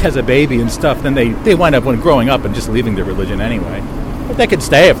that as a baby and stuff, then they wind up when growing up and just leaving their religion anyway. But they could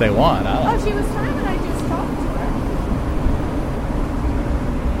stay if they want. She was fine when I just talked to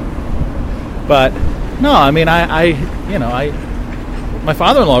her. But no, my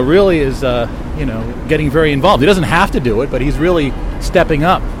father-in-law really is, getting very involved. He doesn't have to do it, but he's really stepping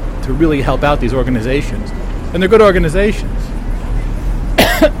up to really help out these organizations, and they're good organizations,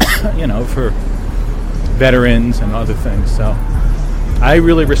 for veterans and other things. So I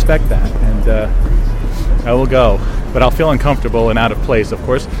really respect that, and I will go, but I'll feel uncomfortable and out of place, of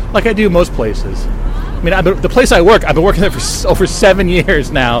course, like I do most places. The place I work, I've been working there for over 7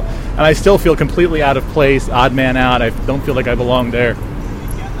 years now, and I still feel completely out of place, odd man out. I don't feel like I belong there.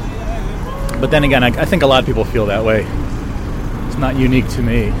 But then again, I think a lot of people feel that way. It's not unique to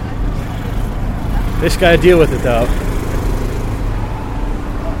me. Just gotta deal with it, though.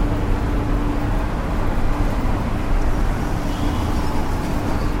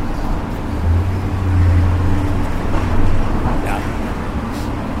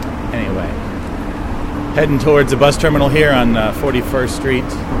 Heading towards the bus terminal here on 41st Street.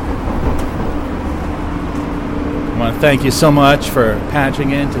 I want to thank you so much for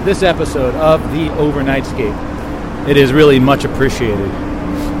patching into this episode of The Overnightscape. It is really much appreciated.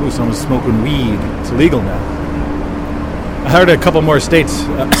 Ooh, someone's smoking weed. It's legal now. I heard a couple more states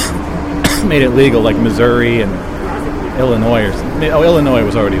made it legal, like Missouri and Illinois. Illinois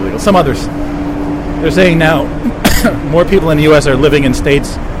was already legal. Some others. They're saying now more people in the U.S. are living in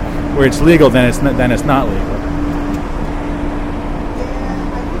states where it's legal than it's not legal.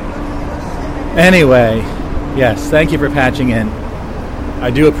 Anyway, yes, thank you for patching in. I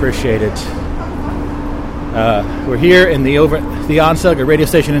do appreciate it. We're here in the ONSUG, a radio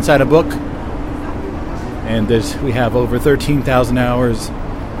station inside a book, and we have over 13,000 hours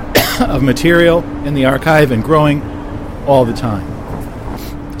of material in the archive and growing all the time.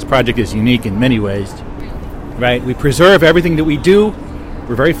 This project is unique in many ways, right? We preserve everything that we do.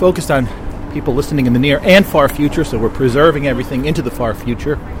 We're very focused on people listening in the near and far future, so we're preserving everything into the far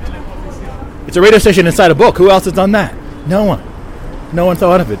future. It's a radio station inside a book. Who else has done that? No one. No one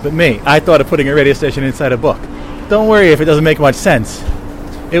thought of it but me. I thought of putting a radio station inside a book. Don't worry if it doesn't make much sense.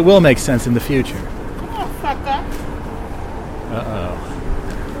 It will make sense in the future. Oh, fucker.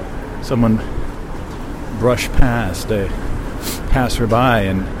 Uh-oh. Someone brushed past a passerby,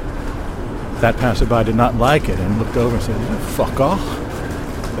 and that passerby did not like it and looked over and said, "Fuck off."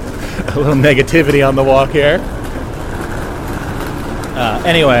 A little negativity on the walk here.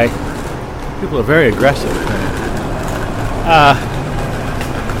 Anyway, people are very aggressive.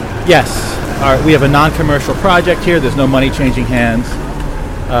 Yes, we have a non-commercial project here. There's no money changing hands.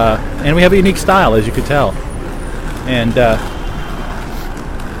 And we have a unique style, as you could tell. And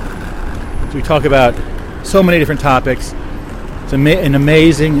we talk about so many different topics. It's an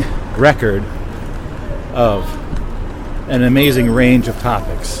amazing record of an amazing range of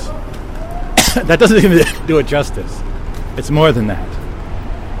topics. That doesn't even do it justice. It's more than that.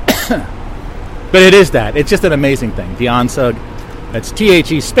 But it is that. It's just an amazing thing. The ONSUG. That's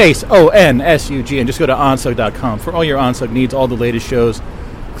THE space ONSUG. And just go to onsug.com for all your ONSUG needs, all the latest shows.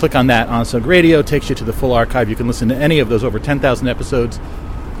 Click on that. ONSUG Radio takes you to the full archive. You can listen to any of those over 10,000 episodes,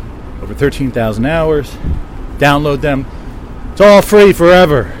 over 13,000 hours. Download them. It's all free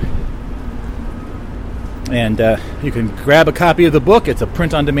forever. And you can grab a copy of the book. It's a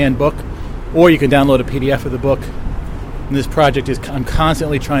print-on-demand book. Or you can download a PDF of the book. And this project I'm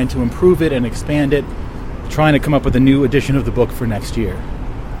constantly trying to improve it and expand it, trying to come up with a new edition of the book for next year.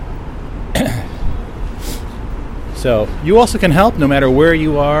 So you also can help no matter where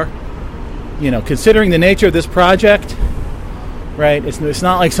you are. Considering the nature of this project, right? It's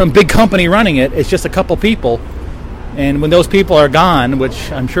not like some big company running it. It's just a couple people, and when those people are gone,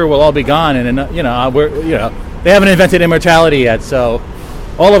 which I'm sure we'll all be gone, and they haven't invented immortality yet, so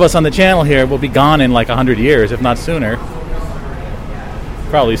all of us on the channel here will be gone in like 100 years, if not sooner.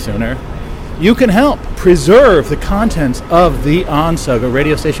 Probably sooner. You can help preserve the contents of the Onsug, a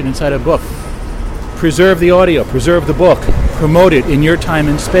radio station inside a book. Preserve the audio, preserve the book, promote it in your time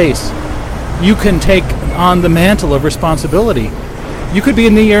and space. You can take on the mantle of responsibility. You could be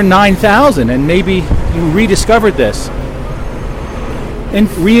in the year 9000 and maybe you rediscovered this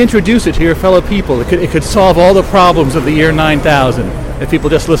and reintroduce it to your fellow people. It could solve all the problems of the year 9000 if people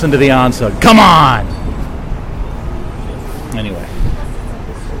just listen to the Onsug. Come on! Anyway.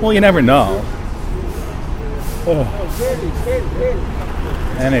 Well, you never know.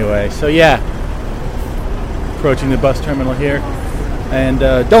 Anyway, so yeah. Approaching the bus terminal here. And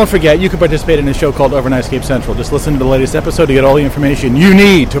don't forget, you can participate in a show called Overnight Escape Central. Just listen to the latest episode to get all the information you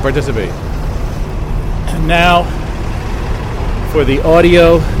need to participate. And now, for the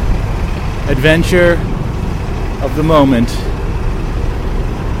audio adventure of the moment.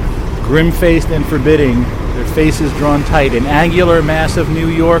 Grim-faced and forbidding, their faces drawn tight, an angular mass of New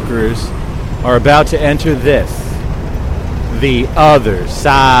Yorkers are about to enter this, the other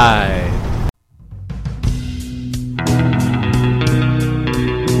side.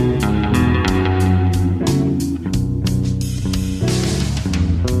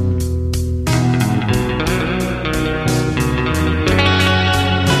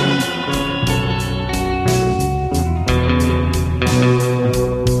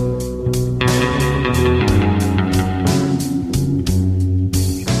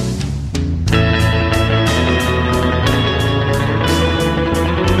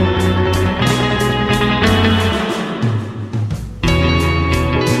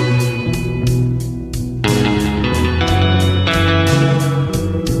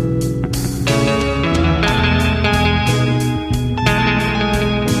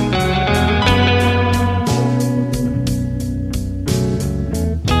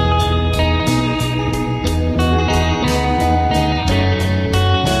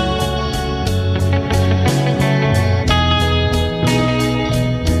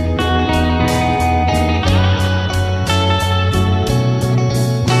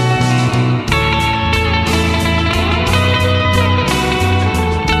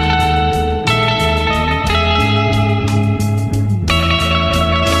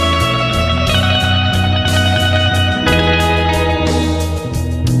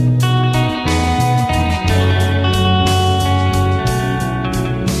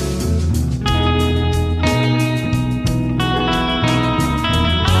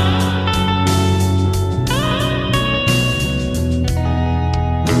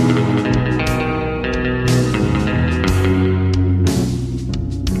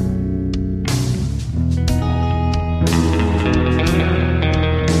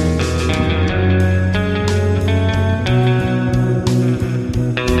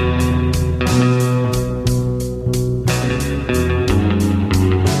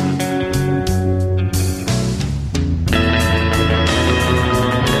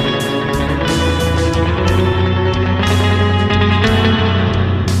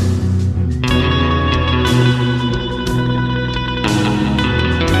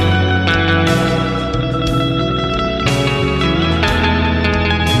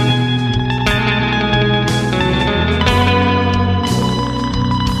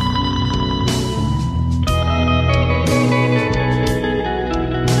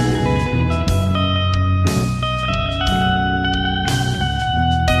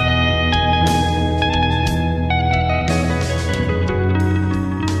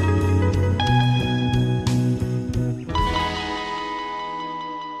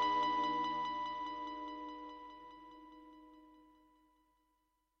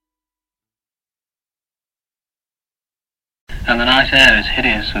 And the night air is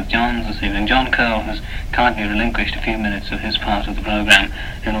hideous with John's this evening. John Curl has kindly relinquished a few minutes of his part of the programme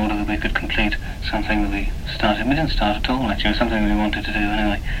in order that we could complete something that we started. We didn't start at all, actually. It was something we wanted to do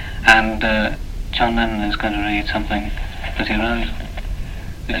anyway. And John Lennon is going to read something that he wrote.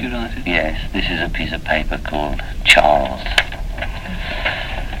 Did you write it? Yes, this is a piece of paper called Charles.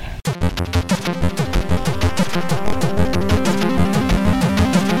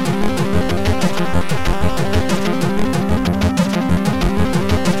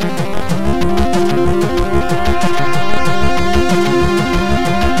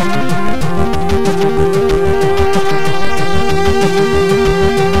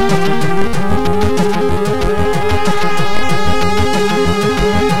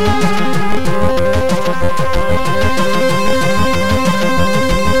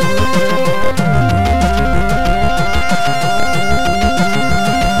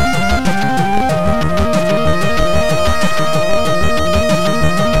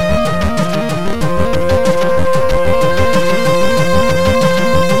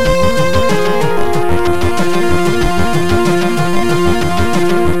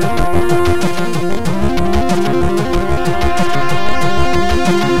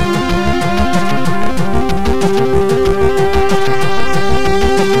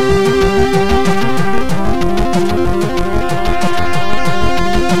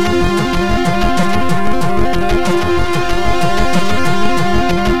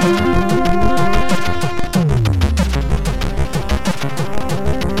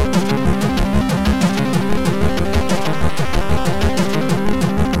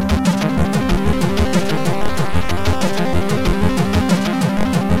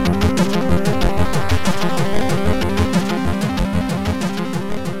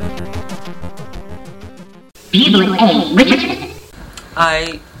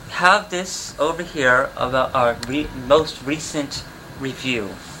 I have this over here about our most recent review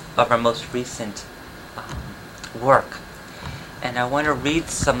of our most recent work, and I want to read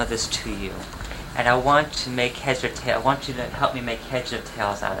some of this to you, and I want to make heads or tails. I want you to help me make heads or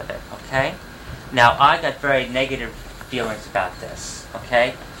tails out of it, okay? Now, I got very negative feelings about this,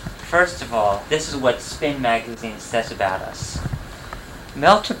 okay? First of all, this is what Spin Magazine says about us.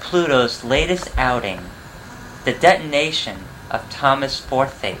 Melter Pluto's latest outing, the detonation of Thomas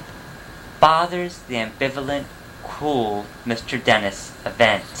Forsyth, bothers the ambivalent, cool Mr. Dennis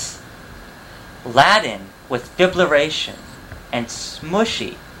events. Laden with fibrillation and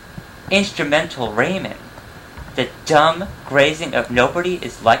smushy instrumental Raymond, the dumb grazing of nobody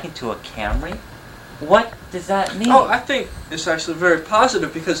is likened to a Camry? What does that mean? Oh, I think it's actually very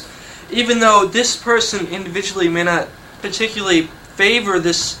positive, because even though this person individually may not particularly favor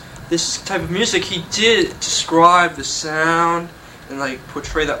this type of music, he did describe the sound and like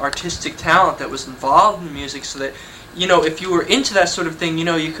portray the artistic talent that was involved in the music, so that, you know, if you were into that sort of thing, you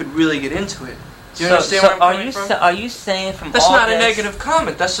know, you could really get into it. Do you understand where I'm coming from? Are you saying from that's all not this... a negative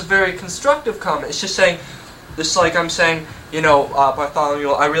comment. That's a very constructive comment. It's just saying, it's like I'm saying, you know, Bartholomew,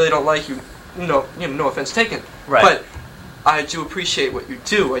 I really don't like you. No offense taken. Right. But I do appreciate what you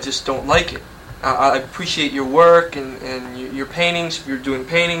do. I just don't like it. I appreciate your work and your paintings. If you're doing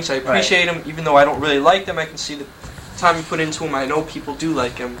paintings, I appreciate them. Even though I don't really like them, I can see the time you put into them. I know people do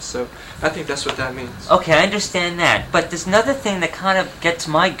like them, so I think that's what that means. Okay, I understand that. But there's another thing that kind of gets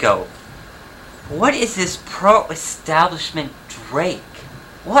my goat. What is this pro-establishment Drake?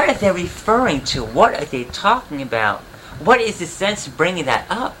 What are they referring to? What are they talking about? What is the sense of bringing that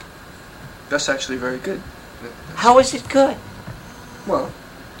up? That's actually very good. How is it good? Well,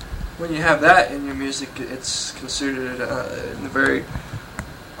 when you have that in your music, it's considered in a very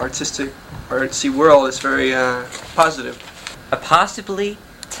artistic, artsy world, it's very positive. A possibly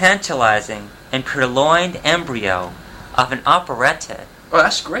tantalizing and purloined embryo of an operetta. Oh,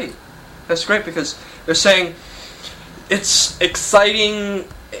 that's great. That's great, because they're saying it's exciting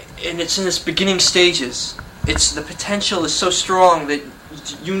and it's in its beginning stages. The potential is so strong that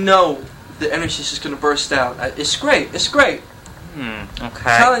you know the energy is just going to burst out. It's great. It's great. Okay. I'm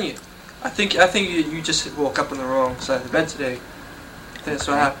telling you. I think you just woke up on the wrong side of the bed today. I think that's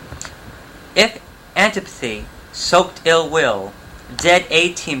what happened. If antipathy, soaked ill will, dead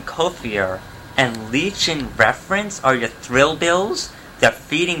A-Team Kothier, and Legion reference are your thrill bills, the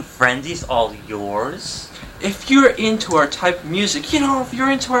feeding frenzies all yours? If you're into our type of music, you know, if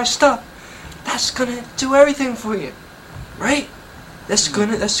you're into our stuff, that's gonna do everything for you, right? That's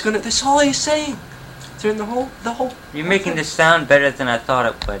all he's saying. During the whole. You're making this sound better than I thought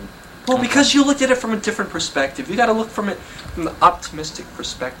it would. Well, because you looked at it from a different perspective. You got to look from it from the optimistic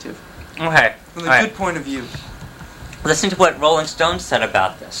perspective. Okay. From the good point of view. Listen to what Rolling Stone said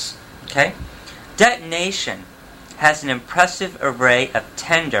about this. Okay? Detonation has an impressive array of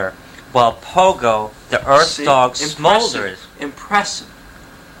tender, while Pogo, the Earth Dog, smolders. Impressive.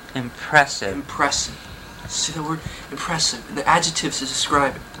 See the word impressive, and the adjectives to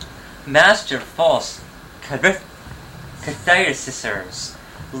describe it. Master False Catharicisers,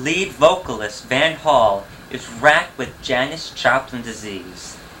 lead vocalist Van Hall is racked with Janis Joplin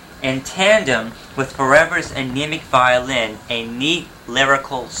disease. In tandem with Forever's anemic violin, a neat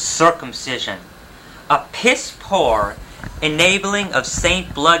lyrical circumcision. A piss-poor enabling of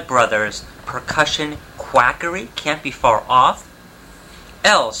St. Blood Brothers percussion quackery can't be far off.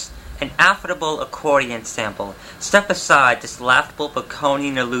 Else, an affable accordion sample. Step aside this laughable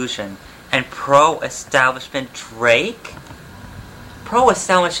Baconian illusion. And pro-establishment Drake?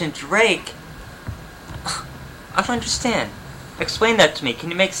 Pro-establishment Drake? I don't understand. Explain that to me. Can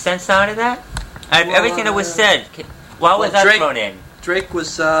you make sense out of that? Everything that was said, why was that thrown in? Drake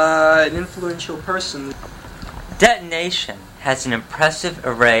was an influential person. Detonation has an impressive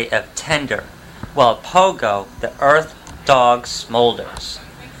array of tender, while Pogo, the Earth Dog, smolders.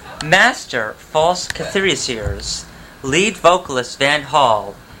 Master False Catharicisers, lead vocalist Van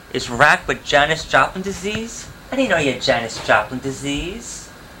Hall is racked with Janis Joplin disease. I didn't know you had Janis Joplin disease.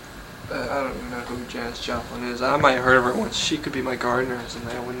 I don't even know who Janis Joplin is. I might have heard of her once. She could be my gardener or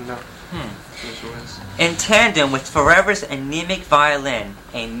something. I wouldn't know who she was. In tandem with Forever's anemic violin,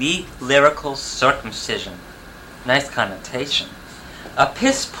 a neat lyrical circumcision. Nice connotation. A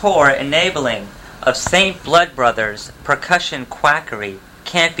piss-poor enabling of St. Blood Brothers' percussion quackery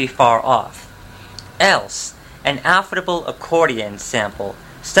can't be far off. Else, an affable accordion sample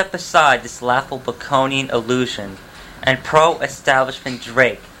step aside this laughable Baconian illusion, and pro-establishment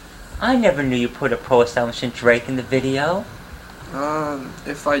Drake. I never knew you put a pro-establishment Drake in the video.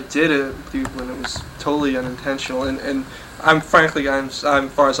 If I did it, when it was totally unintentional, and I'm frankly, as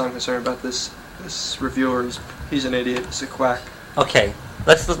far as I'm concerned about this reviewer, he's an idiot. He's a quack. Okay,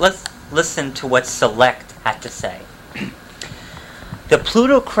 let's listen to what Select had to say. The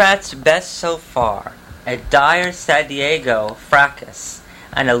plutocrat's best so far, a dire San Diego fracas,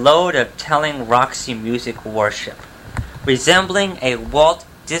 and a load of telling Roxy music worship, resembling a Walt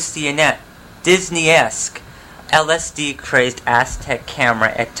Disney-esque LSD-crazed Aztec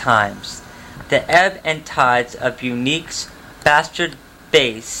camera at times. The ebb and tides of Unique's bastard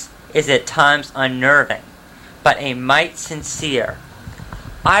bass is at times unnerving, but a mite sincere.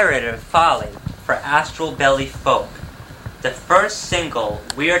 Irated folly for astral belly folk. The first single,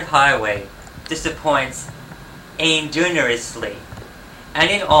 Weird Highway, disappoints ingeniously. And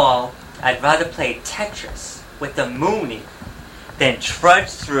in all, I'd rather play Tetris with the Mooney than trudge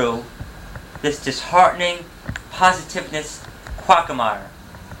through this disheartening positiveness quagmire.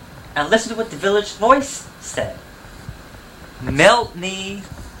 And listen to what the Village Voice said. Melt me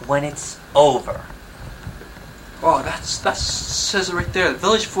when it's over. Oh, that says it right there. The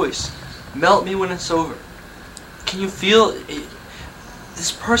Village Voice. Melt me when it's over. Can you feel it?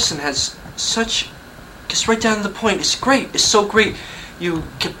 This person has such... Gets right down to the point. It's great. It's so great. You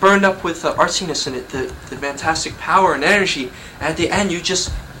get burned up with the artsiness in it, the fantastic power and energy. And at the end, you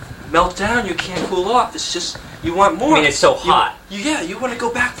just melt down. You can't cool off. It's just... You want more. I mean, it's so hot. You want to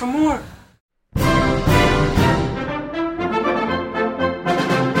go back for more.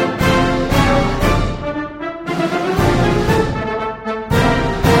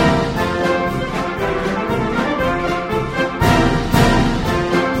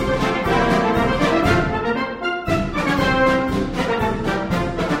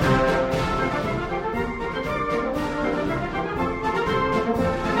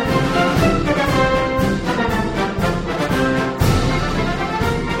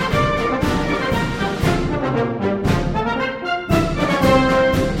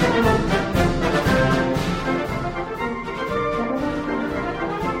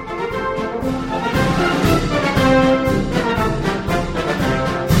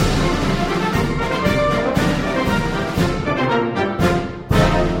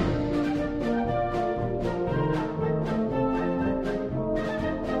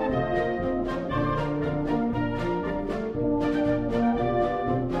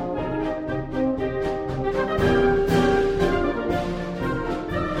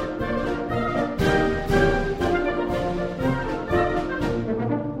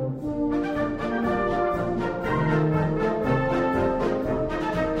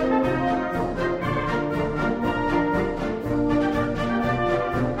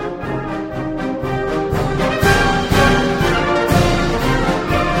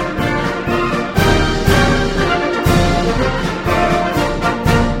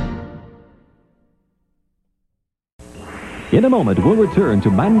 In a moment, we'll return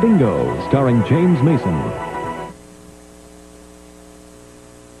to Mandingo, starring James Mason.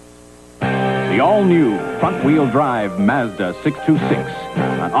 The all-new front-wheel drive Mazda 626,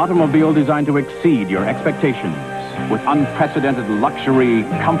 an automobile designed to exceed your expectations with unprecedented luxury,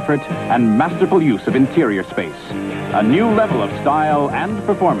 comfort, and masterful use of interior space. A new level of style and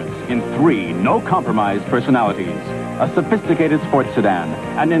performance in 3 no-compromise personalities. A sophisticated sports sedan,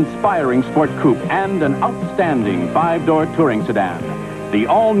 an inspiring sport coupe, and an outstanding 5-door touring sedan. The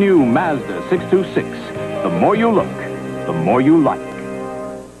all-new Mazda 626. The more you look, the more you like.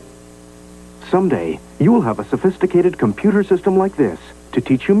 Someday, you'll have a sophisticated computer system like this to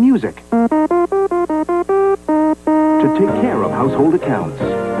teach you music, to take care of household accounts,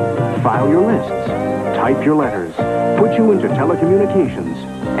 file your lists, type your letters, put you into telecommunications,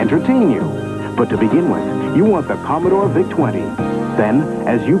 entertain you. But to begin with, you want the Commodore VIC-20. Then,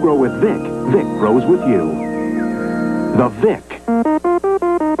 as you grow with VIC, VIC grows with you. The VIC.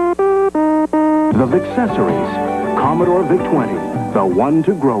 The VIC-accessories. Commodore VIC-20. The one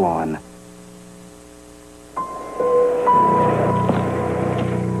to grow on.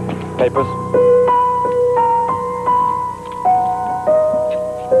 Papers.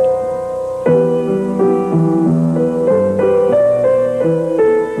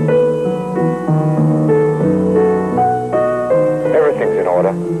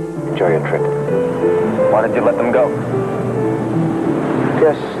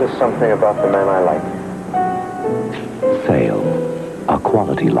 there's something about the man I like. Sale, a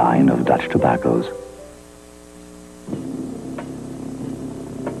quality line of Dutch tobaccos.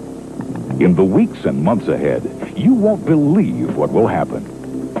 In the weeks and months ahead, you won't believe what will happen.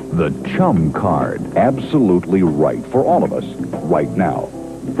 The Chum Card, absolutely right for all of us, right now.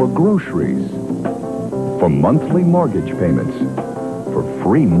 For groceries, for monthly mortgage payments, for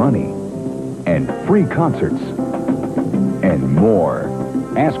free money, and free concerts, and more.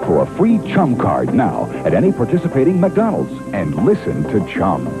 Ask for a free Chum Card now at any participating McDonald's and listen to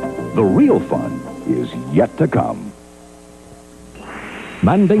Chum. The real fun is yet to come.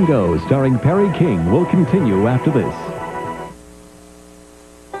 Mandingo, starring Perry King, will continue after this.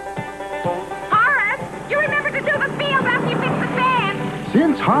 Horace, you remember to do the field after you fix the sand.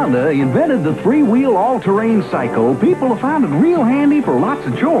 Since Honda invented the three-wheel all-terrain cycle, people have found it real handy for lots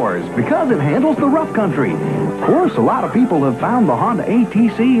of chores because it handles the rough country. Of course, a lot of people have found the Honda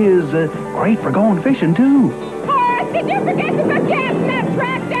ATC is great for going fishing, too. Horace, did you forget to put gas in that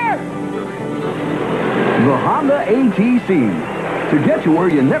tractor? The Honda ATC, to get you where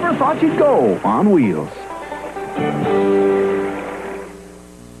you never thought you'd go on wheels.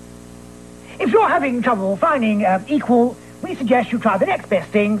 If you're having trouble finding equal, we suggest you try the next best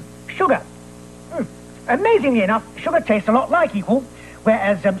thing, sugar. Amazingly enough, sugar tastes a lot like equal,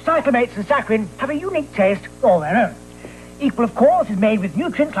 whereas cyclamates and saccharin have a unique taste all their own. Equal, of course, is made with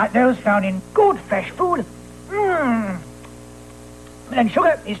nutrients like those found in good fresh food. And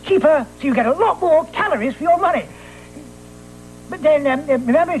sugar is cheaper, so you get a lot more calories for your money. But then,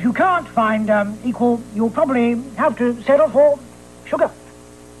 remember, if you can't find equal, you'll probably have to settle for sugar.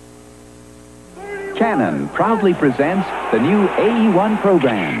 Canon proudly presents the new AE1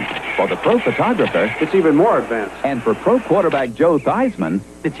 program. For the pro photographer, It's even more advanced. and for pro quarterback Joe Theismann,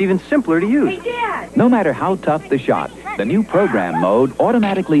 It's even simpler to use. Hey, Dad. no matter how tough the shot, the new program mode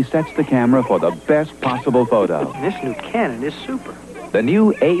automatically sets the camera for the best possible photo. This new Canon is super. The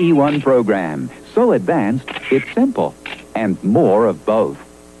new AE1 program, so advanced, it's simple, and more of both.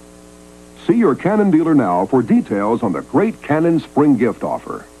 See your Canon dealer now for details on the great Canon spring gift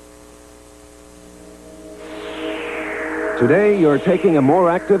offer. Today, you're taking a more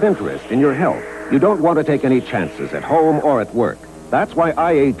active interest in your health. You don't want to take any chances at home or at work. That's why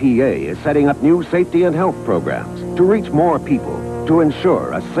IAPA is setting up new safety and health programs to reach more people, to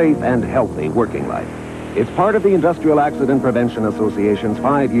ensure a safe and healthy working life. It's part of the Industrial Accident Prevention Association's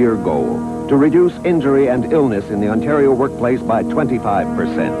 5-year goal to reduce injury and illness in the Ontario workplace by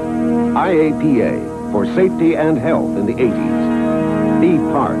 25%. IAPA, for safety and health in the 80s. Be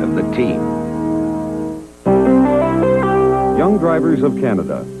part of the team. Young Drivers of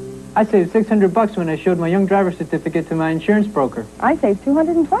Canada. I saved $600 when I showed my young driver certificate to my insurance broker. I saved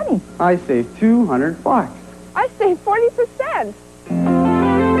 $220. I saved $200. I saved 40%.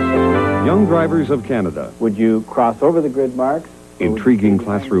 Young Drivers of Canada. Would you cross over the grid marks? Intriguing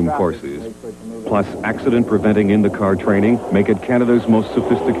classroom courses, plus accident-preventing in-the-car training make it Canada's most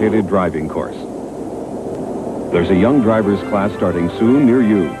sophisticated driving course. There's a young driver's class starting soon near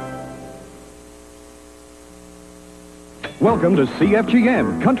you. Welcome to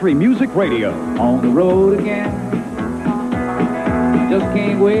CFGM Country Music Radio. On the road again. Just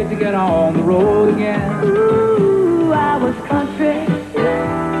can't wait to get on the road again. Ooh, I was country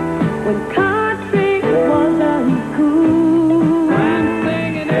when country wasn't cool. I'm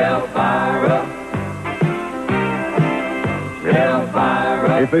singing Elvira.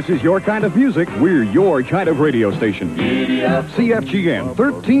 Elvira. If this is your kind of music, we're your kind of radio station. Giddy up. CFGM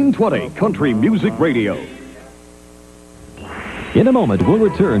 1320 Country Music Radio. In a moment, we'll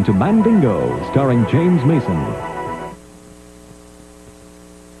return to Mandingo, starring James Mason.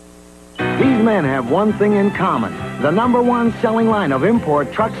 These men have one thing in common. The #1 selling line of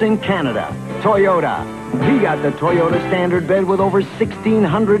import trucks in Canada, Toyota. He got the Toyota standard bed with over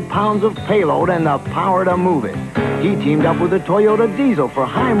 1,600 pounds of payload and the power to move it. He teamed up with the Toyota diesel for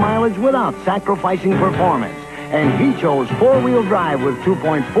high mileage without sacrificing performance. And he chose four-wheel drive with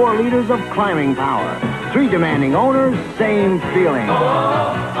 2.4 liters of climbing power. 3 demanding owners, same feeling.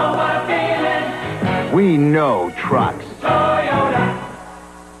 Oh, what a feeling. We know trucks. Toyota.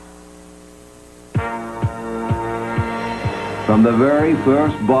 From the very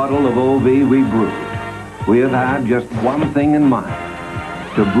first bottle of OV we brewed, we have had just one thing in mind.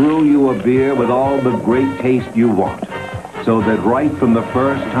 To brew you a beer with all the great taste you want. So that right from the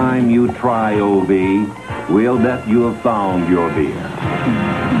first time you try OV, we'll bet you have found your beer.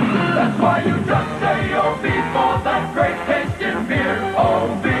 That's why you just say OV for that great tasting beer.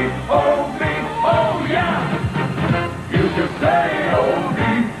 OV, OV, oh yeah. You just say OV.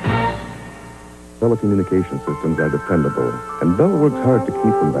 The telecommunication systems are dependable, and Bell works hard to keep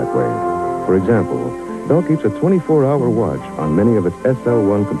them that way. For example, Bell keeps a 24-hour watch on many of its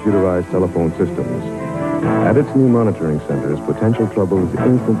SL1 computerized telephone systems. At its new monitoring centers, potential trouble is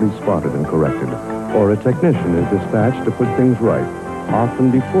instantly spotted and corrected, or a technician is dispatched to put things right,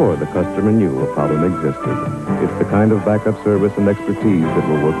 often before the customer knew a problem existed. It's the kind of backup service and expertise that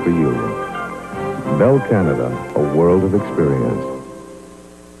will work for you. Bell Canada, a world of experience.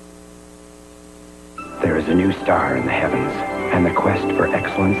 There is a new star in the heavens, and the quest for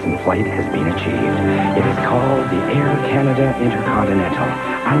excellence in flight has been achieved. It is called the Air Canada Intercontinental,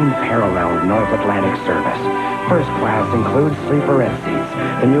 unparalleled North Atlantic service. First class includes sleeperette seats.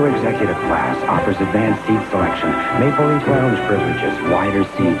 The new executive class offers advanced seat selection, Maple Leaf Lounge privileges, wider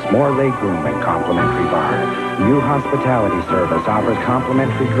seats, more legroom, and complimentary bar. New hospitality service offers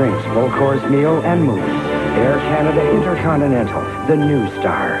complimentary drinks, full-course meal, and movies. Air Canada Intercontinental, the new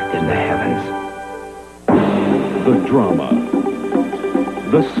star in the heavens. The drama,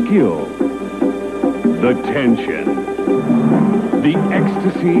 the skill, the tension, the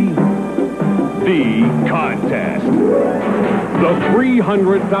ecstasy, the contest. The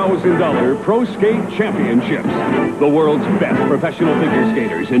 $300,000 Pro Skate Championships. The world's best professional figure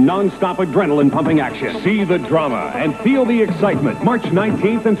skaters in non-stop adrenaline-pumping action. See the drama and feel the excitement. March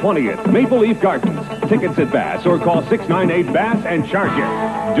 19th and 20th, Maple Leaf Gardens. Tickets at Bass or call 698-BASS and charge it.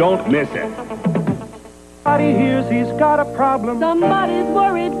 Don't miss it. Somebody hears he's got a problem. Somebody's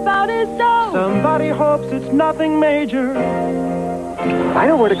worried about his soul. Somebody hopes it's nothing major. I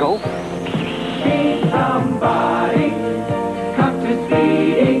know where to go. Need somebody, come to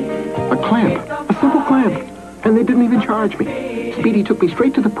Speedy. A clamp. A simple clamp. And they didn't even charge me. Speedy took me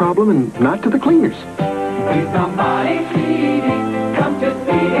straight to the problem and not to the cleaners. Need somebody, Speedy, come to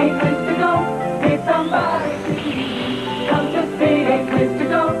Speedy, place to go. Need somebody, Speedy, come to Speedy, place to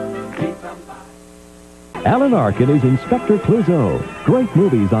go. Alan Arkin is Inspector Clouseau. Great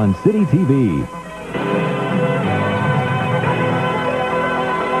movies on City TV.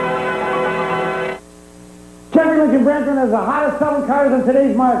 Chevy Lincoln Brampton has the hottest selling cars in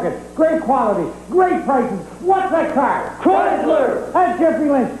today's market. Great quality, great prices. What's that car? Chrysler! At Jeffrey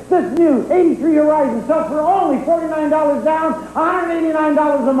Lynch, this new 83 Horizon sells for only $49 down,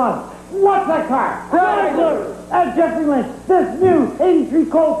 $189 a month. What's that car? Chrysler! At Jeffrey Lynch, this new 83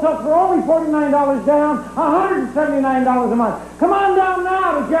 Colt sells for only $49 down, $179 a month. Come on down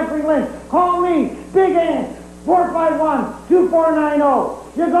now to Jeffrey Lynch. Call me, Big Ant, 451-2490.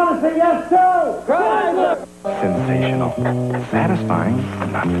 You're going to say yes to Chrysler! Sensational. Satisfying,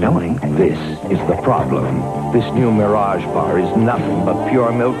 not filling. This is the problem. This new Mirage bar is nothing but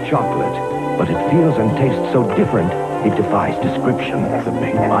pure milk chocolate. But it feels and tastes so different, it defies description. It's a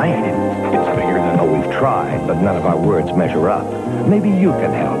big bite. It's bigger than all we've tried, but none of our words measure up. Maybe you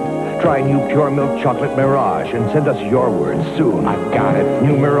can help. Try new pure milk chocolate Mirage and send us your words soon. I've got it.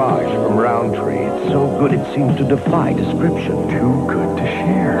 New Mirage from Roundtree. It's so good it seems to defy description. Too good to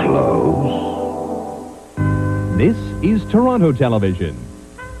share. Close. This is Toronto Television.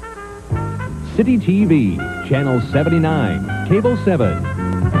 City TV, Channel 79, Cable 7.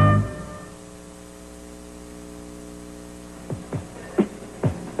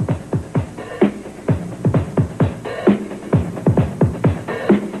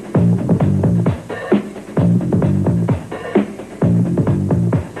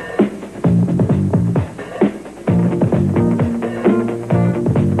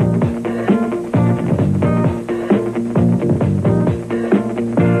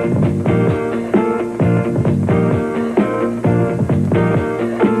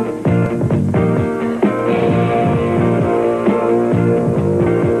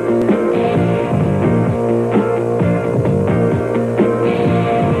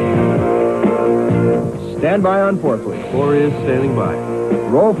 Stand by on 4, please. 4 is standing by.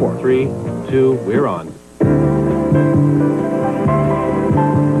 Roll 4. 3, 2, we're on.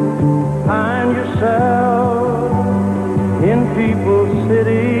 Find yourself in People's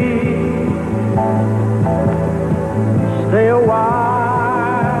City. Stay a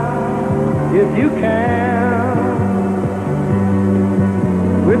while if you can,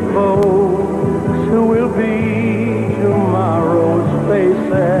 with folks who will be tomorrow's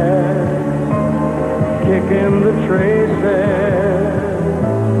faces. Kicking the traces,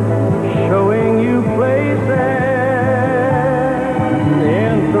 showing you places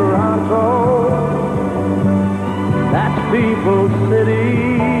in Toronto. That's People's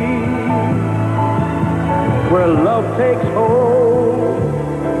City, where love takes hold,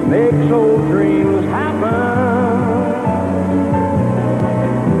 makes old dreams happen.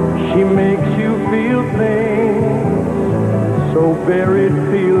 She makes you feel things, so buried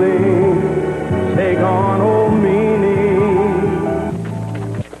feelings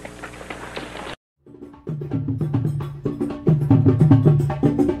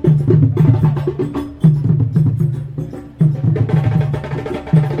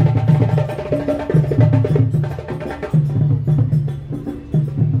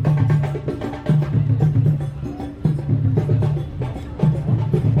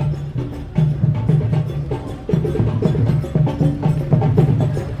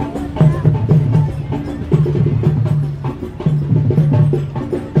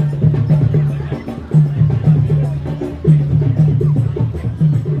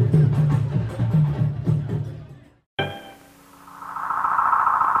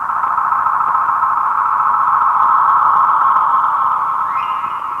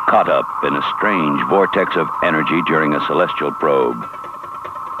caught up in a strange vortex of energy during a celestial probe.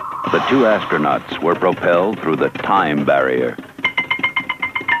 The two astronauts were propelled through the time barrier.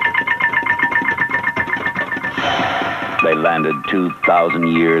 They landed 2,000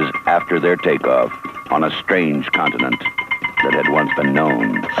 years after their takeoff on a strange continent that had once been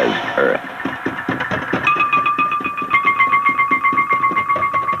known as Earth.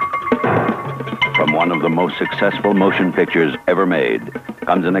 From one of the most successful motion pictures ever made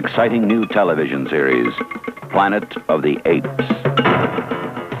comes an exciting new television series, Planet of the Apes.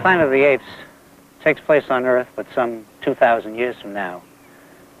 Planet of the Apes takes place on Earth, but some 2,000 years from now.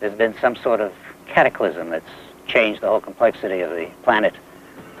 There's been some sort of cataclysm that's changed the whole complexity of the planet.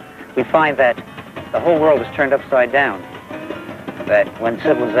 We find that the whole world is turned upside down, that when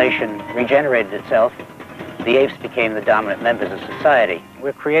civilization regenerated itself, the apes became the dominant members of society.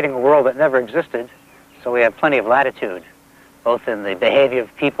 We're creating a world that never existed, so we have plenty of latitude, both in the behavior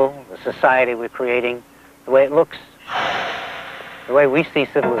of people, the society we're creating, the way it looks. The way we see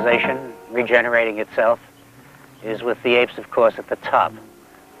civilization regenerating itself is with the apes, of course, at the top.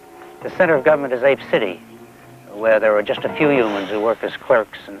 The center of government is Ape City, where there are just a few humans who work as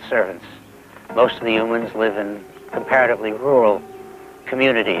clerks and servants. Most of the humans live in comparatively rural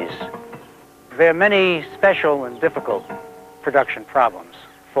communities. There are many special and difficult production problems.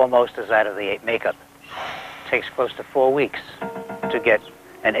 Foremost is that of the ape makeup. It takes close to 4 weeks to get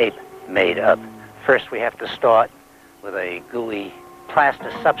an ape made up. First, we have to start with a gooey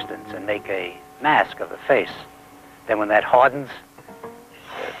plaster substance and make a mask of the face. Then when that hardens,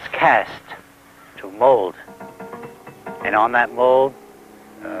 it's cast to mold. And on that mold,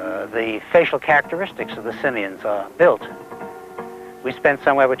 the facial characteristics of the simians are built. We spend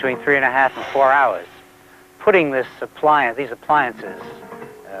somewhere between 3.5 and 4 hours putting these appliances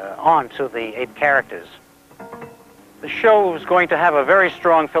onto the ape characters. The show is going to have a very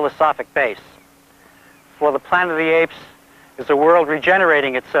strong philosophic base. For the Planet of the Apes is a world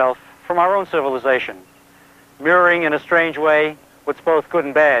regenerating itself from our own civilization, mirroring in a strange way what's both good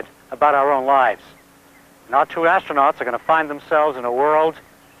and bad about our own lives. And our two astronauts are going to find themselves in a world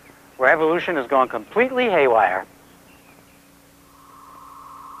where evolution has gone completely haywire.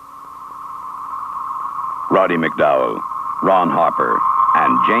 Roddy McDowell, Ron Harper,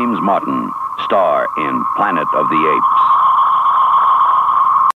 and James Martin star in Planet of the Apes.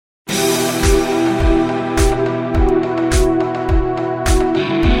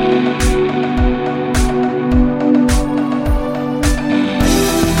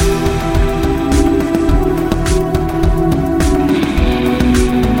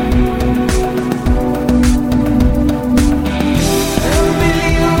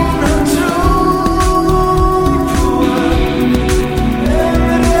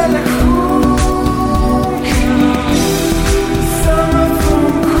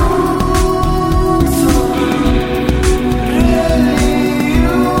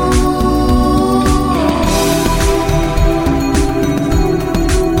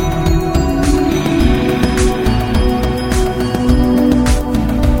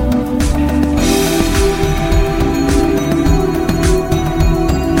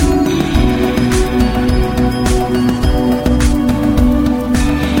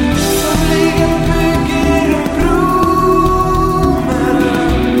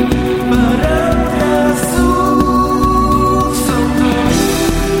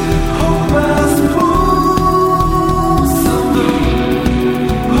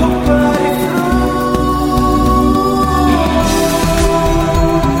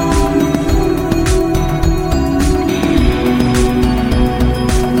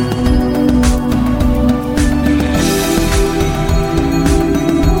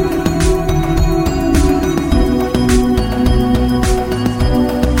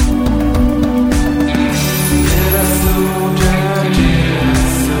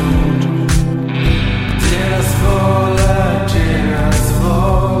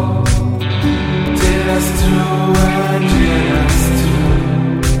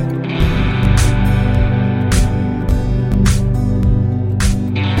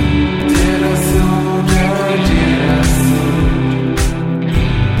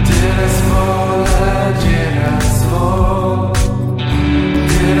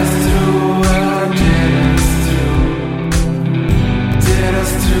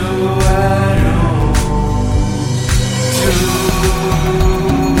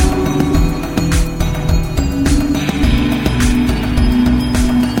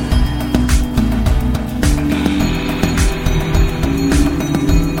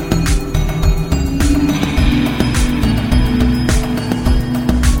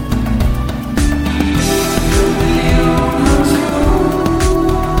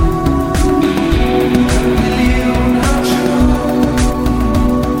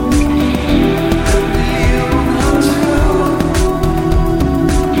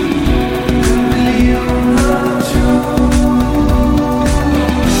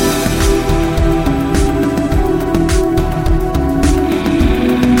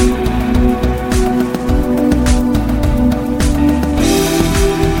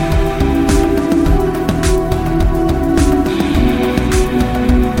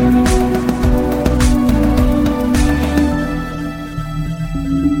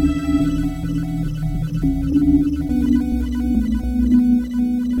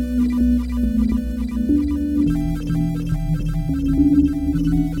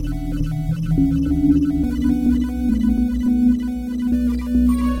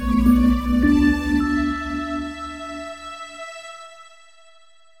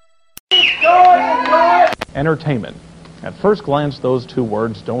 entertainment. At first glance, those two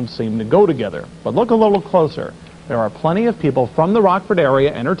words don't seem to go together, but look a little closer. There are plenty of people from the Rockford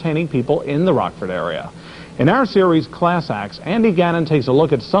area entertaining people in the Rockford area. In our series, Class Acts, Andy Gannon takes a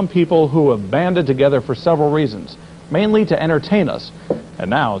look at some people who have banded together for several reasons, mainly to entertain us. And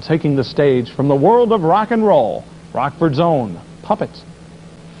now, taking the stage from the world of rock and roll, Rockford's own Puppet.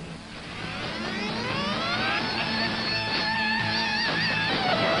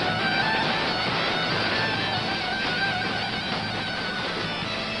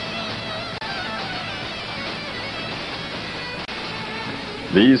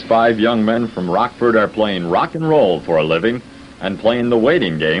 These 5 young men from Rockford are playing rock and roll for a living and playing the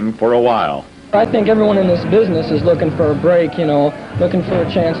waiting game for a while. I think everyone in this business is looking for a break, you know, looking for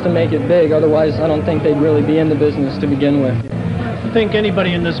a chance to make it big. Otherwise, I don't think they'd really be in the business to begin with. I think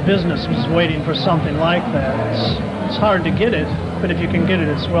anybody in this business was waiting for something like that. It's hard to get it, but if you can get it,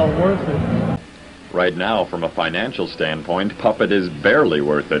 it's well worth it. Right now, from a financial standpoint, Puppet is barely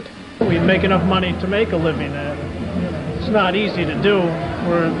worth it. We make enough money to make a living at it. It's not easy to do.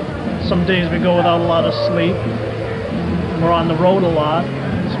 Some days we go without a lot of sleep. We're on the road a lot.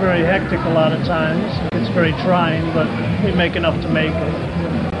 It's very hectic a lot of times. It's very trying, but we make enough to make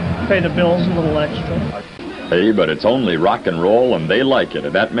it. Pay the bills a little extra. Hey, but it's only rock and roll and they like it,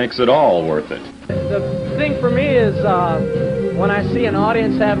 and that makes it all worth it. The thing for me is when I see an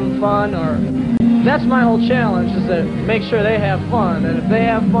audience having fun, that's my whole challenge, is to make sure they have fun. And if they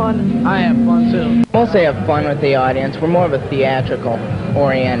have fun, I have fun too. Mostly have fun with the audience. We're more of a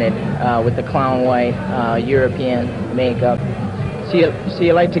theatrical-oriented with the clown white, European makeup. So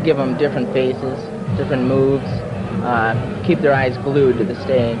you like to give them different faces, different moves, keep their eyes glued to the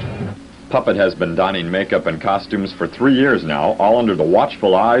stage. Puppet has been donning makeup and costumes for 3 years now, all under the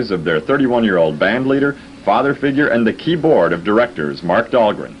watchful eyes of their 31-year-old band leader, father figure, and the key board of directors, Mark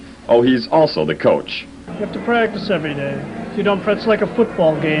Dahlgren. Oh, he's also the coach. You have to practice every day. If you don't, it's like a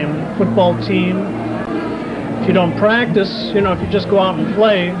football game, football team. If you don't practice, if you just go out and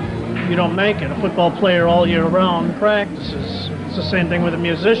play, you don't make it. A football player all year round practices. It's the same thing with a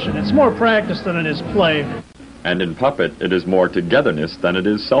musician. It's more practice than it is play. And in Puppet, it is more togetherness than it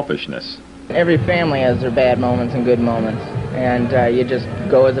is selfishness. Every family has their bad moments and good moments, and you just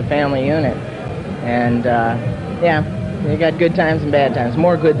go as a family unit. And, you got good times and bad times,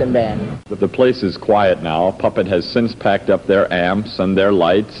 more good than bad. The place is quiet now. Puppet has since packed up their amps and their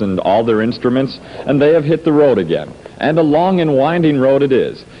lights and all their instruments, and they have hit the road again. And a long and winding road it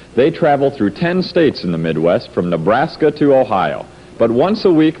is. They travel through 10 states in the Midwest, from Nebraska to Ohio. But once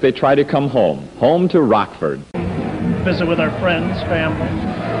a week, they try to come home to Rockford. Visit with our friends, family.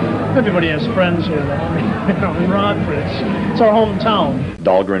 Everybody has friends here, though. In Rockford, it's our hometown.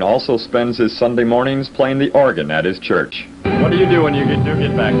 Dahlgren also spends his Sunday mornings playing the organ at his church. What do you do when you get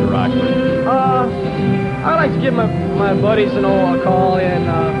back to Rockford? I like to give my buddies a call in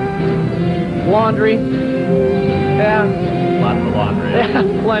laundry. Yeah. Lots of laundry.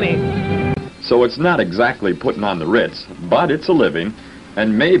 Yeah, plenty. So it's not exactly putting on the Ritz, but it's a living,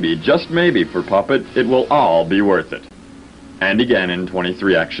 and maybe, just maybe for Puppet, it will all be worth it. Andy Gannon,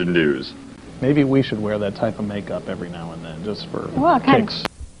 23 Action News. Maybe we should wear that type of makeup every now and then, just for kicks.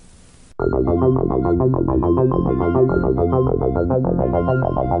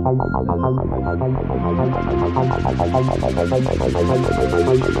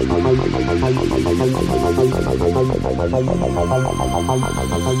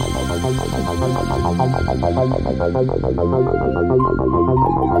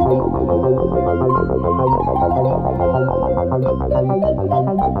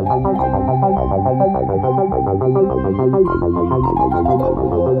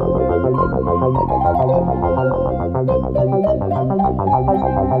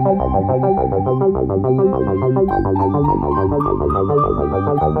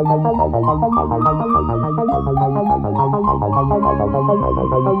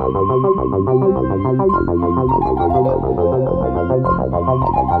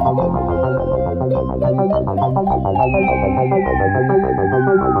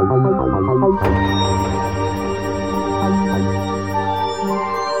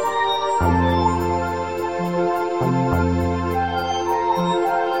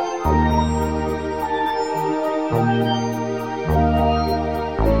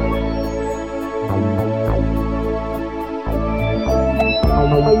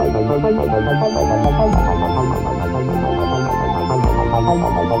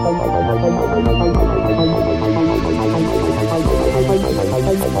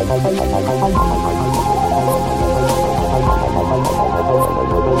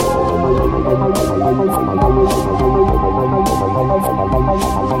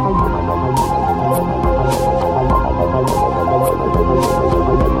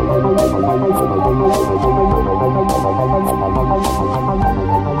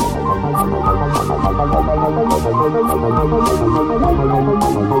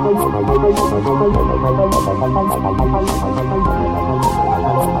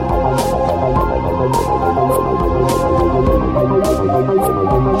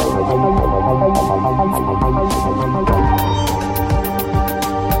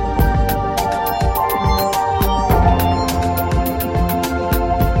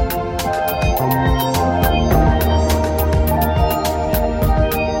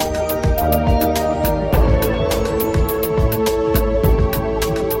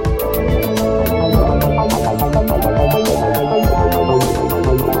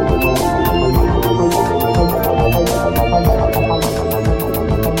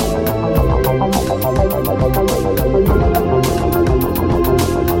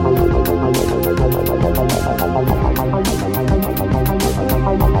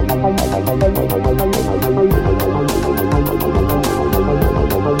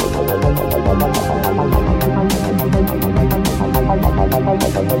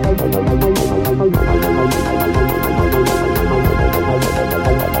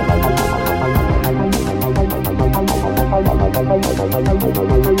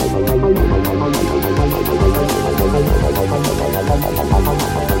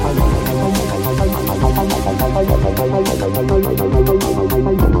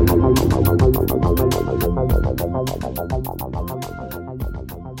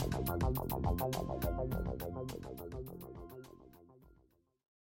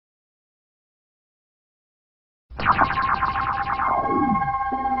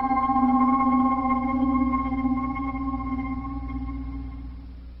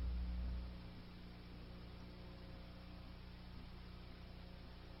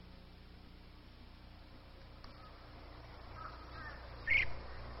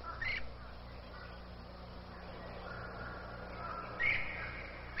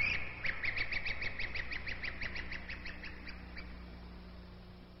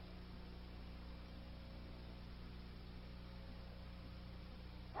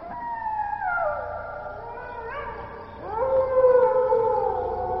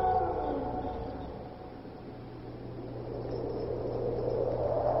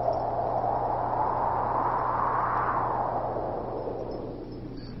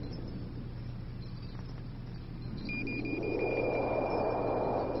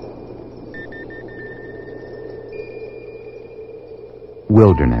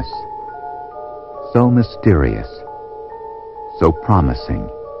 wilderness. So mysterious, so promising,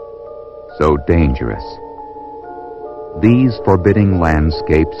 so dangerous. These forbidding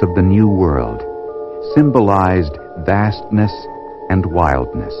landscapes of the New World symbolized vastness and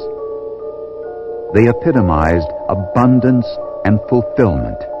wildness. They epitomized abundance and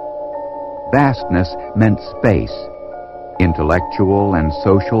fulfillment. Vastness meant space, intellectual and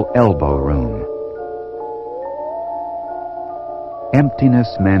social elbow room. Emptiness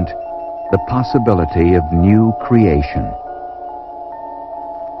meant the possibility of new creation.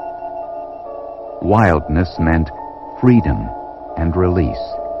 Wildness meant freedom and release.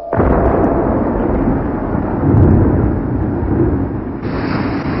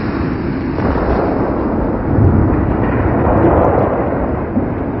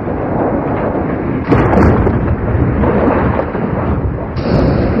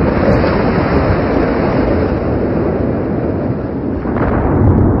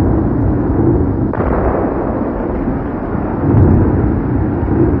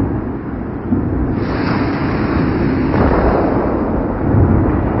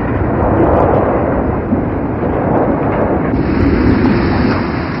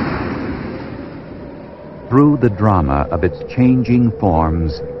 Through the drama of its changing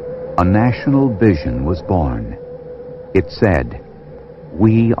forms, a national vision was born. It said,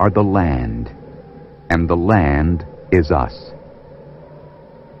 "We are the land, and the land is us."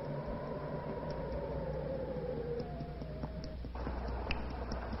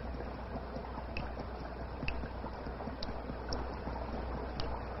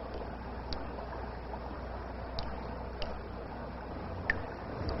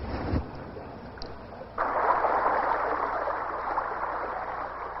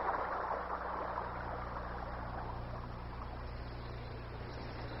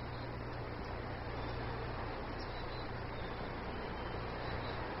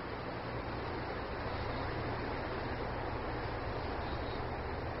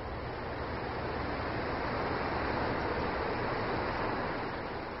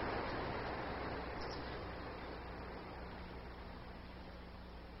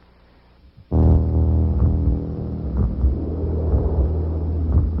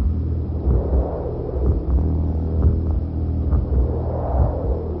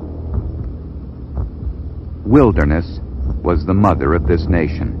 Wilderness was the mother of this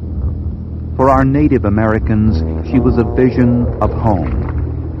nation. For our Native Americans, she was a vision of home.